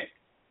 All right.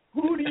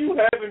 Who do you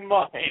have in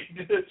mind?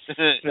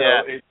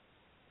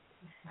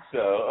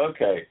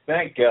 Okay.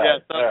 Thank God. Yeah,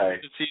 all right.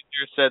 It's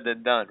easier said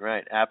than done,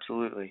 right?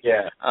 Absolutely.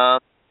 Yeah.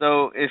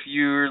 So if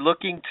you're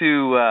looking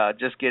to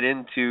just get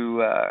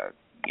into,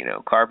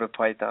 carpet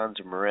pythons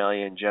or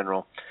Morelia in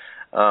general,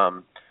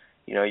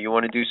 you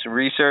want to do some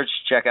research,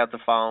 check out the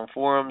following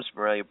forums: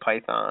 Morelia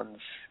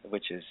Pythons,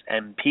 which is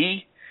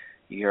MP.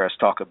 You hear us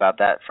talk about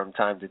that from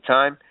time to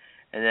time.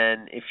 And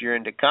then if you're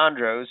into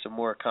chondros, a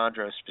more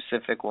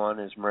chondro-specific one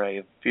is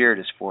Morelia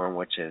Viridis forum,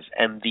 which is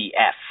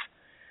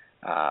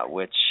MVF,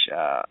 which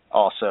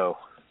also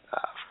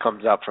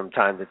comes up from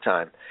time to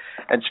time.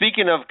 And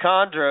speaking of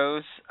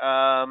chondros,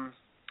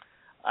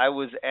 I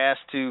was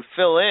asked to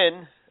fill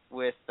in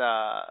with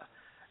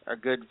our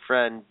good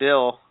friend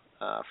Bill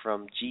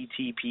from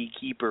GTP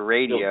Keeper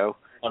Radio.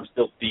 I'm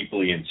still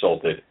deeply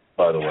insulted,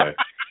 by the way,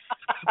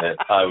 that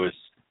I was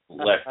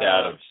left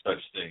out of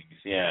such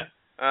things. Yeah.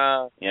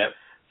 Yep.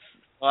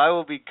 Well, I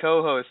will be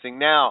co-hosting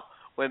now.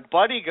 When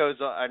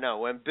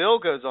when Bill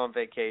goes on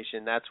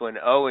vacation, that's when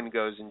Owen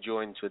goes and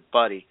joins with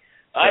Buddy.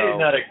 So, I did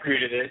not agree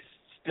to this.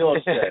 Still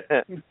upset.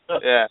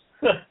 Yeah.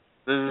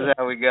 This is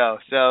how we go.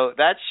 So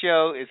that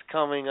show is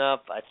coming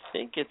up. I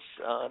think it's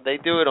they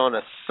do it on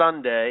a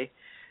Sunday,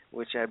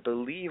 which I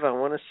believe I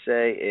want to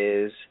say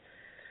is.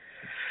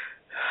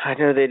 I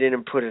know they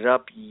didn't put it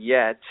up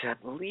yet. I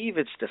believe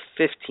it's the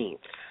 15th.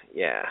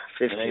 Yeah,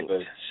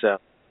 15th. So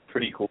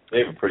pretty cool. They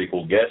have a pretty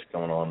cool guest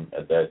coming on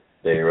at that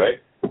day,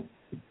 right?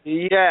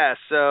 Yeah.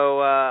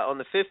 So on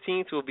the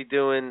 15th, we'll be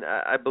doing.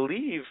 I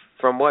believe,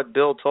 from what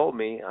Bill told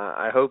me,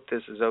 I hope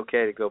this is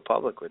okay to go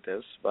public with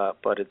this,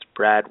 but it's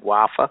Brad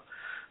Waffa,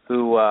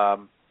 who I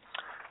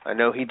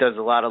know he does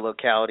a lot of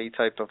locality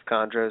type of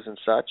chondros and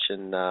such,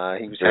 and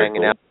he was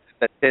hanging out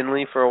at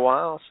Tinley for a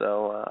while,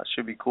 so it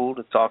should be cool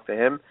to talk to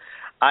him.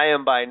 I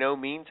am by no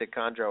means a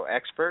chondro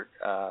expert,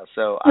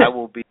 so I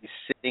will be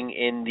sitting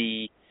in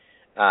the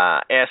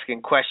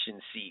asking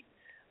questions seat.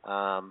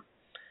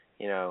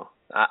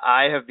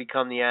 I have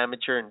become the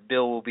amateur, and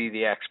Bill will be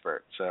the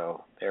expert.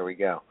 So there we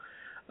go.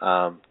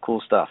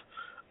 Cool stuff.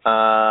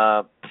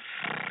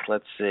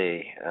 Let's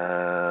see.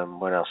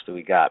 What else do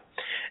we got?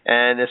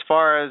 And as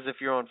far as if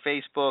you're on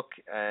Facebook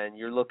and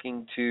you're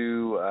looking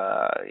to,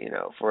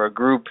 for a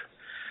group,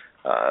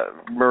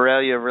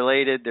 Morelia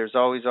related, there's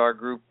always our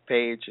group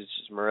page. It's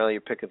just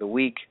Morelia Pick of the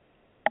Week.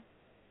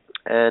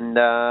 And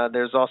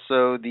there's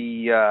also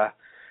the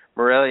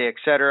Morelia,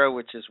 etc.,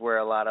 which is where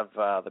a lot of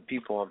the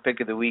people on Pick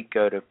of the Week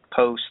go to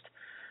post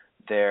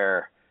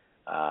their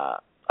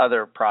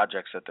other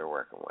projects that they're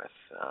working with.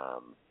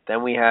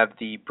 Then we have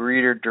the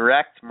Breeder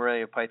Direct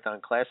Morelia Python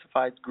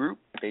Classified group.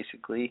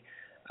 Basically,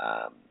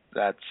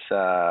 that's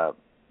a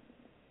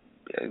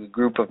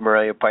group of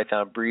Morelia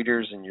Python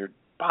breeders, and you're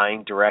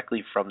buying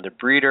directly from the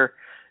breeder.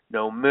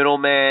 No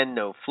middleman,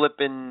 no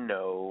flipping,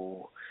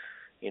 no,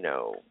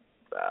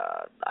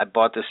 I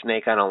bought the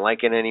snake, I don't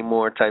like it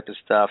anymore type of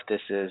stuff.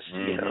 This is,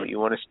 you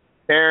want to see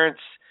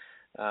parents,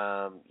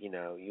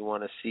 you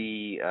want to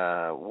see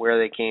where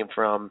they came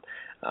from.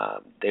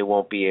 They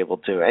won't be able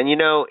to. And,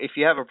 if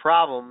you have a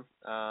problem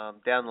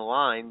down the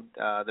line,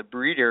 the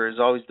breeder is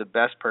always the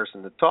best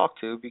person to talk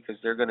to, because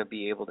they're going to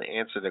be able to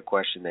answer the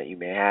question that you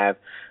may have,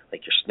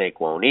 like your snake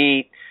won't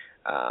eat.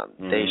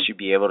 They should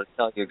be able to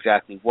tell you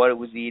exactly what it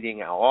was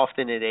eating, how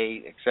often it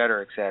ate, et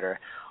cetera, et cetera.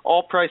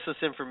 All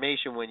priceless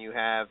information when you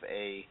have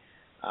a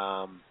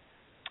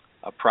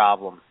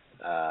problem,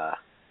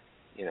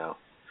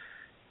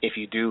 if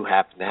you do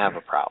happen to have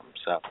a problem.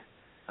 So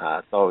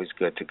it's always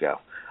good to go.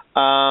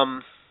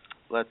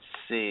 Let's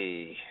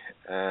see.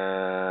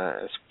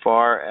 As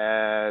far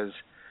as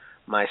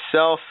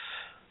myself,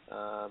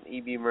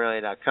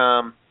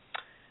 ebmorelia.com,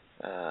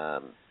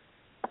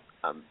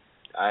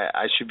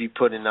 I should be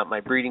putting up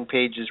my breeding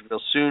pages real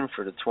soon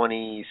for the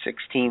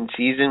 2016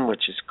 season,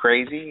 which is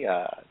crazy.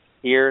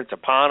 Here, it's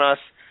upon us.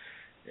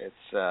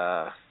 It's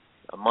a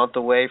month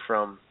away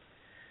from,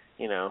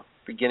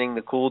 beginning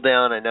the cool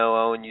down. I know,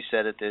 Owen, you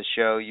said at this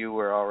show you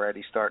were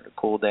already starting to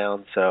cool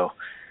down. So,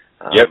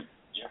 yep.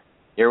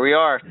 Here we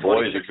are.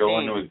 Boys are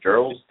going with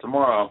girls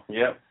tomorrow.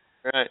 Yep.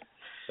 Right.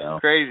 So.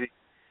 Crazy.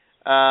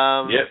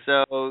 Yep.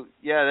 So,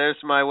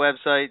 there's my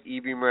website,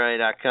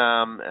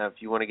 ebmorelia.com. If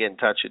you want to get in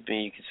touch with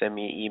me, you can send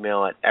me an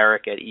email at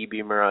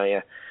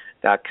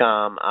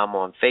eric@ebmorelia.com. I'm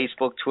on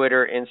Facebook,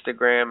 Twitter,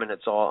 Instagram, and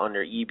it's all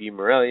under EB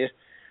Morelia.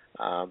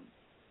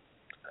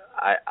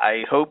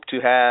 I hope to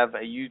have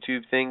a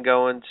YouTube thing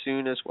going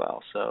soon as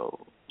well, so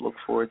look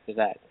forward to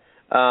that.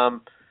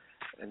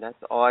 And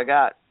that's all I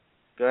got.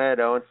 Go ahead,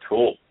 Owen.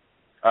 Cool.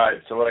 All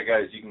right, so what I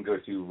got is you can go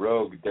to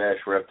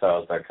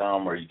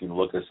rogue-reptiles.com, or you can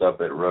look us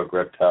up at Rogue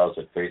Reptiles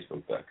at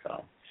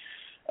Facebook.com.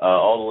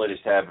 All the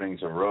latest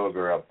happenings of Rogue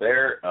are up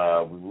there.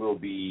 We will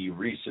be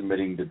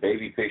resubmitting the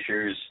baby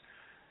pictures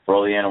for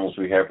all the animals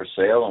we have for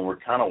sale, and we're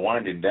kind of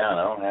winding down.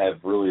 I don't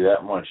have really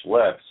that much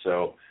left,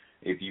 so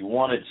if you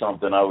wanted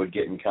something, I would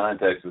get in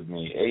contact with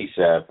me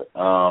ASAP,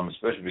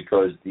 especially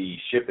because the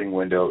shipping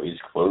window is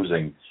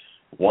closing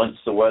once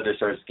the weather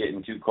starts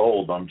getting too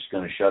cold, I'm just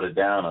going to shut it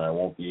down and I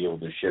won't be able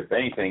to ship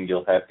anything.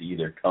 You'll have to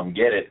either come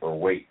get it or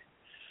wait.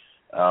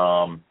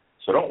 So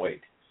don't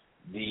wait.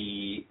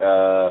 The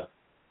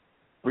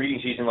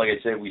breeding season, like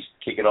I said, we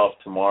kick it off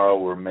tomorrow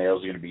where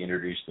males are going to be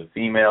introduced to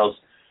females.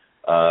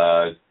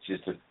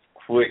 Just a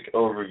quick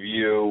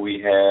overview. We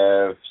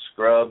have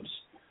scrubs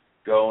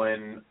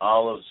going,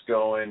 olives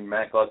going,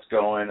 Maclots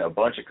going, a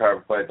bunch of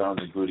carpet pythons,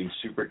 including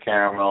super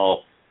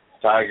caramel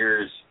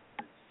tigers,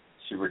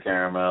 super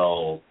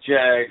caramel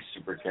jags,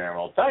 super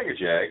caramel tiger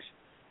jags.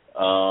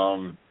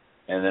 And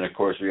then, of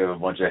course, we have a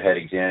bunch of het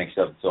exanic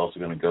stuff that's also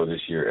going to go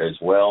this year as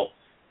well.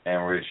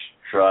 And we're going to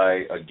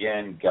try,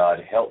 again, God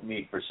help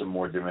me, for some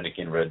more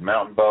Dominican red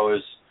mountain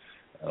boas.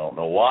 I don't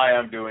know why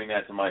I'm doing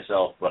that to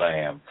myself, but I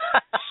am.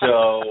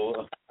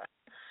 So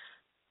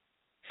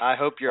I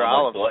hope you're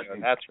olive,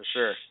 that's for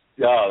sure.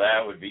 Oh,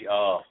 that would be,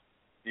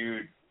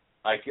 dude,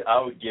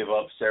 I would give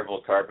up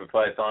several carpet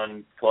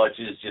python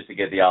clutches just to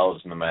get the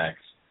olives in the max.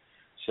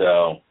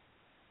 So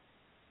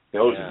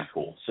those would be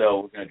cool.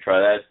 So we're going to try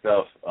that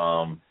stuff.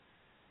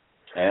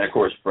 And, of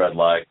course,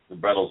 bread-like. The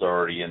Bredl's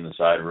already in the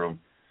side room.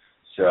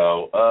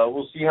 So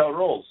we'll see how it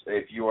rolls.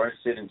 If you are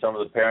interested in some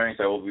of the pairings,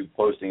 I will be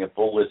posting a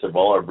full list of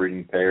all our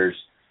breeding pairs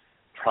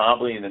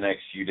probably in the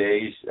next few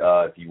days.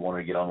 If you want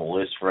to get on the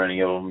list for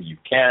any of them, you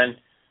can.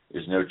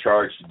 There's no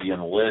charge to be on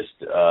the list.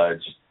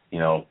 Just,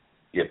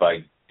 if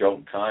I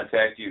don't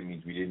contact you, it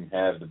means we didn't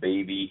have the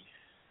baby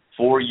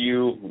for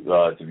you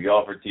to be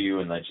offered to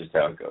you, and that's just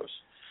how it goes.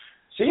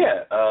 So,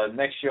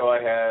 next show I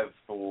have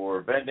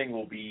for vending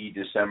will be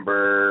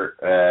December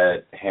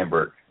at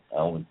Hamburg. I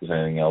don't think there's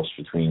anything else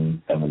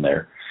between them and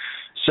there.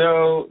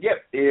 So,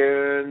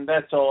 and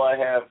that's all I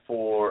have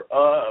for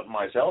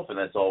myself, and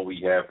that's all we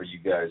have for you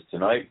guys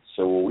tonight.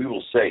 So what we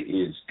will say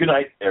is good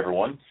night,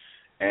 everyone,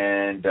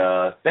 and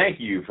thank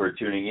you for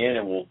tuning in,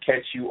 and we'll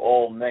catch you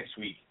all next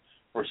week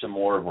for some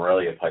more of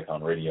Morelia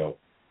Python Radio.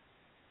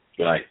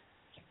 Good night.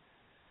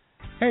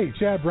 Hey,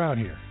 Chad Brown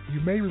here.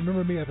 You may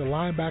remember me as a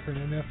linebacker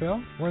in the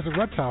NFL or as a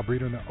reptile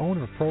breeder and the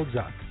owner of Pro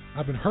Exotic.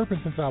 I've been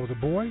herping since I was a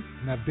boy,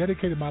 and I've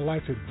dedicated my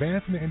life to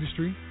advancing the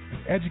industry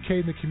and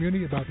educating the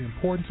community about the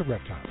importance of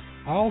reptiles.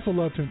 I also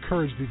love to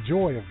encourage the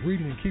joy of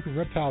breeding and keeping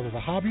reptiles as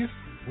a hobbyist,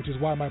 which is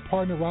why my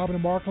partner Robin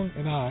and Markland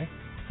and I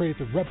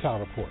created the Reptile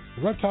Report.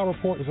 The Reptile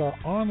Report is our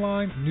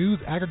online news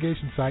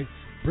aggregation site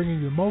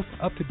bringing you the most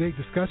up-to-date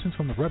discussions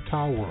from the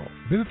reptile world.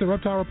 Visit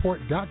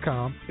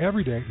thereptilereport.com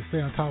every day to stay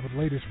on top of the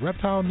latest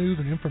reptile news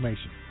and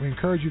information. We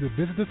encourage you to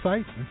visit the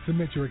site and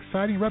submit your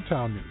exciting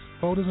reptile news,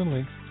 photos, and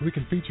links so we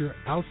can feature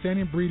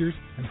outstanding breeders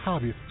and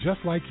hobbyists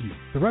just like you.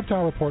 The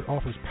Reptile Report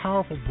offers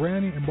powerful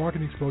branding and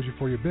marketing exposure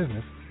for your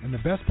business, and the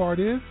best part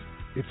is,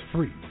 it's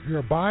free. If you're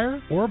a buyer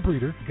or a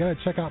breeder, you got to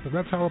check out the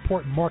Reptile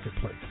Report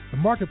Marketplace. The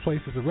Marketplace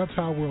is the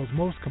reptile world's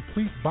most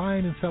complete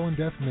buying and selling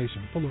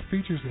destination, full of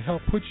features to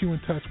help put you in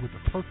touch with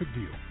the perfect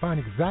deal. Find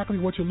exactly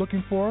what you're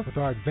looking for with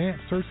our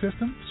advanced search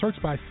system. Search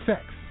by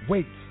sex,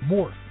 weight,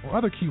 morph, or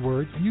other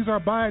keywords, and use our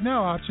Buy It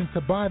Now option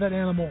to buy that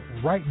animal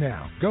right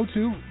now. Go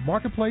to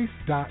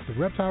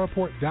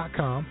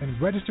marketplace.thereptilereport.com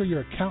and register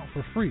your account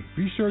for free.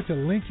 Be sure to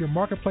link your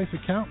Marketplace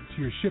account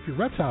to your Ship Your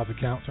Reptiles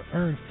account to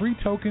earn free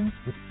tokens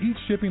with each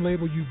shipping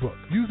label you book.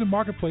 Use the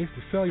Marketplace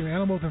to sell your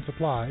animals and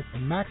supplies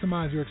and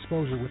maximize your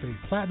exposure with a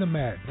platinum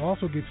ad. It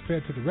also gets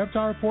fed to the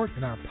Reptile Report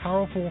and our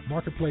powerful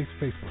Marketplace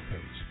Facebook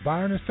page.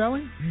 Buying or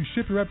selling? Use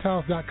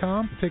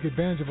ShipYourReptiles.com to take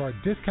advantage of our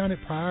discounted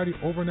priority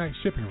overnight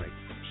shipping rates.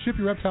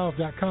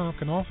 ShipYourReptiles.com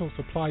can also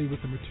supply you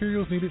with the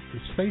materials needed to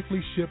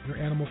safely ship your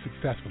animals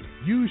successfully.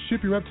 Use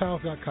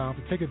ShipYourReptiles.com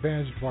to take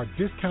advantage of our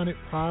discounted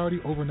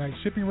priority overnight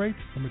shipping rates,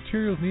 the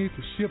materials needed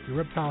to ship your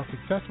reptiles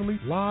successfully,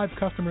 live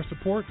customer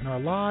support, and our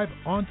live,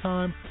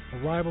 on-time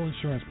arrival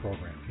insurance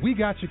program. We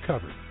got you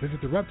covered. Visit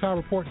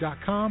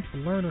thereptilereport.com to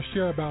learn or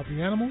share about the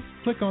animals.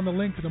 Click on the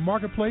link to the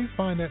marketplace,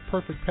 find that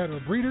perfect pet or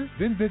breeder,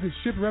 then visit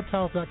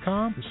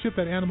ShipYourReptiles.com to ship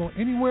that animal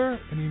anywhere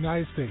in the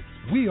United States.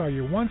 We are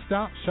your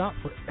one-stop shop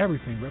for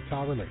everything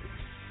reptile related.